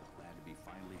 glad to be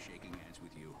finally shaking hands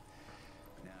with you.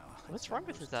 Now, What's wrong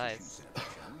with his eyes?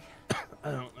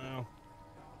 I don't know.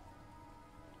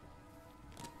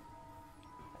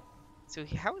 So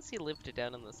how has he lived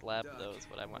down in this lab, though, is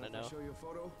what I want to know. Show you a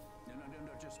photo? No,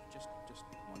 just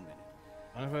 1 minute.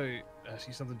 Mind if I ask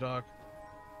you something, Doc?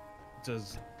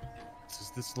 Does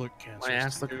this look cancerous? My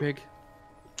ass to look you? big.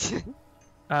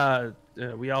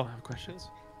 We all have questions.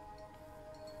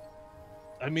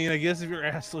 I mean, I guess if your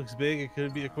ass looks big, it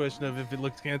could be a question of if it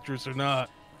looks cancerous or not.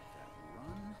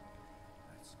 Run.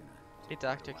 That's gonna Hey,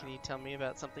 doctor, can you tell me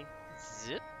about something?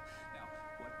 Zip? Now,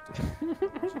 what was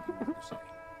it you wanted to say?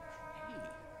 Hey,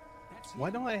 that's Why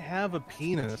him. don't I have a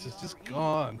penis? It's just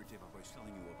gone. Operative I was telling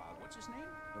you about. What's his name?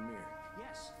 Amir.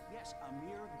 Yes,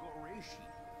 Amir Qureshi.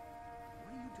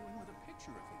 What are you doing with a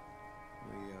picture of him?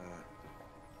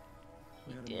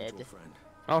 We had a dead. mutual friend.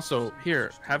 Also,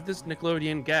 here, have this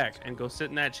Nickelodeon gag and go sit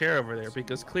in that chair over there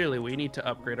because clearly we need to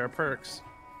upgrade our perks.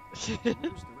 Here's the rest of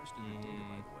your data,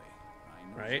 by the way. I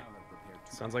know Right? Fowler prepared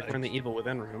two Sounds like we're in the Evil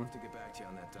Within I'll room. have to get back to you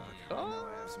on that, Doc. Oh, I know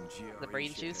I have some GRE the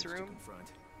brain shitheads juice to room?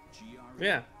 confront. GRE.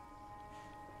 Yeah.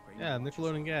 Crane Yeah, watches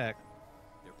Nickelodeon gag.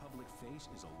 Their public face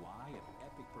is a lie of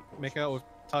epic proportions. Make out with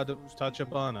Todd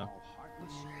Chapana. All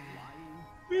heartless,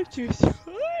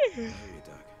 lying, Hey,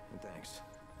 Doc, and thanks.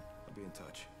 I'll be in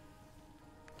touch.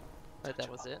 But that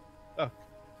was it.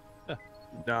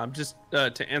 No, I'm just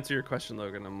to answer your question,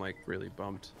 Logan. I'm like really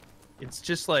bummed. It's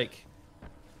just like,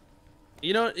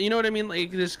 you know what I mean.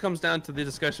 Like this comes down to the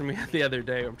discussion we had the other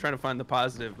day. I'm trying to find the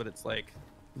positive, but it's like,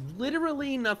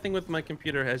 literally nothing with my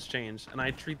computer has changed, and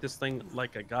I treat this thing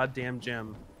like a goddamn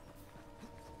gem.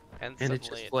 And And it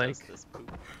suddenly just, it like- does this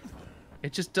poop.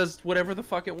 It just does whatever the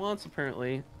fuck it wants,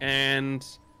 apparently. And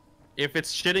if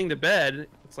it's shitting the bed,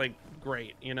 it's like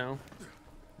great, you know,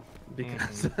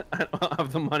 because I don't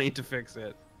have the money to fix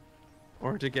it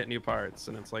or to get new parts,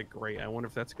 and it's like great. I wonder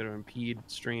if that's going to impede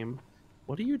stream.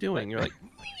 What are you doing? You're like,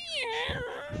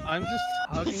 I'm just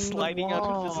hugging Sliding the out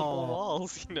wall. invisible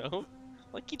walls, you know?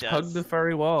 Like he does. hug the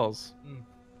furry walls.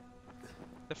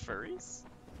 The furries?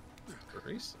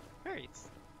 Furries? Furries.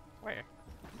 Where?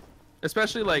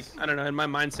 Especially like, I don't know, and my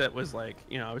mindset was like,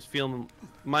 you know, I was feeling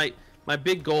my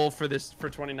big goal for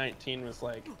 2019 was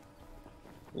like,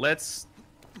 let's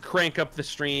crank up the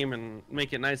stream and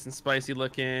make it nice and spicy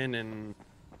looking and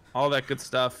all that good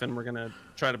stuff, and we're gonna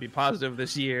try to be positive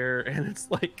this year. And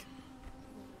it's like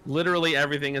literally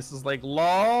everything is just like,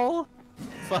 lol,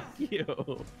 fuck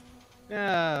you.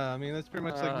 Yeah, I mean that's pretty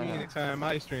much like me anytime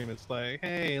I stream. It's like,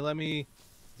 hey, let me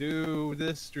do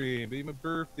this stream, be my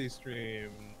birthday stream.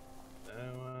 I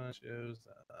want to choose.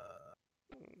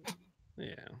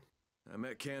 Yeah. I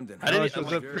met Camden. I didn't. it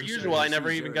shows up Per Very usual, I sad to never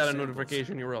see even Jared got a samples.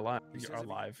 notification you were alive. He says You're if you-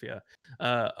 alive, yeah.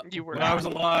 You were When I was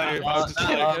alive, I was just You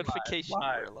get a like, notification you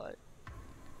were alive.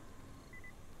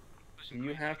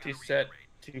 You have to set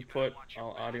to put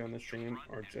all audio on the stream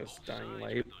or just Dying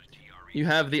Light. You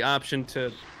have the option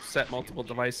to set multiple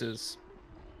devices,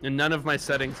 and none of my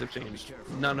settings have changed.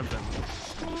 None of them.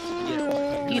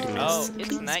 Oh,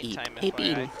 it's nighttime,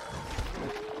 FYI.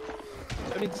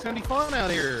 I mean, it's gonna be fun out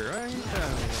here, right?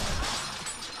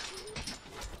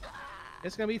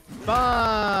 It's gonna be fun.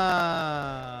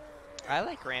 I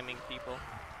like ramming people.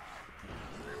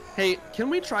 Hey, can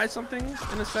we try something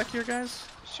in a sec here, guys?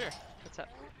 Sure. What's up?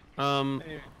 I'm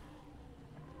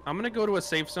gonna go to a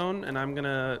safe zone and I'm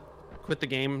gonna quit the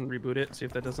game and reboot it, see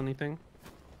if that does anything.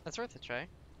 That's worth a try.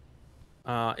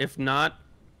 If not,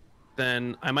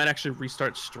 then I might actually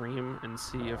restart stream and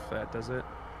see if that does it.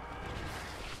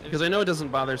 Because I know it doesn't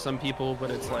bother some people, but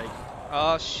it's like,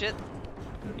 Oh shit.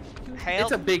 Hail.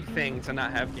 it's a big thing to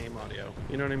not have game audio.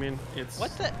 You know what I mean? It's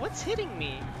What's hitting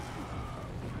me?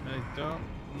 I don't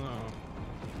know.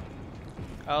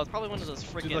 Oh, it's probably one of those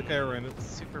Just freaking like I ran it.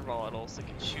 super volatiles that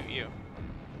can shoot you.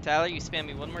 Tyler, you spam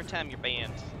me one more time, you're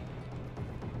banned.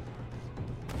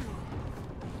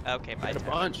 Okay, bye, a Tyler.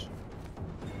 bunch.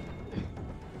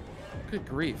 Good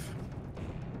grief.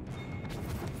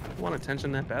 You want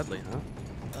attention that badly,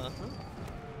 huh? Uh-huh.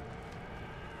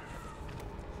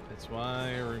 That's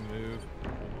why I remove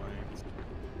points.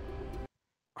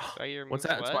 Why you What's removed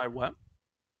that? It's what? why what?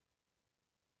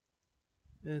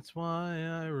 It's why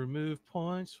I remove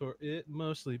points for it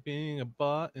mostly being a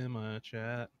bot in my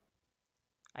chat.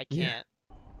 I Yeah. can't.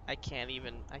 I can't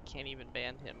even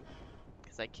ban him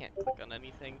because I can't click on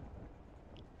anything.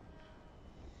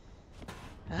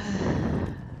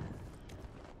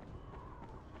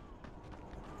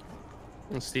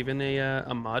 Is Steven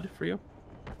a mod for you?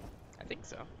 I think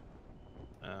so.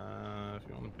 If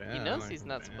you want to ban, He knows I he's can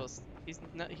not ban. supposed.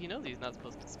 He knows he's not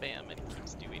supposed to spam, and he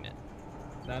keeps doing it.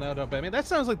 No, don't ban. I mean, that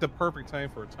sounds like the perfect time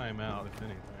for a timeout, if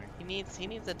anything. He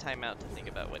needs a timeout to think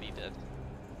about what he did.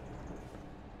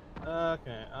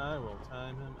 Okay, I will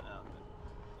time him out.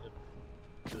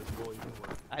 If this will even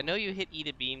work. I know you hit eat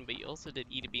a bean, but you also did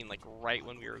eat a bean like right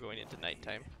when we were going into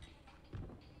nighttime.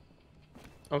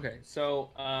 Okay, so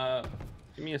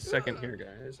give me a second here,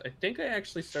 guys. I think I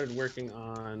actually started working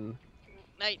on.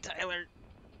 Night, Tyler.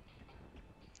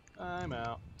 I'm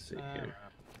out. Let's see I'm here.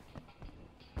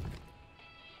 out.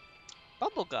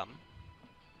 Bubblegum.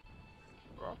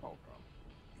 You won't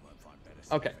find better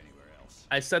stuff Okay. anywhere else.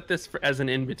 I set this for, as an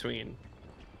in between,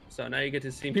 so now you get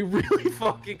to see me really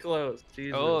fucking close.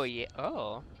 Jesus. Oh yeah.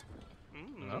 Oh.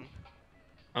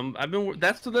 Mm. I've been.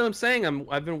 That's what I'm saying.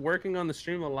 I've been working on the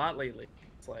stream a lot lately.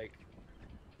 It's like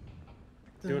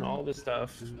doing all this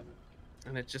stuff,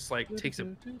 and it just like takes a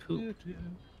poop.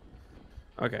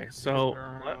 Okay, so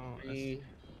let me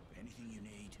Anything you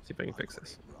need. see if I can fix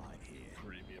this. Right here.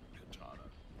 Premium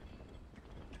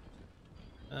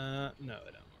katana. No, I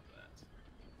don't want that.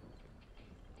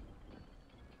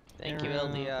 Thank you,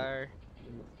 LDR.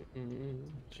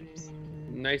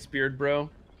 Nice beard, bro.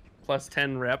 Plus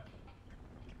 10 rep.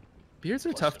 Beards are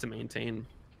Plus tough 10. to maintain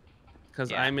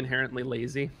because Yeah. I'm inherently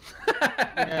lazy.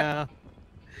 Yeah.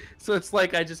 So it's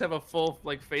like I just have a full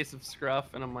like face of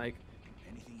scruff, and I'm like,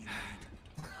 Anything you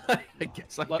need. I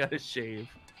guess I Let- gotta shave.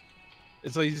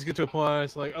 It's like you just get to a point where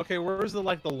it's like, okay, where's the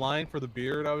line for the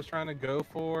beard I was trying to go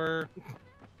for?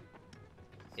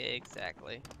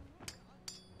 Exactly.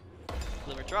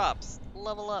 Liver drops.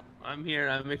 Level up. I'm here.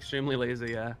 I'm extremely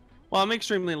lazy. Yeah. Well, I'm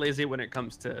extremely lazy when it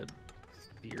comes to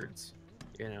beards.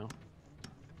 You know.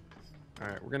 All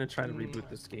right, we're gonna try to reboot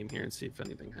this game here and see if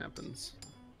anything happens.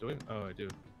 Do we? Oh, I do.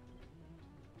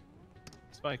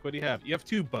 Spike, what do you have? You have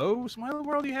 2 bows? Why in the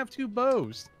world do you have 2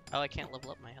 bows? Oh, I can't level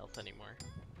up my health anymore.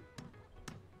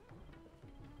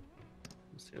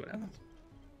 Let's see what happens.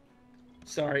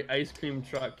 Sorry, ice cream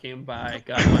truck came by.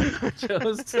 Got my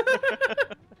nachos.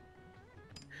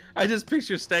 I just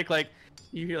picture Steak like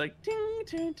you hear like ding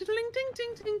ding ding ding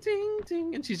ding ding ding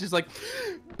ding, and she's just like.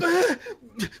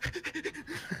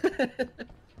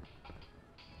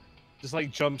 Just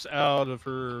like jumps out of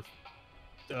her.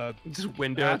 Just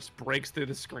window just breaks through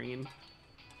the screen.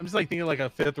 I'm just like thinking like a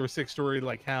 5th or 6th story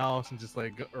like house and just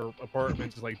like or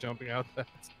apartment just like jumping out that.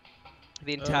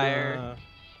 The entire Uh,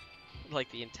 like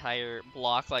the entire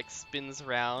block like spins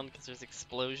around because there's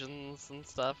explosions and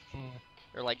stuff,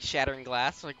 or like shattering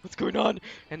glass. Like what's going on?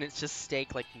 And it's just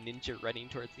Steak like ninja running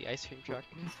towards the ice cream truck.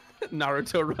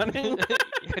 Naruto running.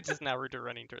 Yeah, just Naruto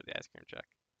running toward the ice cream truck.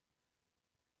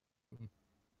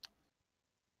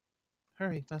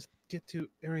 Hurry, let's get to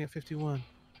Area 51.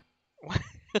 What?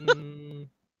 Mm,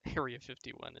 Area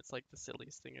 51. It's like the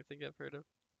silliest thing I think I've heard of.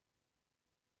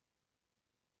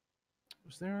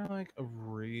 was there like a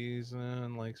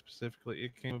reason, like specifically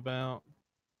it came about?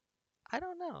 I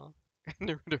don't know.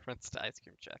 Naruto runs to ice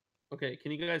cream truck. Okay,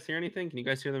 can you guys hear anything? Can you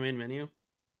guys hear the main menu?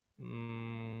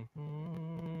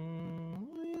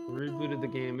 Rebooted the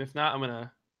game. If not, I'm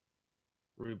gonna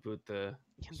reboot the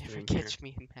You'll never stream here. catch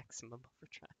me in maximum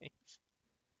overdrive.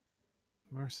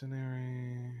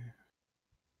 Mercenary.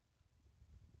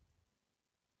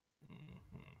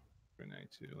 Grenade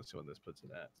 2. Let's see what this puts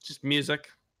it at. Just music.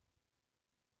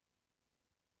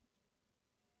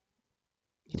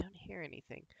 You don't hear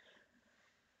anything.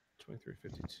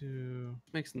 2352.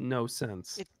 Makes no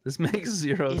sense. It- This makes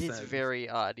zero It sense. is very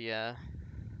odd, yeah.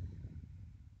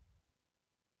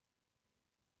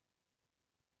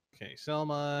 Okay, sell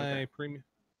my Okay. premium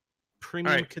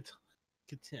Alright.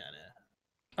 katana.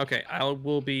 Okay, I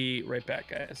will be right back,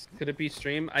 guys. Could it be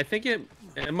stream? I think it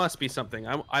must be something.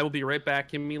 I will be right back.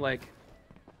 Give me like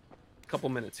a couple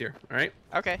minutes here. All right.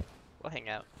 Okay, we'll hang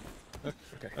out.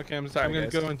 Okay, I'm Sorry, gonna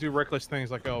guys. go and do reckless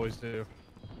things like I always do.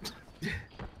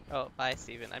 Oh, bye,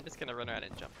 Steven. I'm just gonna run around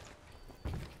and jump.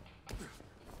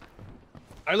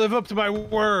 I live up to my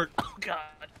word. Oh God.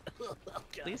 Oh, God.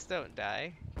 Please don't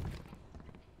die.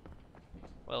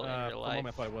 Well, in For real a life.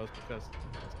 moment I thought I was because.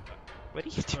 What are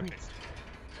you doing? Okay.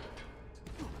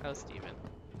 Oh, Steven.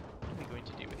 What are we going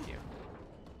to do with you?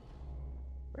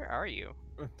 Where are you?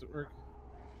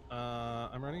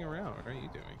 I'm running around. What are you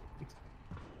doing?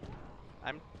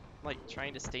 I'm like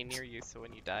trying to stay near you so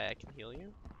when you die I can heal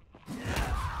you.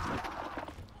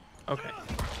 Okay.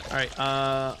 All right.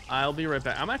 I'll be right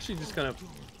back. I'm actually just gonna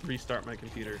restart my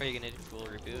computer. Are you gonna do full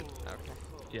reboot? Okay.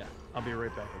 Yeah, I'll be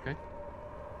right back. Okay.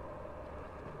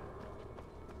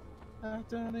 I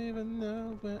don't even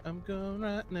know where I'm going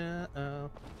right now.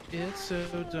 It's so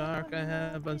dark, I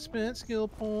have unspent skill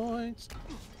points.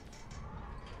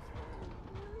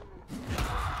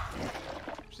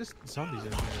 There's just zombies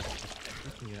in here just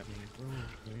looking at me. It's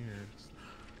really weird.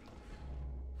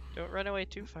 Don't run away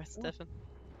too fast, Stefan.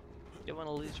 You don't want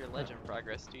to lose your legend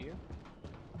progress, do you?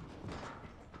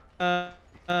 I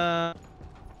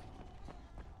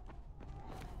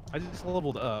just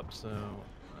leveled up, so.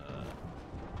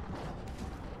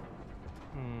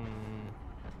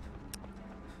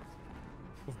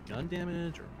 With gun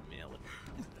damage or melee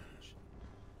damage?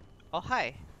 Oh,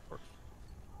 hi.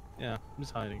 Yeah, I'm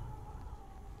just hiding.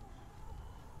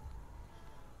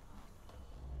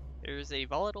 There's a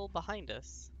volatile behind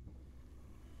us.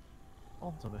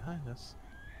 Also behind us.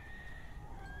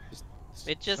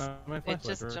 It just my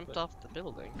flashlight jumped off the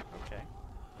building. Okay.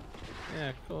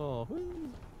 Yeah, cool. Woo.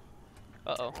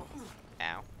 Uh-oh.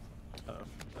 Ow.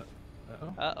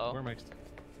 Uh-oh. Uh-oh. Where am I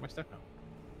stuck now?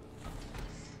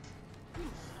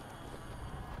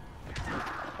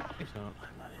 Safe zone.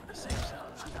 I'm not in the safe zone.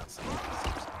 I'm outside the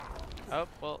safe zone. Oh,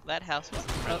 well, that house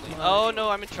wasn't friendly. Oh, no,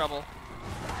 I'm in trouble.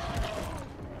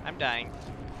 I'm dying.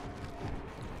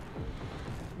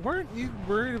 Weren't you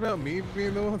worried about me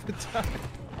being the one that died?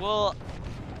 Well,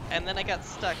 and then I got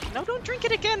stuck. No, don't drink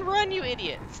it again. Run, you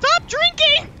idiot. Stop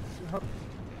drinking!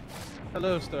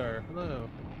 Hello, Star. Hello.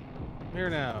 I'm here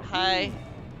now. Hi.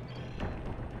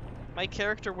 My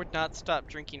character would not stop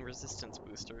drinking resistance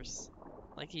boosters.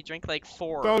 Like, he drank like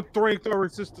 4. Don't drink the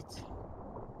resistance.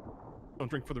 Don't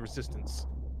drink for the resistance.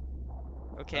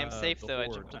 Okay, I'm safe the though. I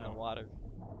horde, jumped in the no. water.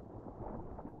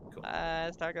 Cool.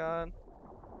 Stuck on.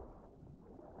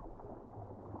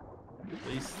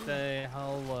 Please say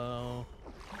hello.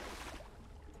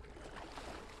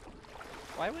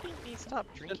 Why wouldn't he stop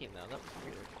drinking though? That was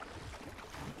weird.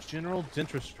 General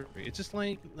dentistry. It's just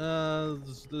like the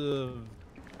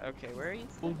Okay, where are you?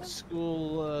 old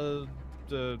school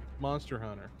the Monster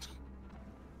Hunter.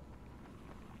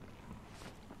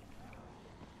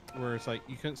 Where it's like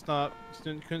you couldn't stop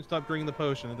drinking the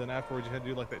potion, and then afterwards you had to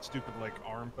do like that stupid like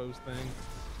arm pose thing.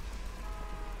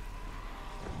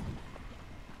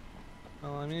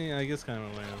 Well, I mean, I guess kind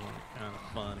of like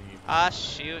funny. Ah,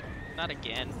 shoot! Not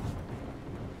again.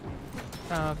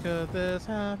 How could this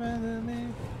happen to me?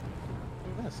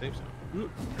 Oh, that's a safe zone. Ooh.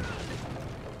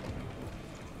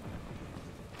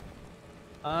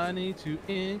 I need to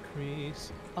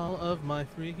increase all of my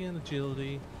freaking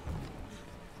agility.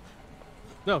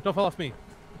 No, don't fall off me.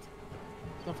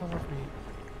 Don't fall off me.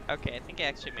 Okay, I think I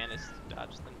actually managed to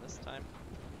dodge them this time.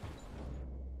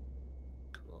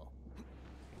 Cool.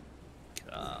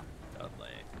 Totally.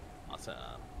 Awesome.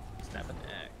 Snap a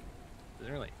neck.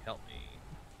 Doesn't really help me.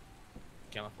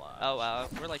 Camouflage. Oh wow,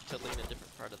 we're like totally in a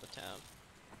different part of the town.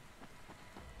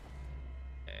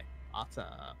 Okay. Awesome.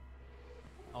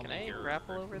 Can I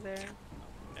grapple over there?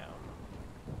 No.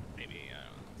 Maybe,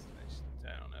 I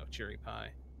don't know. Cherry pie.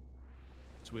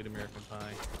 Sweet American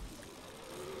pie.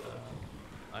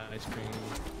 Ice cream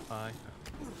pie.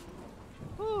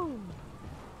 Woo!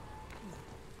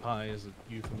 Pie is a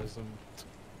euphemism.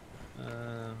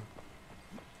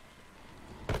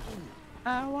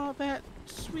 I want that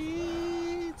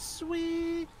sweet,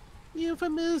 sweet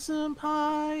euphemism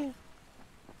pie.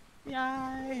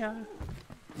 Yeah.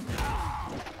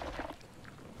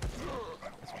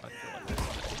 That's what I feel like this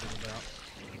was about.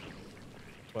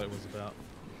 That's what it was about.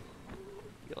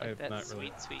 You I like have that not sweet,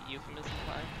 really- sweet euphemism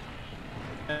pie?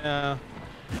 Yeah.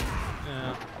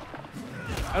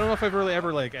 I don't know if I've really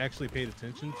ever like actually paid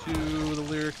attention to the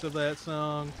lyrics of that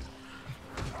song.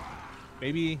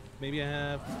 Maybe I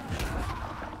have.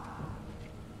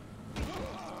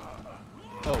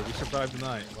 Oh, we survived the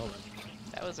night. Well then.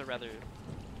 That was a rather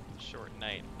short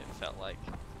night, it felt like.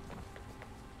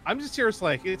 I'm just curious,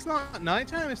 like, it's not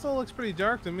nighttime, it still looks pretty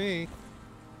dark to me.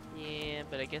 Yeah,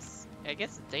 but I guess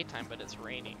it's daytime, but it's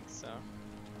raining, so.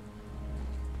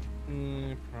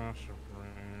 Possibly.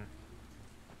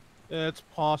 It's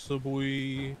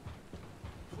possibly.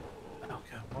 Oh god,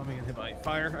 what am I gonna hit by?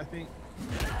 Fire, I think.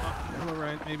 Hello,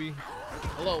 Ryan, maybe.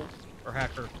 Hello. Or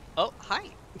hacker. Oh, hi!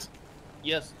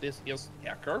 Yes, this is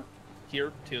Hacker,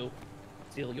 here to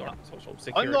steal your social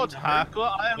security I'm not number.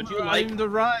 hacker, Would you like- I'm the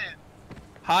Ryan.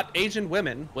 Hot Asian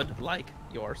women would like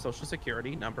your social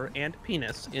security number and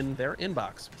penis in their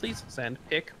inbox. Please send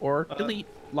pic or delete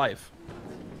life.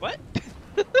 What?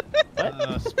 Speaking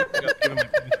of giving my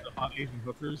penis to hot Asian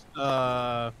hookers,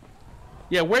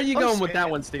 Yeah, where are you Oh, going with that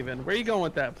Sam. one, Steven? Where are you going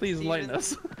with that? Please enlighten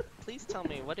us. please tell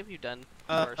me, what have you done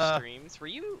for our streams? Were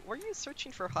you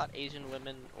searching for hot Asian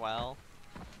women while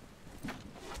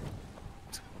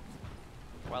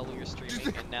we were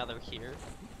streaming, and now they're here?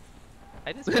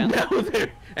 I just found now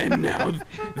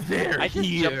they're I just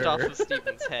here. jumped off of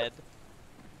Steven's head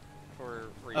for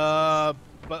reasons.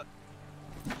 But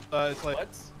it's like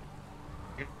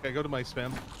I go to my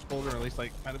spam folder and at least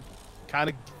like kind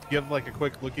of give like a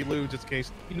quick looky-loo just in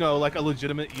case, you know, like a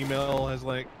legitimate email has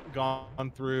like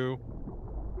gone through.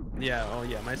 Yeah, oh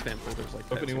yeah, my spam folder's like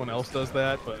that. If anyone else does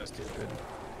that, but It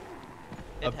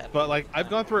happened but like all the I've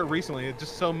time. gone through it recently. It's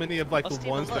just so many of like Oh, the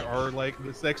Steven, ones that look. are like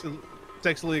the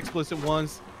sexually explicit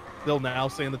ones. They'll now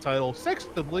say in the title,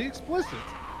 "Sexually explicit."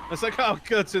 It's like, oh,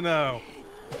 good to know.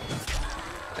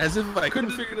 As if I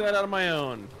couldn't figure that out on my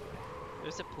own.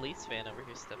 There's a police van over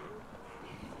here, Stefan.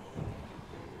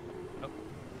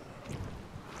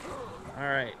 All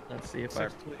right, let's see if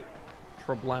our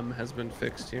problem has been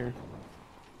fixed here.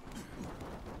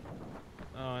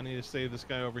 Oh, I need to save this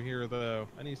guy over here, though.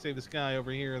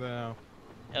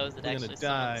 Oh, is it We're gonna actually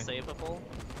die. someone savable?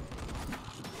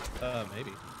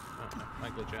 Maybe. I don't know.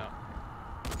 Might glitch out.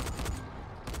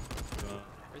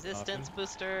 Resistance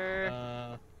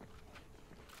booster.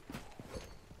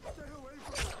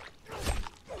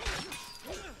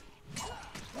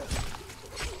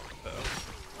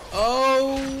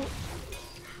 Oh!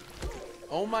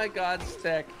 Oh my God,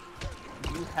 Stek,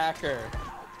 you hacker!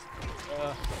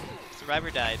 Survivor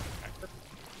died.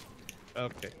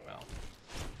 Okay, well.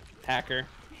 Hacker.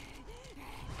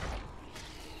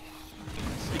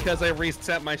 Because I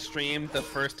reset my stream, the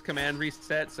first command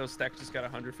reset, so Stek just got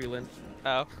 100 feeling.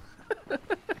 Oh. That's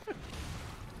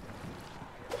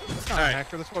not a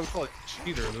hacker, that's why we call it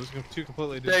cheater. Those are two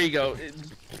completely different. There you go.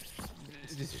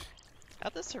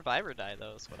 How'd the survivor die,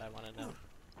 though, is what I want to know.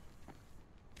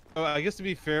 Oh, I guess to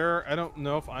be fair, I don't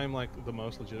know if I'm like the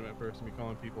most legitimate person to be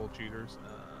calling people cheaters.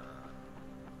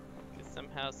 Because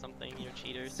somehow, you're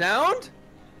cheaters. Sound?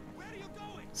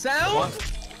 Sound?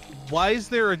 Why is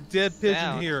there a dead pigeon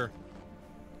Sound. here?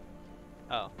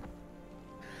 Oh.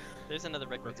 There's another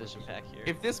requisition pack here.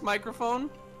 If this microphone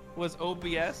was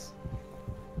OBS,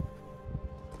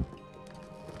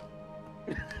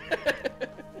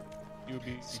 You would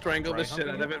be strangle the shit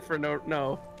out of it for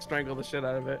no, strangle the shit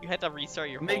out of it. You had to restart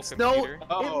your Makes whole no.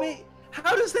 computer.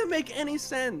 How does that make any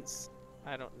sense?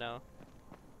 I don't know.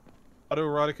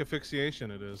 Autoerotic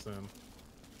asphyxiation it is then.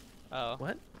 Oh.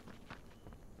 What?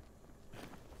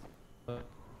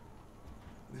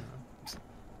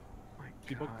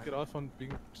 People get off on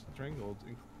being strangled,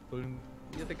 including.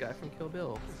 You're the guy from Kill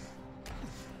Bill.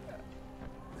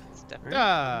 It's definitely.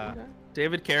 Ah!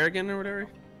 David Kerrigan or whatever.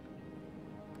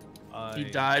 He I-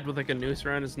 died with like a noose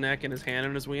around his neck and his hand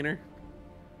on his wiener.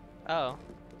 Oh.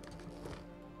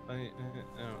 don't-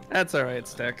 That's alright,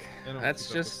 Stek. I don't That's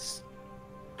keep up with- just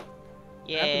happens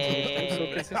Yay.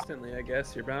 so consistently, I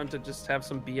guess. You're bound to just have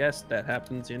some BS that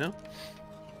happens, you know?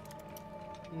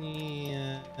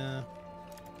 Yeah.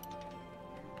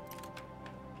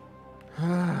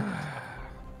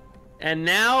 And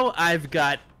now I've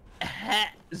got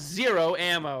zero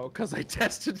ammo because I was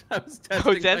testing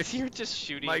Oh, that's you're just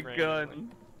shooting my randomly.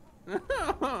 gun.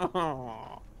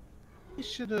 You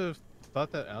should have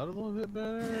thought that out a little bit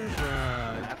better.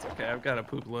 That's okay. I've got a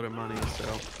poop load of money,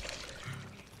 so.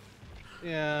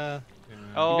 Yeah.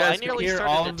 Oh, You I guys can nearly hear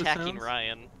all started of the attacking sounds?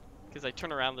 Ryan. Because I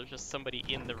turn around, there's just somebody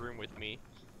in the room with me.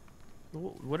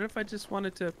 What if I just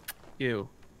wanted to? You.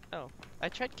 Oh. I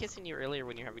tried kissing you earlier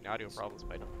when you were having audio problems,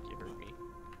 but I don't think you heard me.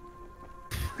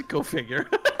 Go figure.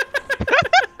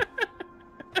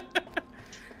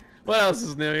 What else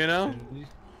is new, you know?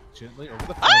 Gently over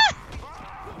the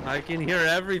I can hear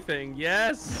everything.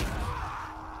 Yes,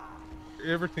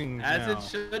 everything as now. it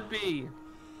should be.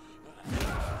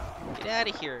 Get out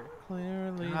of here.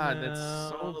 Clearly God, that's now,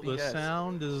 so the BS.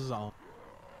 sound is on.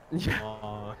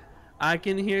 Yeah. I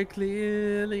can hear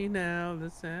clearly now. The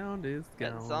sound is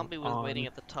gone. That zombie was on. waiting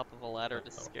at the top of a ladder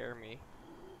to scare me.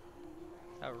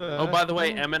 How rude. Oh, by the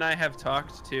way, Em and I have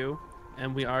talked too,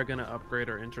 and we are gonna upgrade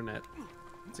our internet.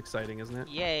 It's exciting, isn't it?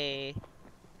 Yay.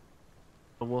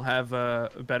 We'll have a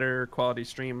better quality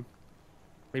stream.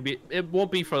 Maybe it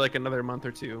won't be for like another month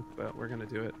or two, but we're gonna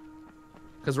do it.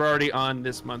 Because we're already on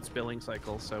this month's billing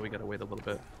cycle, so we gotta wait a little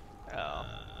bit. Oh.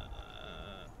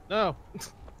 No.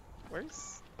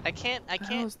 Where's... I can't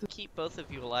hell's the- keep both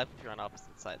of you alive if you're on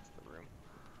opposite sides of the room.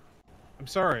 I'm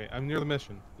sorry. I'm near the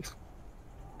mission.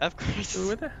 Of course.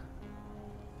 Where the...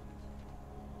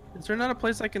 Is there not a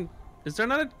place I can... Is there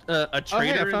not a Oh,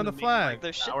 trader hey, I in found the a main, flag. like,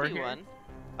 There should tower be here? one.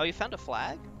 Oh, you found a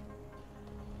flag?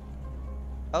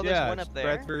 Oh, there's Yeah, one it's up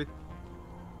there.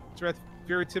 It's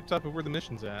very tip top of where the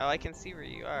mission's at. Oh, I can see where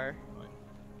you are.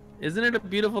 Isn't it a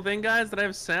beautiful thing, guys, that I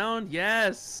have sound?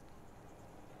 Yes.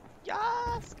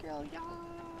 Yes, girl,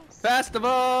 yes. Festival.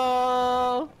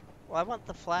 Well, I want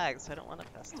the flag, so I don't want a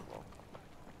festival.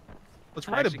 Let's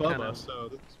I right actually above kinda- us, so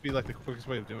this would be like the quickest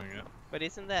way of doing it. But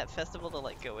isn't that festival to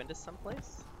like go into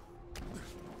someplace?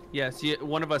 Yes,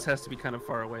 one of us has to be kind of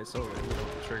far away, so we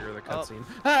don't trigger the Oh. cutscene.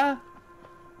 Ah!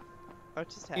 Oh, it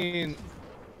just happened. And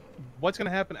what's gonna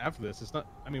happen after this? It's not.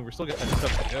 I mean, we're still got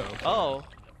stuff to go. Oh,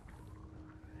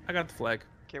 I got the flag.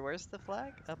 okay. Where's the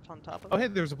flag? Up on top of Oh, it? hey,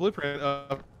 there's a blueprint.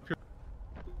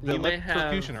 The You may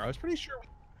have- electrocutioner. I was pretty sure.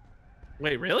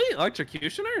 Wait, really?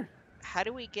 Electrocutioner? How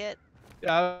do we get?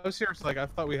 Yeah, I was serious. Like I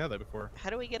thought we had that before. How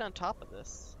do we get on top of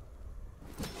this?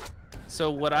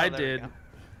 So what Oh, I there we did, go.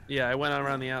 yeah, I went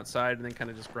around the outside and then kind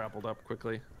of just grappled up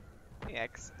quickly. Yeah,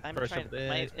 'cause I'm First trying. up there,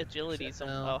 My second agility's. down.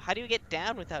 Oh, how do you get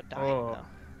down without dying Oh. though?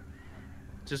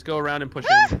 Just go around and push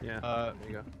in. Yeah, there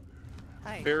you go.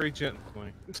 Hi. Very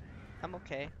gently. I'm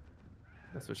okay.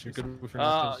 That's what she You're said. good for Oh,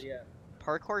 nachos. yeah.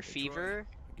 Parkour fever.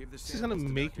 Give the This is gonna samples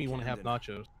to make Dr. me want to have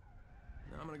Camden. nachos.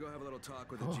 Now I'm gonna go have a little talk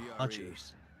with the Oh, GRE.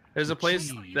 nachos. There's a place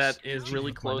Cheese. that is Cheese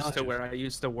really with my close to nachos. where I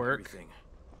used to work, Everything.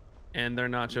 and their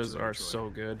nachos Enjoy, are enjoy. so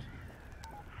good.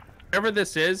 Whatever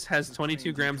this is has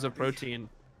 22 grams of protein.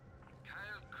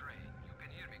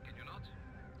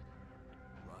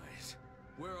 Right.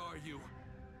 Where are you?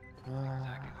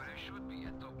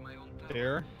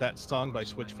 There, that song by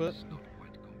Switchfoot.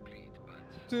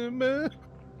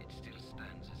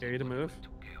 Carry to move.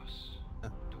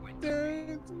 I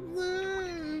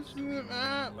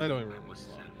don't even remember this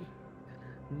song.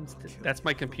 That's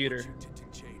my computer You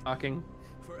tinted jade. talking.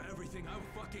 For everything, I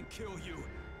will fucking kill you.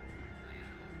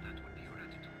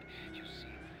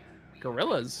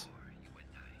 Gorillas.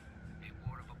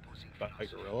 By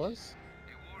gorillas?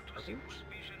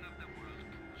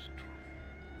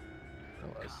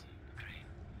 Gorillas.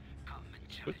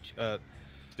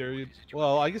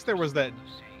 Well, I guess there was that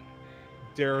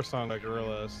Dare song by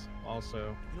Gorillaz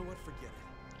also. You know what? Forget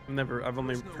it. I've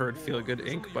only There's no heard Feel war. Good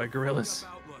There's Inc. only by your Gorillaz.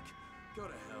 fucked up outlook. Go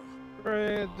to hell.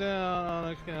 Right down on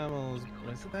a camel's.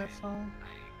 Is it that song?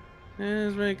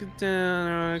 Let's break it down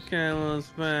on a camel's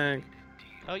back.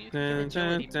 Oh, you can get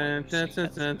agility points.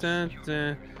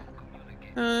 That's-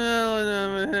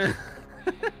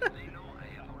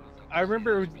 I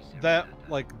remember that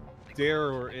like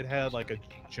Dare where it had like a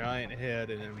giant head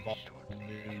and it involved a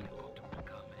nude.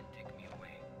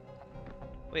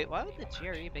 Wait, why would the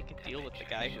GRE make a deal with the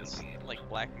guy who's like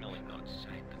blackmailing them?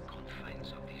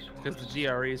 Because the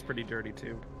GRE is pretty dirty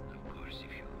too.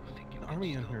 The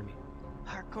army in here.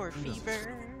 Hardcore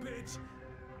fever. Bitch.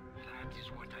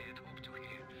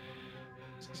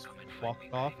 Just walked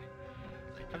off.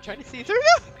 I'm trying to see through.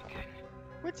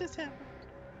 What just happened?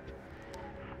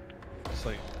 Just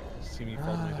like see me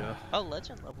fall to my death. Oh,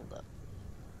 legend leveled up.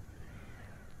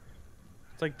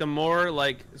 It's like the more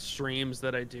like streams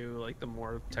that I do, like the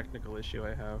more technical issue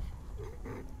I have.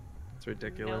 It's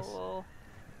ridiculous. No.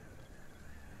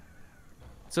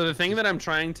 So the thing that I'm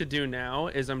trying to do now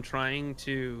is I'm trying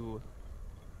to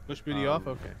Push booty off.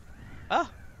 Okay. Oh.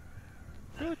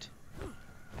 Good.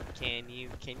 Can you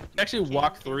actually can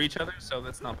walk you- through each other, so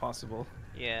that's not possible.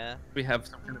 Yeah. We have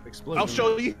some kind of explosion. I'll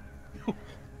show you.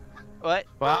 What?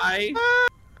 Bye.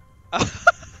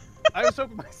 I was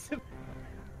hoping my sim.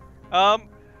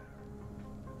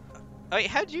 Wait,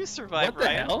 how'd you survive, What the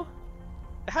Ryan? hell?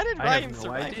 How did I Ryan have no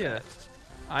survive? idea.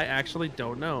 I actually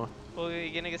don't know. Well, are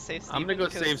you gonna go save Steven? I'm gonna go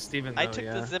Because save Steven, I though, took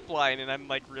yeah. the zip line and I'm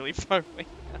like really far away.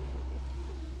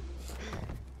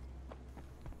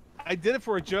 I did it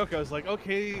for a joke. I was like,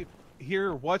 okay,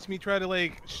 here, watch me try to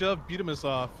like shove Butamus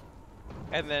off.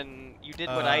 And then you did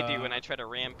what I do when I try to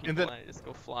ram people and and, then- I just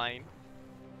go flying.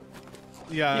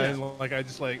 Yeah, Yeah. and like I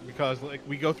just like because like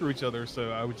we go through each other,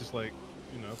 so I would just like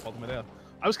fall to my death.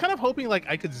 I was kind of hoping like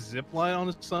I could zip line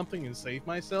onto something and save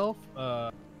myself.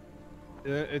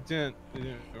 It didn't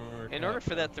work In out. order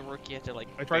for that to work, you have to like.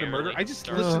 I tried to murder- barely I just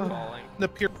start listened- falling. The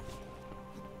pure.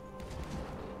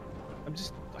 I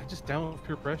just down with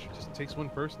peer pressure. Just it takes one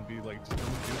person to be like, just do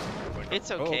something. Like,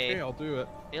 It's "Oh, okay. okay, I'll do it.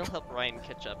 It'll help Ryan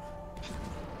catch up.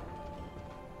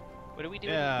 What are we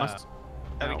doing? Yeah. Must-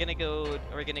 Are we Ow. gonna go?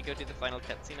 Are we gonna go do the final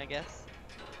cutscene? I guess.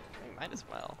 We might as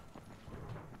well.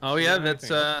 Oh yeah, Yeah, I that's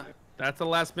think- that's the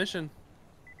last mission.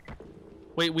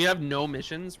 Wait, we have no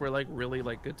missions. We're like really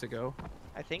like good to go.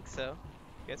 I think so.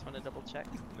 You guys want to double check?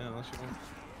 Yeah, unless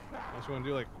you want to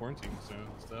do like quarantine soon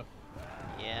and stuff.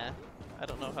 Yeah. I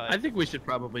don't know how. I think we should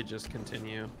probably just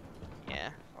continue. Yeah.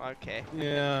 Okay.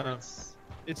 Yeah,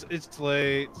 It's- it's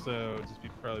late, so it'd just be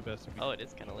probably best if we Oh, it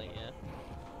is kind of late. Yeah.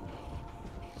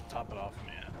 top it off,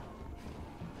 man.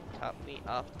 Top me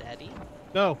off, daddy.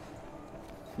 No.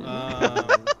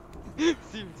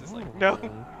 Seems just like, no.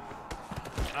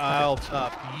 I'll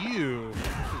top you.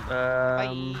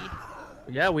 Bye.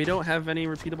 Yeah, we don't have any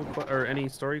repeatable or any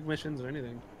story missions or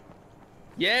anything.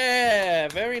 Yeah,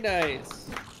 very nice.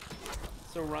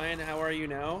 So Ryan, how are you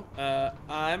now?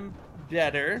 I'm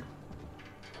better,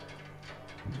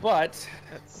 but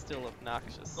That's still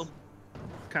obnoxious.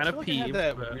 kind of I peeved. had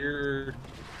that but- weird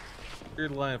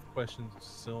line of questions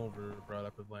Silver brought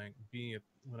up with like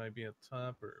would I be at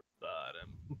top or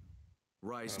bottom?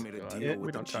 Rice Oh, made a God. deal We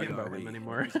with don't the talk about him GRE.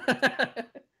 anymore.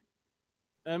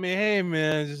 I mean, hey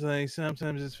man, just like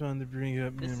sometimes it's fun to bring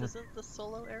up This memories. isn't the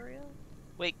solo area?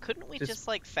 Wait, couldn't we Just- just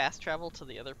like fast travel to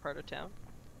the other part of town?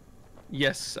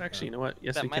 Yes, actually, you know what?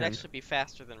 Yes, That we might can. actually be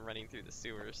faster than running through the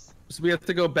sewers. So we have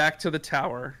to go back to the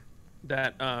tower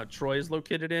that Troy is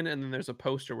located in, and then there's a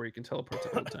poster where you can teleport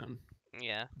to Old Town.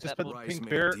 Yeah. Just that put will- Rice Pink made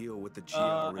Bear, a deal with the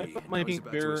GRE. I put my Now he's Pink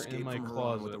about to Bear escape in my from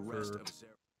Haran with the closet rest for of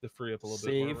Zara. to free up a little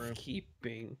bit more room.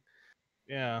 Safekeeping.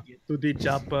 Yeah. To the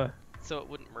chopper. So it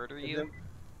wouldn't murder And you?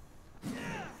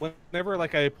 Whenever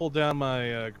like I pull down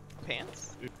my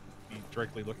Pants? it'd be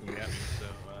directly looking at me. So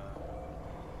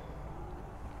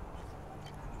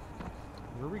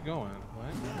where are we going?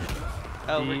 What?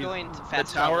 Oh, we're The- going to the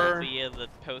fast tower- travel via the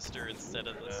poster instead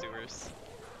of the sewers.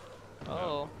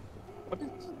 Oh.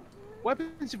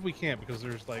 Weapons if we can't because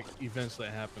there's like events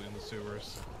that happen in the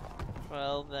sewers.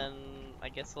 Well, then I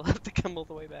guess we'll have to come all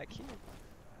the way back here.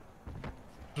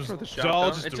 For the It's shop, all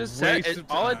though. just It a just said- waste it-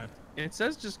 of all it- time. It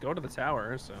says just go to the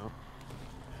tower, so.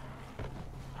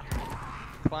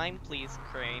 Climb, please,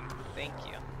 Crane. Thank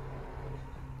you.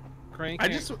 Crane I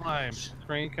can't just- climb.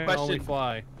 Crane can Question. only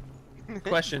fly.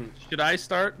 Question: should I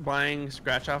start buying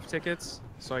scratch-off tickets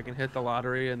so I can hit the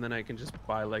lottery and then I can just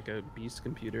buy like a beast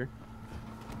computer?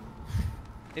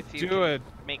 If you Do can it.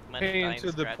 make money Pay buying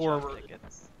into the scratch-off poor-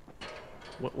 tickets.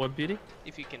 What beauty?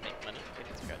 If you can make money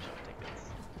getting scratch-off tickets.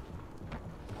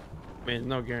 I mean,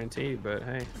 no guarantee, but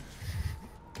hey.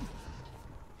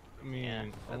 I mean, Yeah,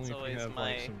 that's only if always you have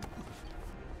my like some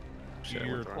Shit,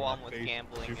 weird what's wrong Qualm with face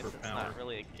gambling is it's superpower. not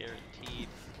really a guaranteed.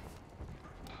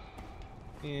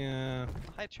 Yeah.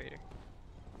 Oh, hi, trader.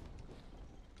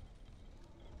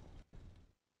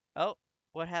 Oh,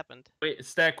 what happened? Wait,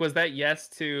 Stack, was that yes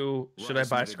to should I Rice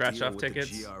buy made a deal scratch-off with the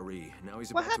tickets? GRE. Now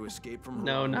he's What about to happened? escape from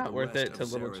No, Haran with not the worth rest it to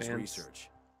of Little Zara's Chance. research.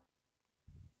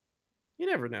 You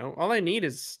never know. All I need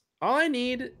is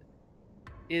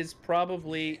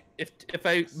probably if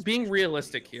I being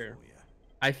realistic here,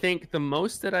 I think the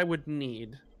most that I would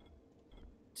need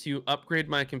to upgrade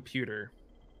my computer,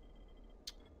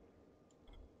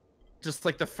 just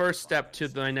like the first step to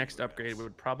the next upgrade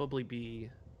would probably be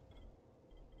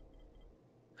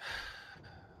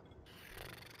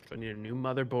I need a new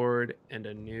motherboard and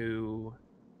a new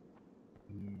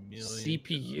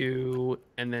CPU,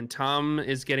 and then Tom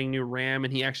is getting new RAM,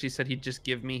 and he actually said he'd just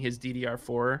give me his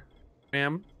DDR4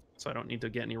 RAM, so I don't need to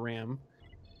get any RAM.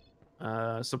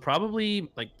 So probably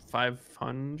like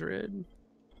 500,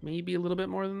 maybe a little bit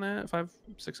more than that,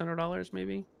 $600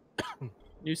 maybe.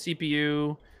 New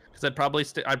CPU, because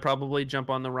I'd probably jump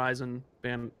on the Ryzen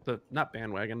not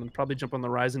bandwagon, I'd probably jump on the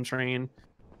Ryzen train.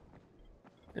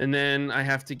 And then I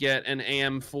have to get an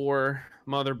AM4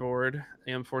 motherboard,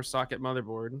 AM4 socket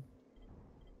motherboard.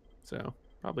 So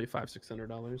probably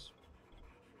 $600.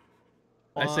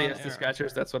 I say yes to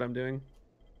scratchers. That's what I'm doing.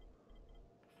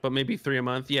 But maybe 3 a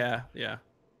month. Yeah.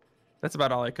 That's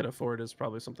about all I could afford. Is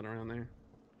probably something around there.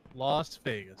 Las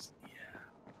Vegas. Yeah.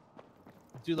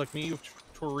 Dude, like me with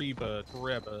Toreba.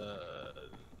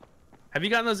 Have you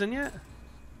gotten those in yet?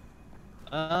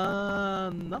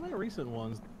 Not my recent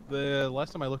ones. The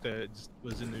last time I looked at it just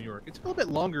was in New York. It's a little bit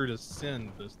longer to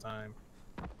send this time.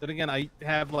 Then again, I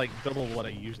have like double what I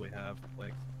usually have.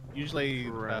 Like usually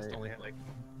the past Right. only had like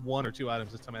 1 or 2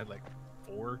 items. This time I had like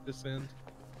 4 to send.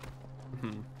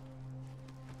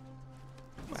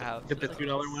 Wow. it Get the feels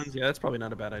 $2 like ones. Yeah, that's probably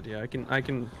not a bad idea. I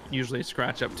can usually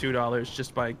scratch up $2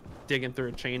 just by digging through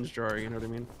a change drawer. You know what I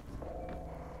mean?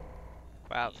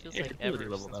 Wow, it feels Yeah, like it's really ever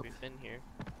leveled since up. we've been here.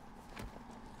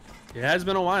 It has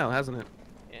been a while, hasn't it?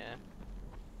 Yeah.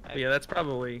 But yeah, that's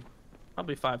probably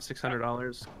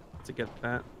 $500-600 to get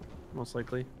that, most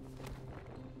likely.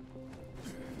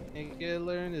 And you gotta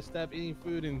learn to stop eating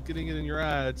food and getting it in your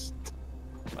eyes.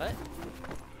 What?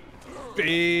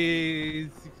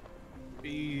 Basic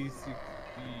things.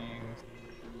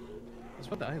 That's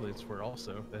what the eyelids were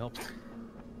also. They help.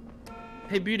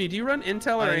 Hey, Beauty, do you run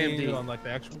Intel or AMD? On like the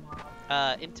actual.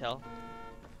 Intel.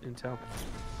 Intel.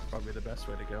 Probably the best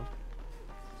way to go.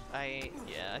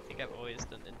 Yeah, I think I've always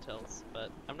done Intels, but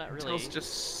I'm not really. Intel's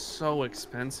just so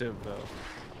expensive, though.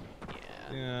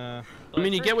 Yeah. I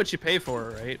mean, you get what you pay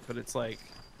for, right? But it's like,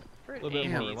 For A an little bit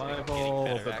more AMD, it's getting reliable, a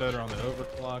little bit better actually. on the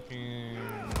overclocking.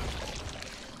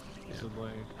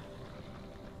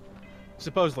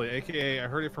 Supposedly, aka I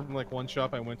heard it from like one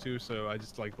shop I went to, so I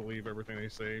just like believe everything they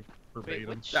say verbatim.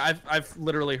 which- I've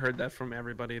literally heard that from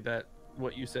everybody that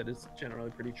what you said is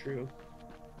generally pretty true.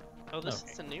 Oh, this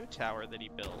Okay. is a new tower that he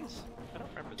built. I don't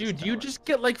remember this Dude, you tower. just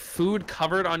get like food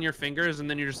covered on your fingers, and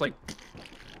then you're just like,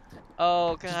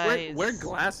 Oh, just guys. wear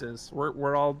glasses. We're This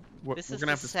we're is gonna the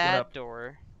have to split sad up.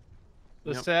 door.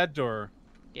 The Yep. sad door.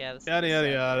 Yeah, this Yada is the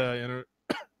yada sad door. yada.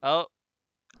 Oh.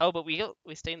 Oh, but we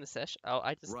stay in the session. Oh,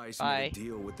 I just Rice bye. made a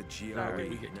deal with the GRE.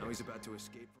 Sorry. Now he's about to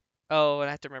escape. Oh, and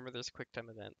I have to remember there's quick time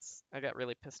events. I got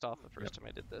really pissed off the first time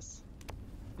I did this.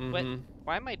 Mhm.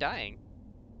 Why am I dying?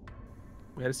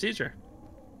 We had a seizure.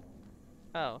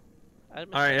 Oh. All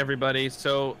right, everybody.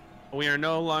 So we are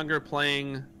no longer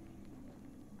playing.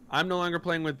 I'm no longer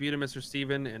playing with Buta Mr.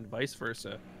 Steven and vice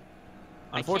versa.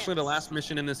 Unfortunately, the last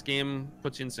mission in this game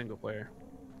puts you in single player.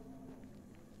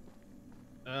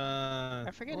 I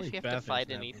forget if you have to fight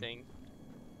anything.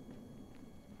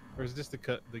 Or is this the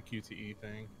QTE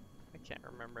thing? I can't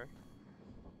remember.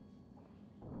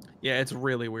 Yeah, it's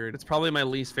really weird. It's probably my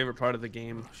least favorite part of the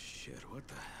game. Oh shit! What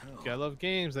the hell? I love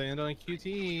games that end on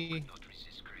QTE.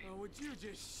 Oh, would you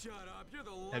just shut up? You're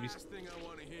the Have you last thing I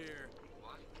want to hear.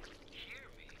 What? Hear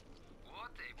me?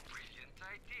 What a brilliant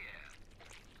idea.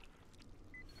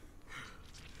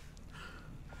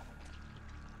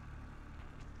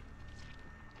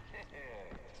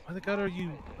 Why the god are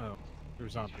you? Oh, you're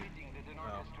a zombie.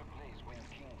 Oh.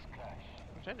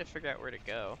 I'm trying to figure out where to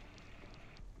go.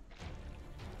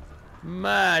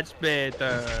 Much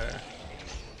better.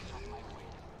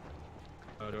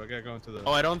 Oh, do I gotta go into the?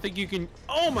 Oh, I don't think you can.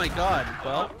 Oh my god.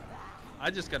 Well,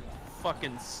 I just got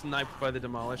fucking sniped by the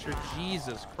Demolisher.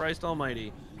 Jesus Christ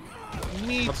Almighty.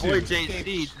 Me My too. boy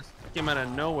JC just came out of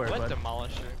nowhere, What bud.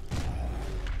 Demolisher?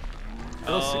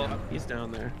 We'll see. Oh. He's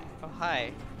down there. Oh,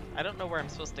 hi. I don't know where I'm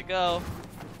supposed to go.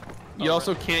 You Oh,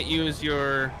 also can't use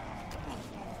your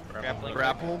Grappling.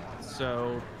 grapple,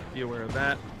 so be aware of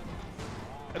that.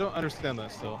 I don't understand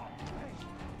that still.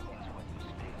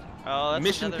 Oh, that's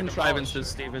Mission another contrivances,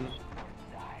 Steven.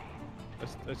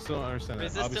 I still don't understand that.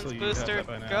 Resistance Obviously, you have booster. that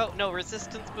by now. Go. No,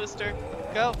 resistance booster.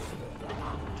 Go.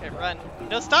 Okay, run.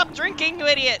 No, stop drinking, you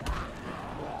idiot.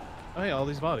 Oh, hey, all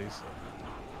these bodies.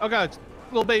 Oh god,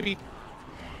 little baby.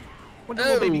 When did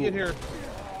little baby get here?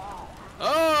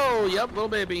 Oh, yep, little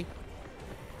baby.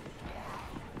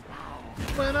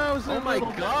 When I was. Oh my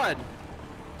god.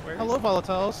 Hello,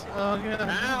 volatiles. Oh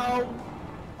yeah. Ow.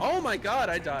 Oh my god,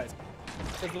 I died.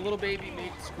 Because the little baby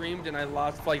screamed and I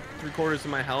lost like 3/4 of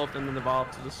my health, and then the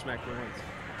volatiles just smacked me once.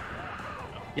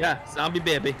 Yeah, zombie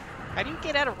baby. How do you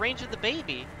get out of range of the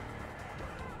baby?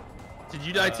 Did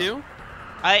you die too?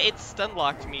 It stun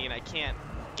locked me and I can't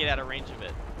get out of range of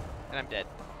it. And I'm dead.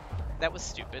 That was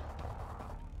stupid.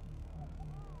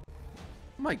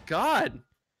 Oh my god.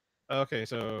 Okay,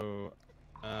 so.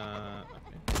 Okay.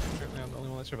 Apparently I'm the only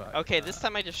one that survived. Okay, this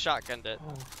time I just shotgunned it.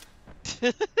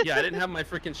 Yeah, I didn't have my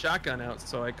freaking shotgun out,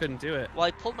 so I couldn't do it. Well,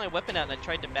 I pulled my weapon out and I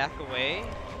tried to back away.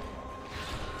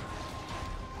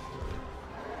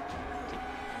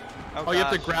 Oh, you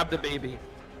have to gosh. grab the baby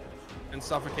and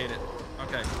suffocate it.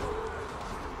 Okay.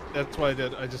 That's what I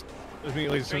did. I just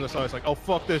immediately as soon as I saw it, I was like, oh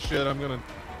fuck this shit. I'm gonna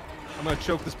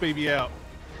choke this baby out.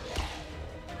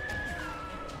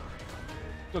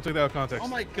 Don't take that out of context. Oh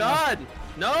my god!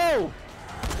 No!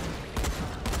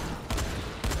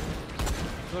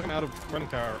 He's looking out of running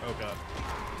tower. Oh god.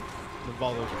 The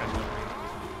ball those catching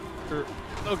up.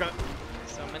 Oh god.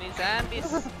 So many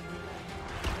zombies.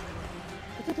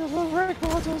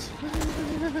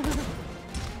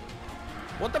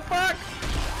 What the fuck?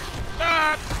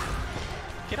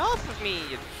 Get off of me,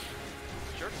 you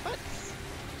jerk butts.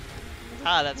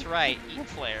 Ah, that's right. Eat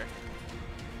flare.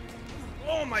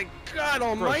 Oh my god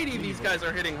almighty, these guys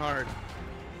are hitting hard.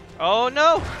 Oh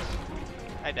no!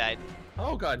 I died.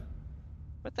 Oh god.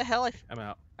 What the hell? I'm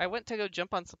out. I went to go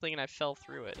jump on something and I fell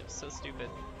through it. It was so stupid.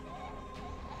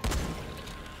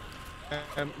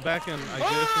 And back in, I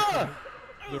Ah!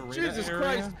 guess, the arena Jesus area.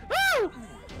 Christ. Woo!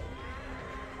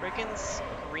 Frickin'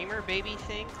 screamer baby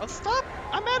thing. Oh, stop!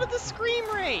 I'm out of the scream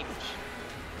range!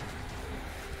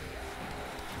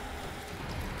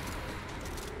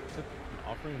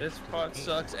 Offering This part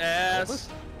sucks ass.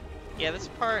 Yeah, this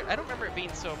part, I don't remember it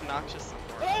being so obnoxious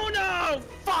before. Oh no!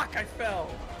 Fuck, I fell.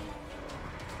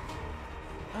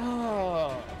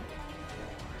 Oh.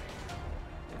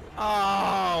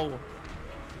 Oh.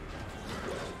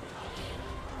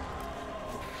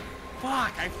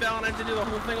 Fuck, I fell and I had to do the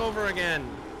whole thing over again.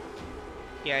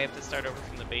 Yeah, I have to start over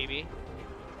from the baby.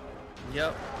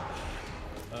 Yep.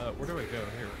 Where do I go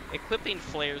here? Equipping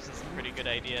flares is a pretty good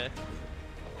idea.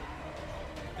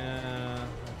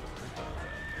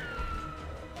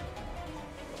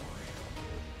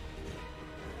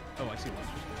 Oh, I see one.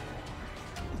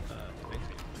 Thanks.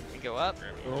 We go up.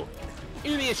 Oh.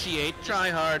 Initiate. Try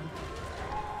hard.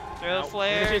 Throw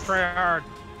flares. Try hard.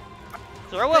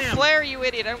 Throw a Bam. flare, you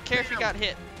idiot! I don't care if you got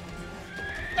hit.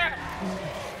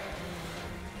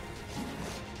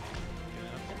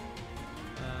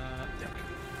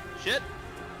 Shit.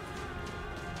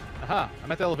 Aha!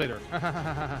 I'm at the elevator. Run.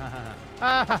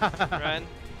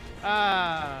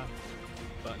 Ah.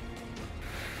 But.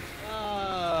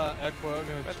 Echo. I'm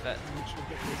gonna What's that? make sure to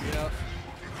get this out.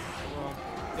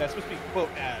 Yeah, it's supposed to be quote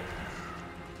ad.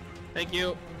 Thank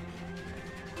you.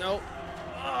 No.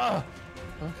 Ah.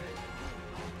 Okay.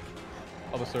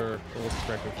 Officer, a little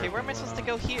distracted. Okay, where am I supposed to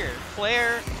go here?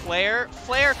 Flare, flare,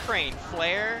 flare crane,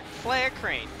 flare, flare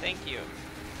crane. Thank you.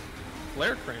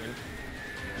 Flare crane.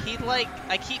 He like,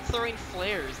 I keep throwing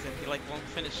flares and he like won't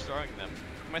finish throwing them.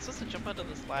 Am I supposed to jump onto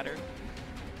this ladder?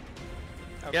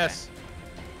 Okay. Yes.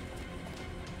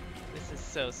 This is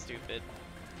so stupid.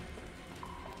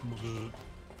 I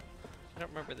don't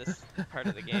remember this part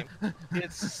of the game.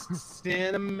 It's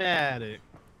cinematic.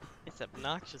 It's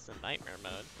obnoxious in nightmare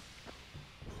mode.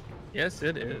 Yes,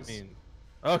 it is. I mean,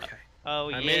 Okay. Oh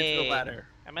I yeah. made it to the ladder.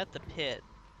 I'm at the pit.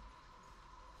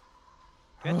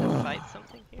 Do I have to fight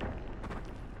something here?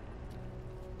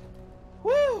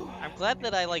 Woo! I'm glad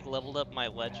that I like leveled up my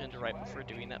legend right before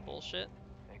doing that bullshit.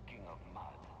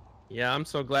 Yeah, I'm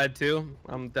so glad too.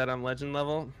 That I'm legend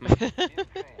level.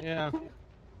 yeah.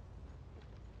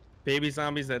 Baby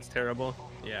zombies, that's terrible.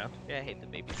 Yeah. Yeah, I hate the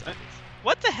baby zombies.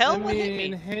 What the hell? What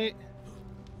hit me? Hey.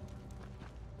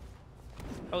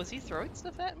 Oh, is he throwing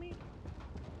stuff at me?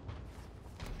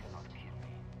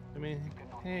 I mean,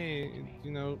 hey,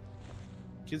 you know,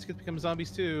 kids get to become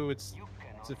zombies too. It's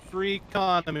a free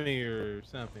economy or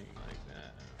something like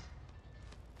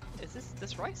that. Is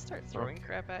this Rice start throwing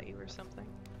crap at you or something?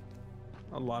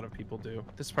 A lot of people do.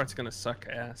 This part's gonna suck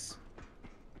ass.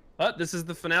 But this is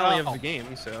the finale of the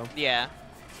game, so. Yeah.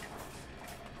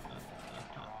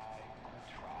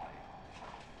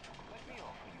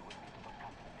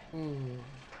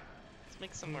 Let's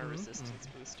make some more resistance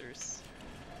boosters.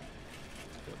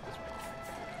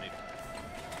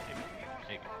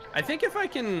 I think if I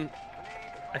can,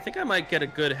 I think I might get a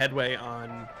good headway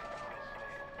on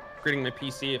upgrading my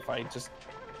PC if I just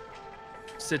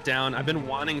sit down. I've been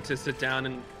wanting to sit down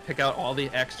and pick out all the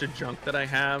extra junk that I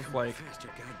have, like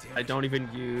I don't even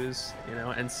use, you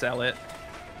know, and sell it.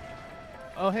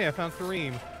 Oh, hey, I found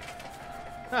Kareem.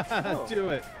 Do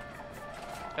it.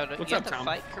 Oh, do What's you up, have to Tom?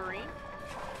 fight Kareem?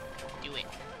 Do it.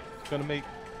 Gonna make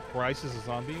Bryce as a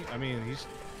zombie? I mean, he's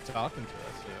talking to us,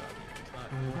 so it's not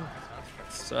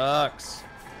Sucks.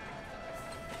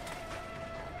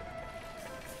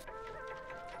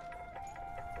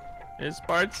 This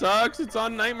part sucks. It's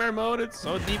on nightmare mode. It's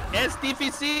so deep. Es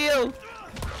difícil.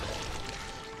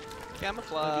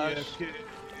 Camouflage.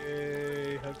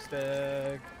 Hey,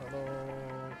 Hugstag. Hello.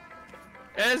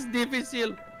 Es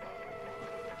difícil.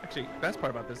 Actually, best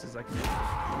part about this is I can.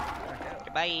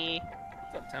 Goodbye.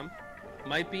 What's up, Tim?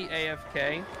 Might be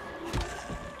AFK.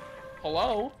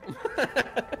 Hello.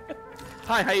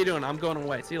 Hi, how you doing? I'm going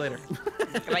away. See you later.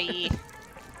 Goodbye.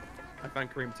 I found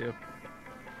Kareem too.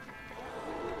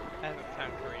 I haven't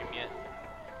found Kareem yet.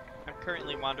 I'm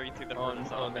currently wandering through the Oh, horde of no,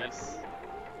 zombies. that's-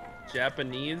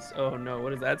 Japanese? Oh no,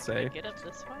 what does that Can say? I get up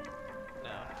this way? No.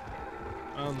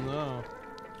 Oh no.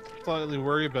 Slightly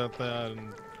worried about that,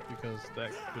 and because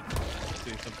that could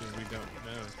say something we don't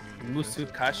know.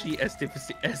 Musukashi es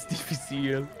difícil. Es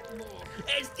difícil.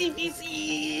 Es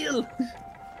difícil.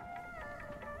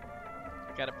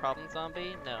 Got a problem,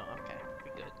 zombie? No. Okay.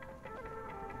 We good.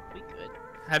 We good.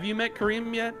 Have you met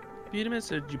Kareem yet,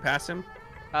 Butimus, or did you pass him?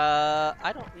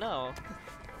 I don't know.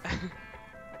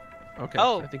 Okay.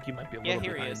 Oh, I think you might be a yeah, little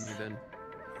here he behind is. me then.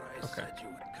 Okay.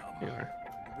 Here you are.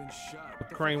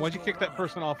 Crane, why'd you kick that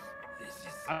person off?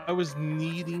 I was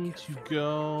needing to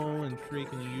go and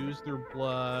freaking use their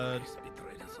blood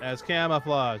as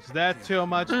camouflage. Is that too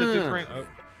much to different? Oh,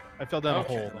 I fell down a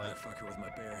hole.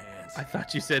 I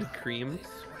thought you said cream.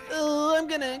 Oh, I'm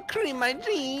gonna cream my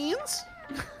jeans.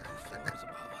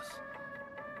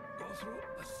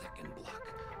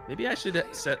 Maybe I should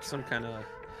set some kind of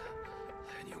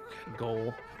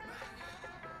goal.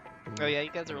 Oh yeah,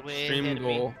 you guys are way Extreme ahead of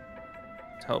me. goal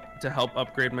to help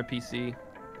upgrade my PC.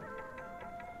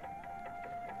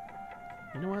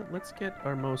 You know what? Let's get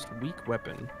our most weak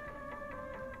weapon.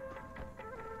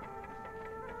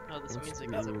 Oh, this Let's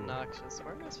music is go. obnoxious.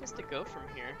 Where am I supposed to go from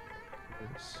here?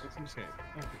 I'm just gonna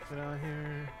get out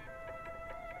here.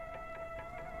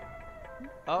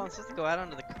 Oh, I'm supposed to go out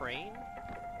onto the crane?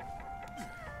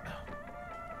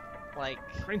 Like,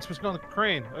 Crane's supposed to go on the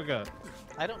crane. Oh god.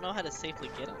 I don't know how to safely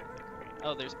get onto the crane.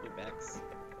 Oh, there's bluebacks.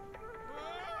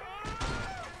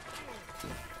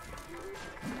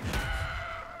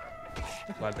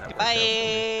 Glad that worked out.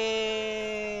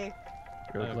 Goodbye!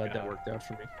 Really Oh, glad that God. worked out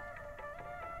for me.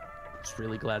 Just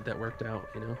really glad that worked out,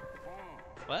 you know?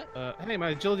 What? Hey, my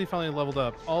agility finally leveled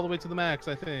up all the way to the max,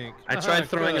 I think. I tried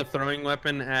throwing a Good. throwing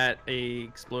weapon at a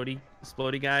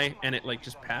explodey guy, and it like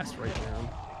just passed right down.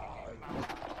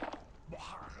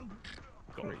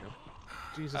 There we go.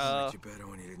 Jesus. Much better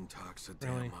when you didn't talk so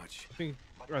damn Really? much. I think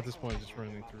we're at this point just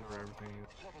running through everything.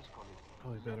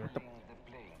 Probably better.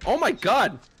 Oh my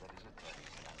god!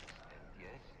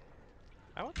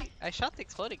 I shot the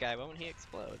exploded guy. Why won't he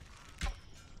explode?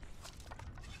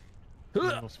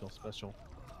 I almost feel special.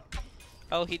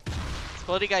 Oh,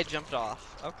 exploded guy jumped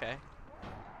off. Okay.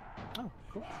 Oh,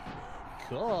 cool.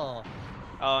 Cool.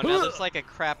 Oh, now there's like a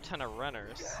crap ton of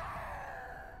runners.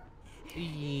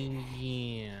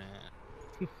 Yeah.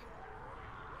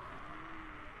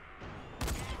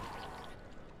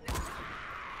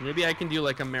 Maybe I can do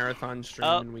like a marathon stream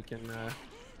Oh. and we can Yeah.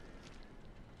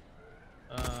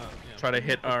 try to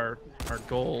hit our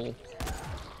goal.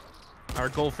 Our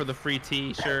goal for the free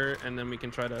T-shirt, and then we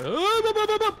can try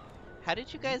to. How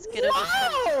did you guys get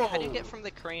over? How do you get from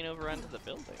the crane over onto the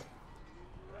building?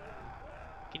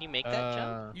 Can you make that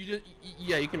jump? You just,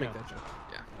 yeah, you can make that jump.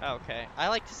 Yeah. Oh, okay.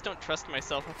 I just don't trust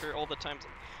myself after all the times.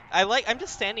 I'm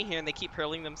just standing here and they keep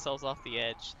hurling themselves off the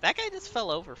edge. That guy just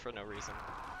fell over for no reason.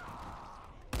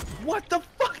 What the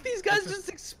fuck? These guys just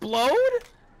explode?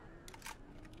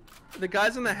 The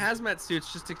guys in the hazmat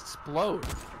suits just explode.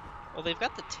 Well, they've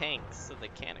got the tanks, so they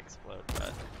can't explode,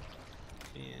 but...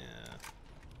 Yeah.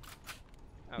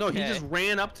 No, he Okay. just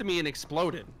ran up to me and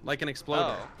exploded, like an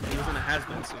exploder. Oh. He was in a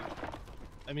hazmat suit.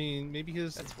 I mean, maybe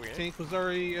his That's weird. tank was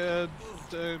already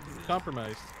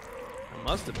compromised. It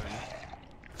must have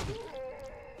been.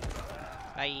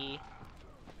 Bye.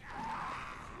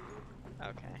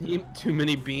 Okay. Eat too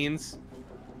many beans.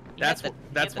 You had That's the-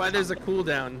 that's you had why the there's a top-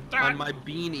 cooldown on my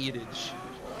bean eatage.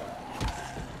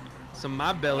 So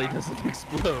my belly doesn't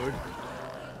explode.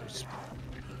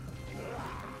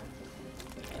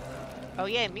 Oh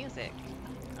yeah, music.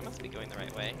 I must be going the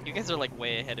right way. You guys are like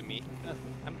way ahead of me.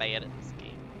 I'm bad at this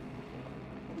game.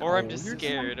 Or I'm No, just you're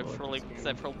scared not of good. rolling because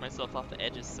I've rolled myself off the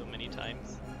edges so many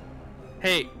times.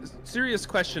 Hey, serious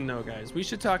question though, guys. We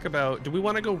should talk about, do we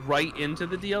want to go right into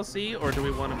the DLC, or do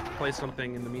we want to play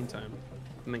something in the meantime?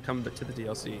 And then come to the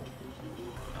DLC?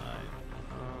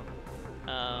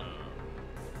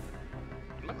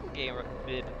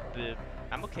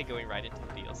 I'm okay going right into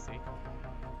the DLC.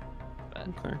 But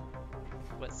Okay.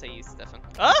 what say you, Stefan?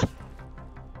 Ah!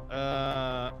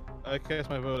 I cast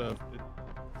my vote up. It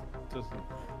doesn't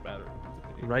matter.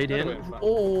 Right Either in? way, I'm fine.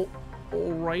 Oh,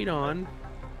 right on.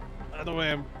 Either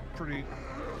way, I'm pretty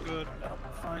good.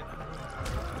 Fine.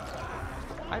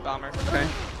 Hi, Bomber. Okay.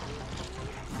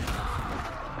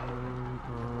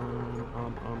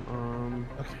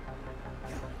 Okay.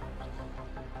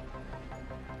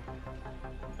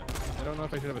 I don't know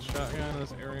if I should have a shotgun in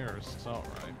this area or assault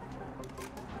rifle.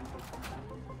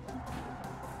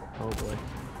 Oh boy.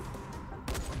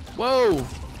 Whoa!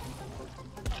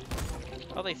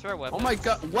 Oh, they throw Oh weapons. my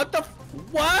god, what the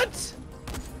what?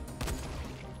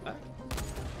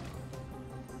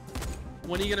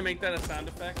 When are you gonna make that a sound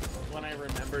effect? When I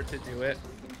remember to do it.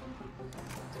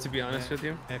 To be honest with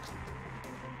you. Excellent.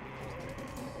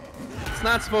 It's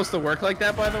not supposed to work like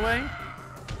that, by the way.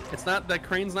 It's not, the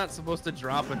crane's not supposed to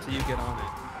drop until you get on it.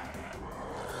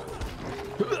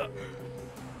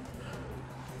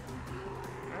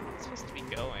 Where am I supposed to be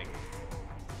going?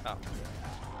 Oh.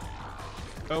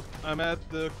 Oh, I'm at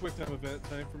the quick time event.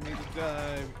 Time for me to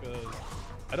die because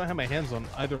I don't have my hands on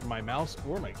either my mouse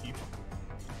or my keyboard.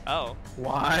 Oh.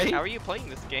 Why? How are you playing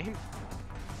this game?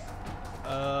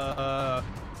 I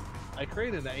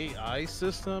created an AI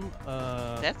system.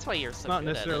 That's why you're so not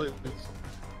good necessarily. at it.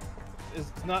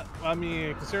 It's not. I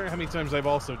mean, considering how many times I've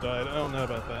also died, I don't know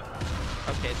about that.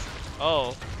 Okay.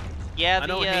 Oh. Yeah, I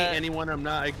don't hate anyone, I'm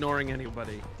not ignoring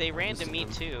anybody. they ran to me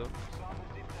too.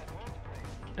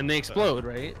 And they explode,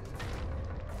 right?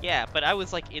 Yeah, but I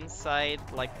was like inside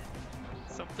like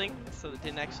something, so it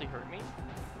didn't actually hurt me.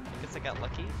 I guess I got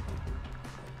lucky.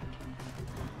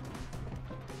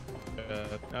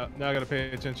 Now I gotta pay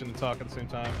attention and talk at the same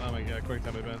time. Oh my god, quick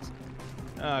time events.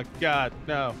 Oh god,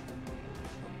 no.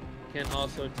 Can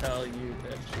also tell you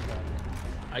that she got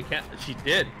it. I can't, she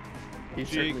did. He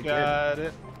She certainly got it.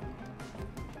 did.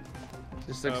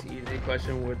 Just looks easy.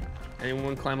 Question: would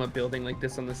anyone climb a building like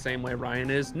this on the same way Ryan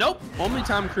is? Nope. Only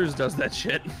Tom Cruise does that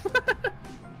shit.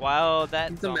 Wow, that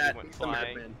He's a zombie mad, went he's a mad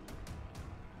flying. man.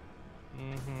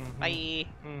 Bye.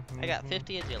 I got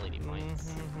 50 agility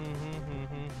points.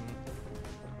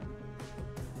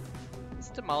 This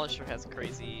Demolisher has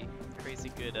crazy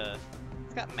good,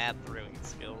 it's got mad throwing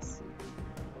skills.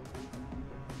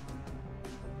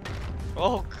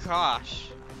 Oh gosh.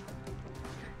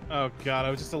 Oh god, I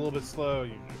was just a little bit slow.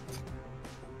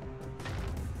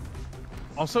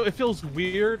 Also, it feels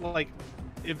weird, like,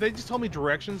 if they just told me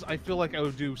directions, I feel like I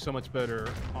would do so much better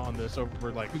on this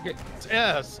over, like,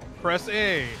 S, press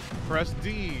A, press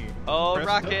D. Oh, press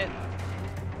rocket.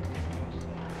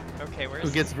 Okay, where's...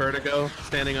 Who gets vertigo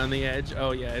standing on the edge?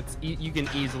 Oh yeah, it's you can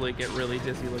easily get really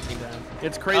dizzy looking down.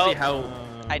 It's crazy Oh, how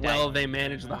I died. well they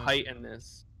manage the height in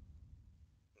this.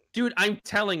 Dude, I'm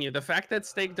telling you, the fact that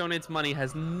Stake donates money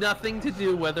has nothing to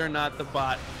do whether or not the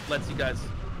bot lets you guys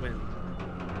win.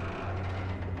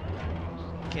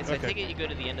 Okay, so I think you go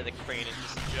to the end of the crane and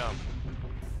just jump.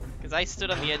 Because I stood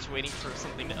on the edge waiting for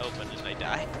something to open and I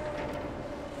died.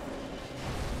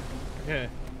 Okay,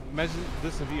 imagine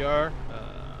this in VR.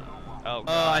 Oh,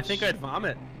 I gosh. think I'd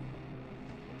vomit.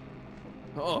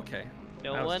 Oh, okay.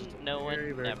 No That was one, just no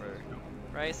very, one, very never.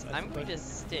 Rice, I'm going to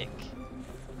stick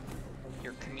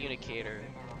your communicator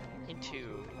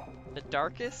into the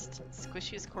darkest,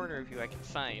 squishiest corner of you I can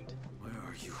find. Where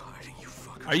are you hiding, you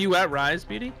fucker? Are you at Rise,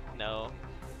 Beauty? No.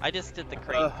 I just did the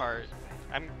crane part.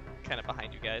 I'm kind of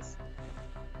behind you guys.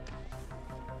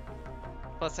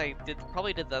 Plus, I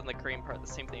probably did that on the crane part, the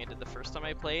same thing I did the first time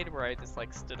I played, where I just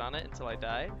like stood on it until I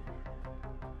died.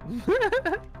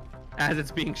 As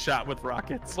it's being shot with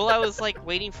rockets. Well, I was like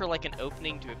waiting for like an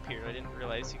opening to appear. I didn't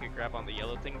realize you could grab on the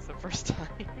yellow things the first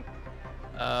time.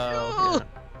 Oh, yeah.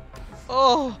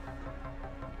 Oh!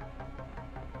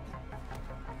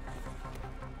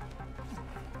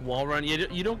 Wall run.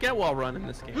 You don't get wall run in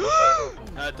this game.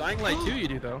 Dying Light 2 you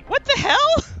do though. What the hell?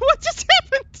 What just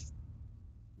happened?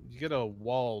 You get a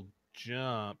wall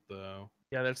jump, though.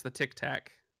 Yeah, that's the tic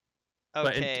tac. Okay.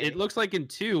 But it looks like in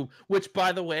 2, which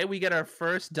by the way, we get our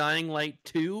first Dying Light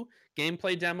 2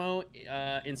 gameplay demo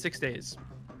in 6 days.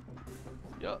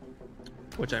 Yup.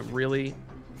 Which I'm really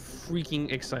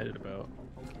freaking excited about.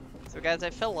 So guys, I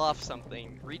fell off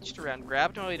something, reached around,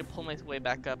 grabbed my way to pull my way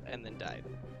back up, and then died.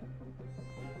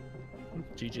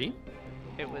 GG.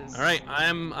 It was... Alright,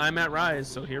 I'm at Rise,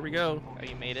 so here we go. Oh,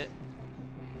 you made it?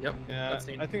 Yep. Yeah, Let's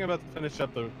see. I think I'm about to finish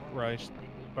up the Reich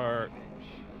part.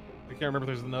 I can't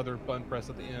remember if there's another button press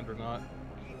at the end or not.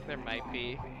 There might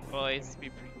be. Well, it used to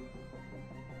be...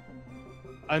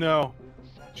 I know.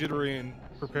 Jittery and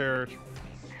prepared.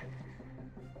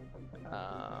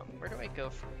 Where do I go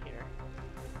from here?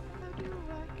 How do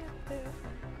I get there?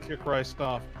 Kick Rice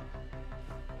off.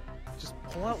 Just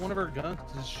pull out one of our guns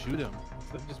and just shoot him.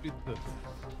 That'd just be the Why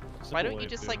simple don't way you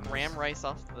of just doing like ram this. Rice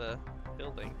off the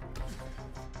building?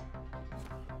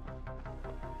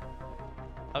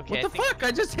 Okay, What the fuck?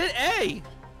 I just hit A!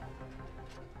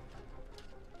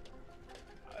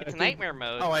 It's I think- nightmare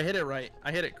mode. Oh, I hit it right.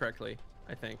 I hit it correctly,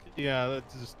 I think. Yeah,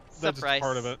 that's just Rice?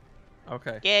 part of it.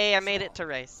 Okay. Yay, I made it to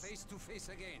Rice. Face to face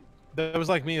again. That was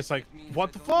like me. It's like,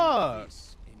 what the fuck?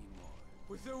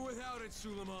 With or without it,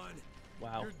 Suleiman.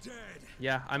 Wow. You're dead.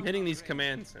 Yeah, I'm hitting these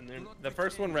commands, and then the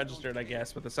first one registered, I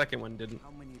guess, but the second one didn't.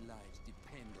 How many lives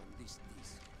depend on this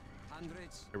disc?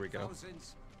 Hundreds? Here we go.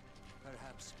 Thousands?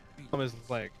 Perhaps Is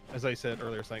like, as I said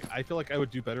earlier, it's like I feel like I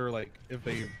would do better like if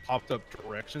they popped up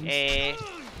directions. Hey.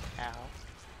 Ow.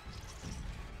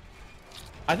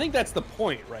 I think that's the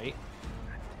point, right?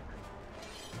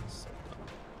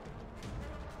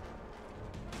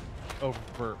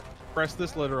 Over. Press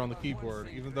this letter on the keyboard,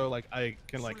 even though like I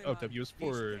can like, oh, W is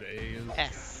forward, A is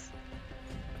S.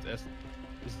 S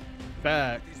is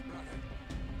back. his brother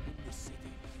in this city.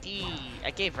 D.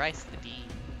 I gave Rice the D.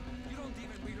 You don't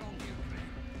even belong here, man.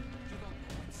 You don't know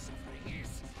what suffering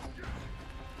is.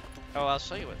 Oh, I'll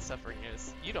show you what suffering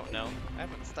is. You don't know. I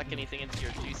haven't stuck anything into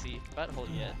your juicy butthole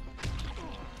yet.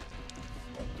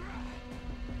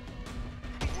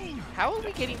 How are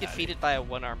we getting defeated by a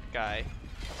one-armed guy?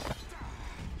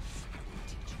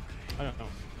 I don't know.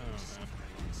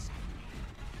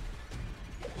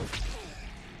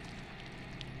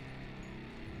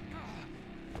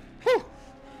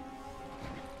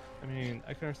 I mean,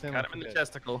 I can understand. Got like, him in the yeah,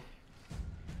 testicle.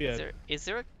 Yeah. Is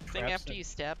there a thing Traps after it. you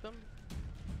stab him?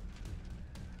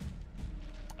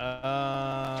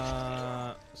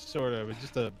 Sort of. It's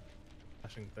just a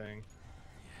flashing thing.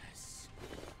 Yes.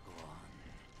 Go on.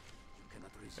 You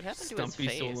cannot resist. What happened to his Stumpy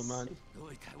face? Suleiman. Do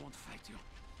it. I won't fight you.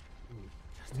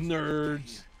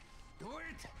 Nerds. Do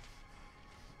it.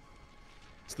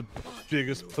 It's the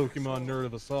biggest Pokemon nerd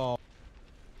of us all.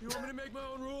 You want me to make my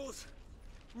own rules?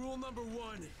 Rule number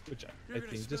 1. Which I You're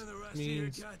gonna think spend just the rest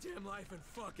means. of your goddamn life in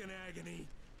fucking agony.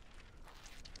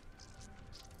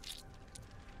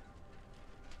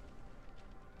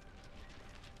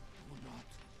 Do not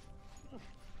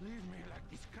leave me like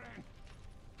this, Crane.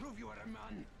 Prove you are a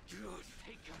man.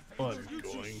 Take your I'm You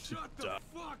just going to shut the die.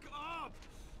 fuck up!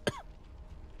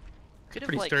 Could have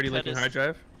Pretty like sturdy cut looking his, hard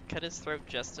drive. cut his throat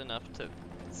just enough to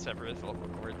sever his vocal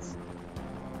cords.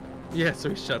 Yeah, so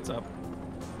he shuts up.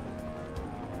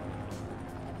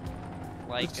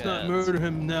 Like Let's not murder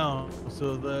him now,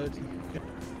 so that.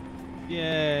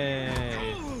 Yay!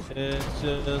 It's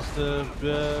just a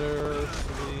better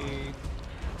sweet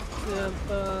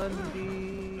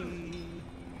symphony.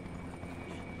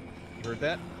 You heard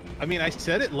that? I mean, I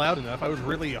said it loud enough. I would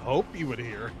really hope you would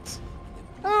hear it.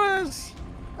 Why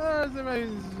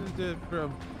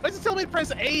does it tell me to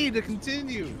press A to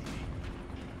continue? Now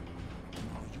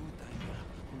you die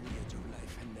on the edge of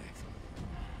life and death.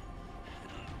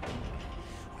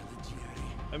 While the Jerry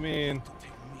I mean,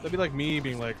 that'd be like me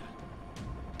being like,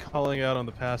 calling out on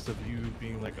the past of you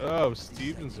being like, oh,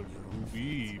 Steven's a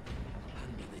weeb.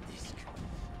 under the disc,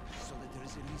 so that there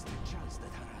is at least a chance that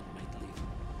her hand might live.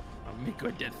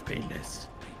 Amigo death painless.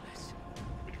 Painless.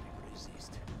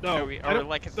 Resist. No, Are we I are don't-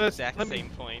 like at the that's- exact let me- same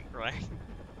point, right?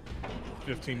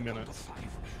 15 minutes.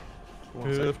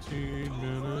 5. 15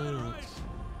 minutes.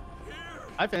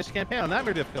 I finished the campaign on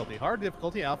Nightmare difficulty. Hard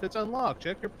difficulty outfits unlocked.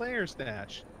 Check your player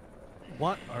stash.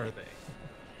 What are they?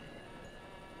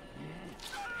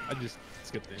 I just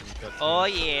skipped the end cutscene. Oh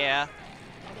yeah.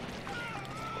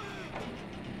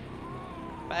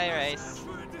 Bye, Rice.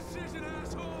 For a decision,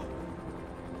 asshole!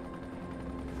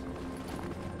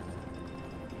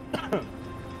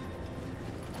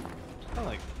 I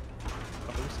like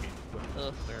whiskey.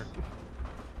 Ugh. There.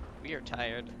 We are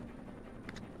tired.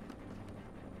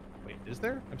 Wait, is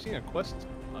there? I'm seeing a quest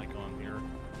icon here.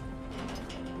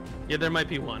 Yeah, there might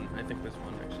be one. I think there's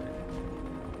one actually.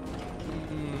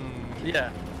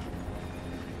 Yeah.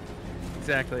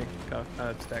 Exactly.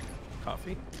 Stack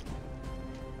coffee.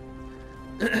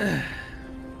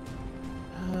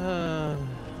 I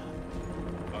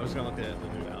was gonna look at the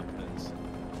new outfits.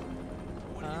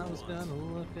 I was gonna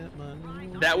look at my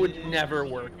new That would never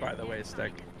work, by the way,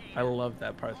 Stack. I love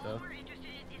that part though. We're interested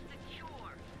is the cure.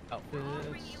 outfits.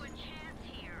 Offering you a chance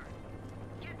here.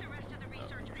 Get the rest of the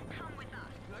research and come with us.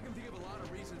 I can think of a lot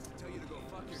of reasons to tell you to go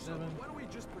fuck yourself. 7. Why don't we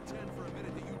just pretend for a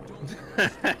minute that you don't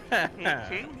know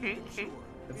You need the cure.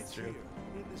 That's It's true. here,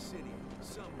 in the city,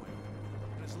 somewhere.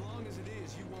 And as long as it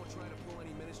is, you won't try to pull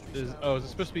any ministry Is style oh, is it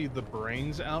supposed to be the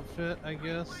brains outfit? I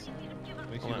guess.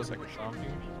 Makes you Hold on a look like a zombie. You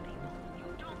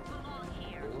don't belong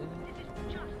here. This is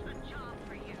just a job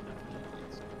for you.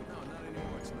 No, not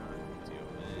anymore, it's not.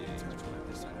 That's when I've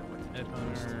decided what to do.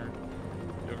 Headhunter,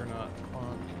 Juggernaut,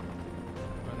 Quant,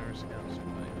 Runner, Scout,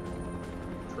 Survivor,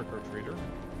 Trick or Treater.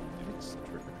 Maybe it's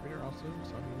Trick or Treater also.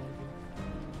 Zombie movie.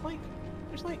 Like,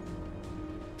 there's like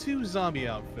 2 zombie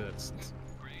outfits.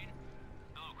 Crane?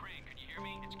 Hello, Crane. Can you hear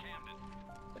me? It's Camden.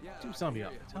 Yeah, 2 I zombie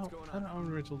can hear you. outfits. What's How going on?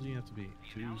 unoriginal do you have to be? The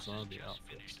 2 analysis zombie just outfits.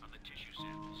 finished on the tissue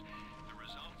samples. The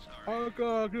results are... Oh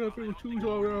god, give me 2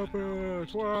 zombie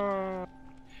outfits! Wow.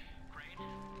 Crane,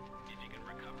 if you can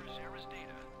recover Sarah's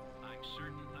data, I'm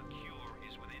certain a cure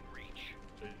is within reach.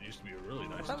 It used to be a really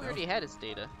I nice thought we town. already had his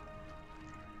data.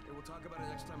 Hey, we'll talk about it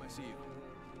next time I see you.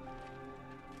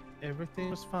 Everything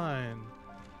was fine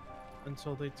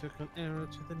until they took an arrow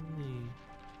to the knee.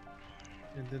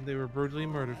 And then they were brutally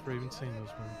murdered for even saying those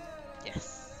words.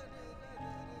 Yes.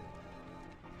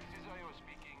 This is Io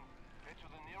speaking. Head to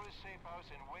the nearest safe house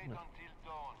and wait until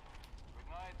dawn. Good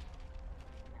night.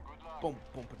 And good luck.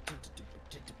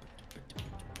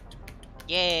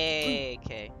 Yay.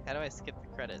 Okay. How do I skip the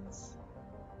credits?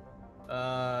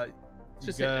 You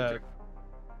Just hit gotta, enter.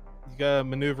 you gotta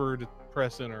maneuver to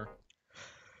press enter.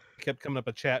 Kept coming up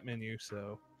a chat menu,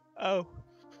 so. Oh.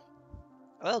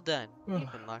 Well done. You've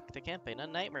unlocked a campaign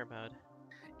on Nightmare mode.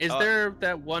 Is Oh. there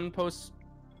that one post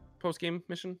game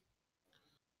mission?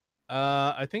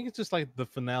 I think it's just like the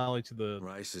finale to the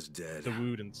Rice is dead.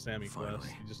 Dawood and Sammy Finally.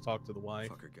 quest. You just talk to the wife.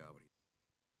 Fucker got what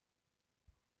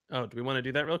he... Oh, do we want to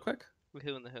do that real quick?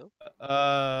 Who in the who?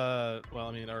 Well,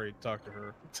 I mean, I already talked to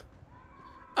her.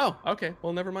 Oh, okay.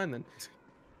 Well, never mind then.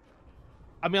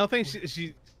 I mean, I think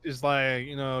she is like,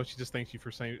 you know, she just thanks you for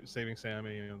saving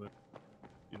Sammy. You know, that,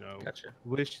 you know, Gotcha.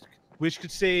 wish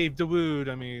could save Dawood.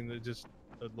 I mean, just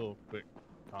a little quick.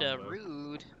 The combo.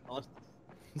 rude. Unless-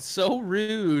 So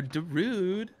rude.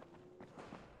 Rude.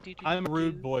 I'm a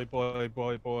rude boy.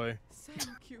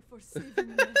 Thank you for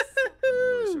saving us.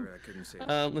 Really sorry I couldn't save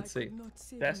Let's see. could not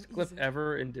save Best him clip either.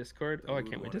 ever in Discord. Oh, I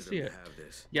can't wait to see it.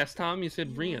 Yes, Tom, you said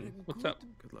You Rian. are What's good. up?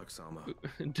 Good luck, Salma.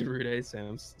 Darude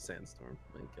Sandstorm.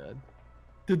 My god.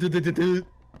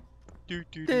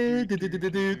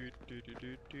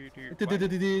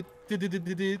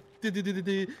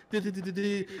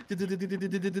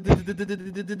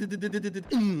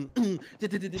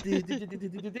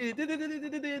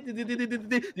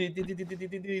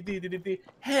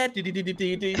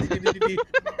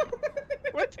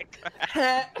 What the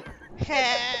crap?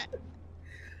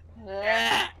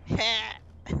 Ha! Ha!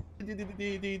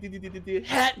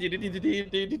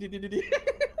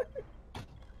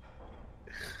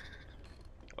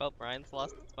 Well, Brian's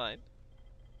lost his mind.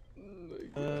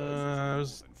 I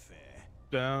was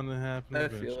down to happen. I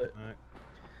feel it.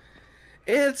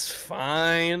 It's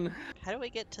fine. How do we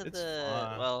get to It's the...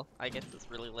 fine. Well, I guess it's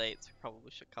really late, so we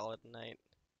probably should call it a night.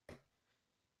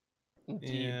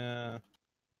 Indeed. Yeah.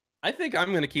 I think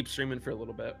I'm gonna keep streaming for a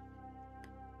little bit.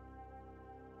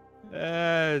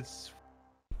 It's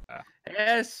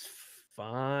It's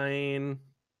fine.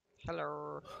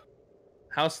 Hello.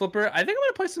 House Flipper. I think I'm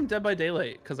gonna play some Dead by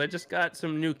Daylight because I just got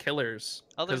some new killers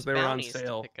Oh, because there's they were on bounties to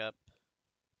sale. pick up.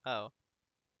 Oh.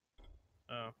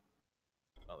 oh,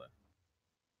 well then.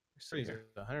 Freeze is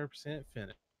 100%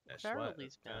 finished. What are all What?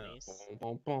 these bounties?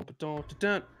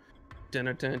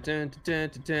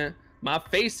 My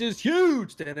face is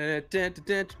huge. Look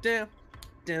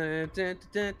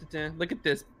at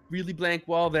this really blank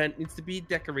wall that needs to be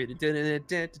decorated. Gonna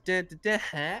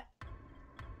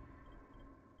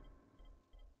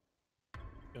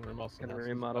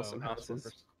remodel some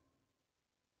houses.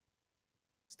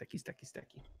 Sticky.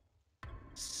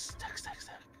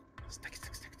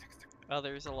 Oh,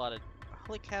 there's a lot of...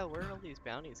 Holy cow, where are all these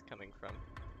bounties coming from?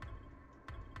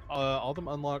 All them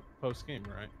unlocked post game,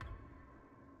 right?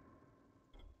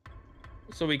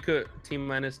 So we could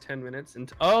T-minus 10 minutes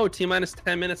and T-minus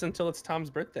 10 minutes until it's Tom's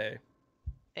birthday.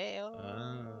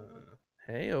 Ayo.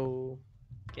 Heyo.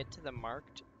 Get to the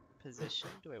marked position.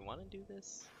 Do I want to do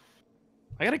this?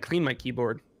 I gotta clean my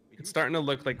keyboard. It's starting to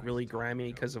look like really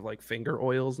grimy because of like finger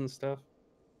oils and stuff.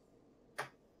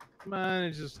 Mine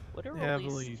is just What are all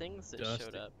heavily these things that dusty.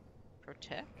 showed up?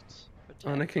 Protect? I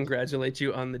want to congratulate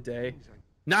you on the day.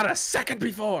 Not a second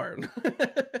before.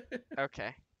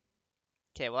 Okay.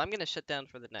 Okay, well I'm gonna shut down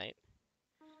for the night.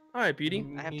 All right, beauty.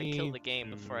 I have to kill Me the game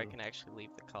before I too. can actually leave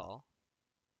the call.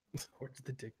 Where's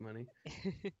the dick money?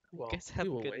 You guys have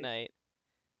a good night.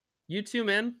 You too,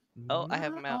 man. Oh, I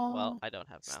have mouse. Well, I don't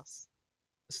have mouse.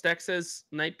 Stack says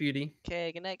night, beauty.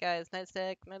 Okay, good night, guys. Night,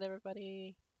 Stack. Night,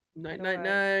 everybody. Night, Alright, night,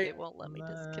 night. It won't let me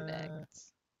disconnect.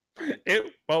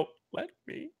 It won't let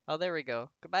me. Oh, there we go.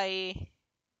 Goodbye.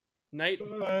 Night,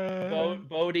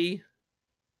 Bodie.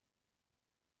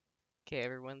 Okay,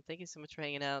 everyone. Thank you so much for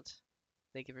hanging out.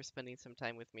 Thank you for spending some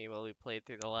time with me while we played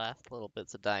through the last little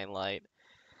bits of Dying Light.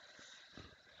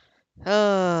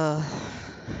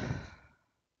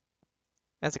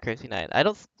 That's a crazy night.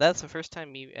 That's the first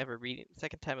time me ever beating,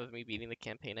 second time of me beating the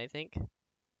campaign, I think.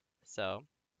 So,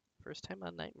 first time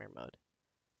on Nightmare mode.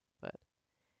 But,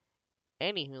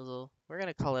 anywho, we're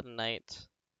gonna call it a night.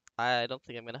 I don't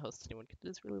think I'm gonna host anyone because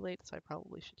it's really late, so I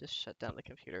probably should just shut down the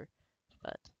computer.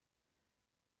 But,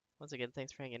 once again,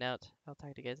 thanks for hanging out. I'll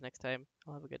talk to you guys next time.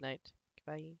 I'll have a good night.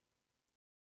 Goodbye.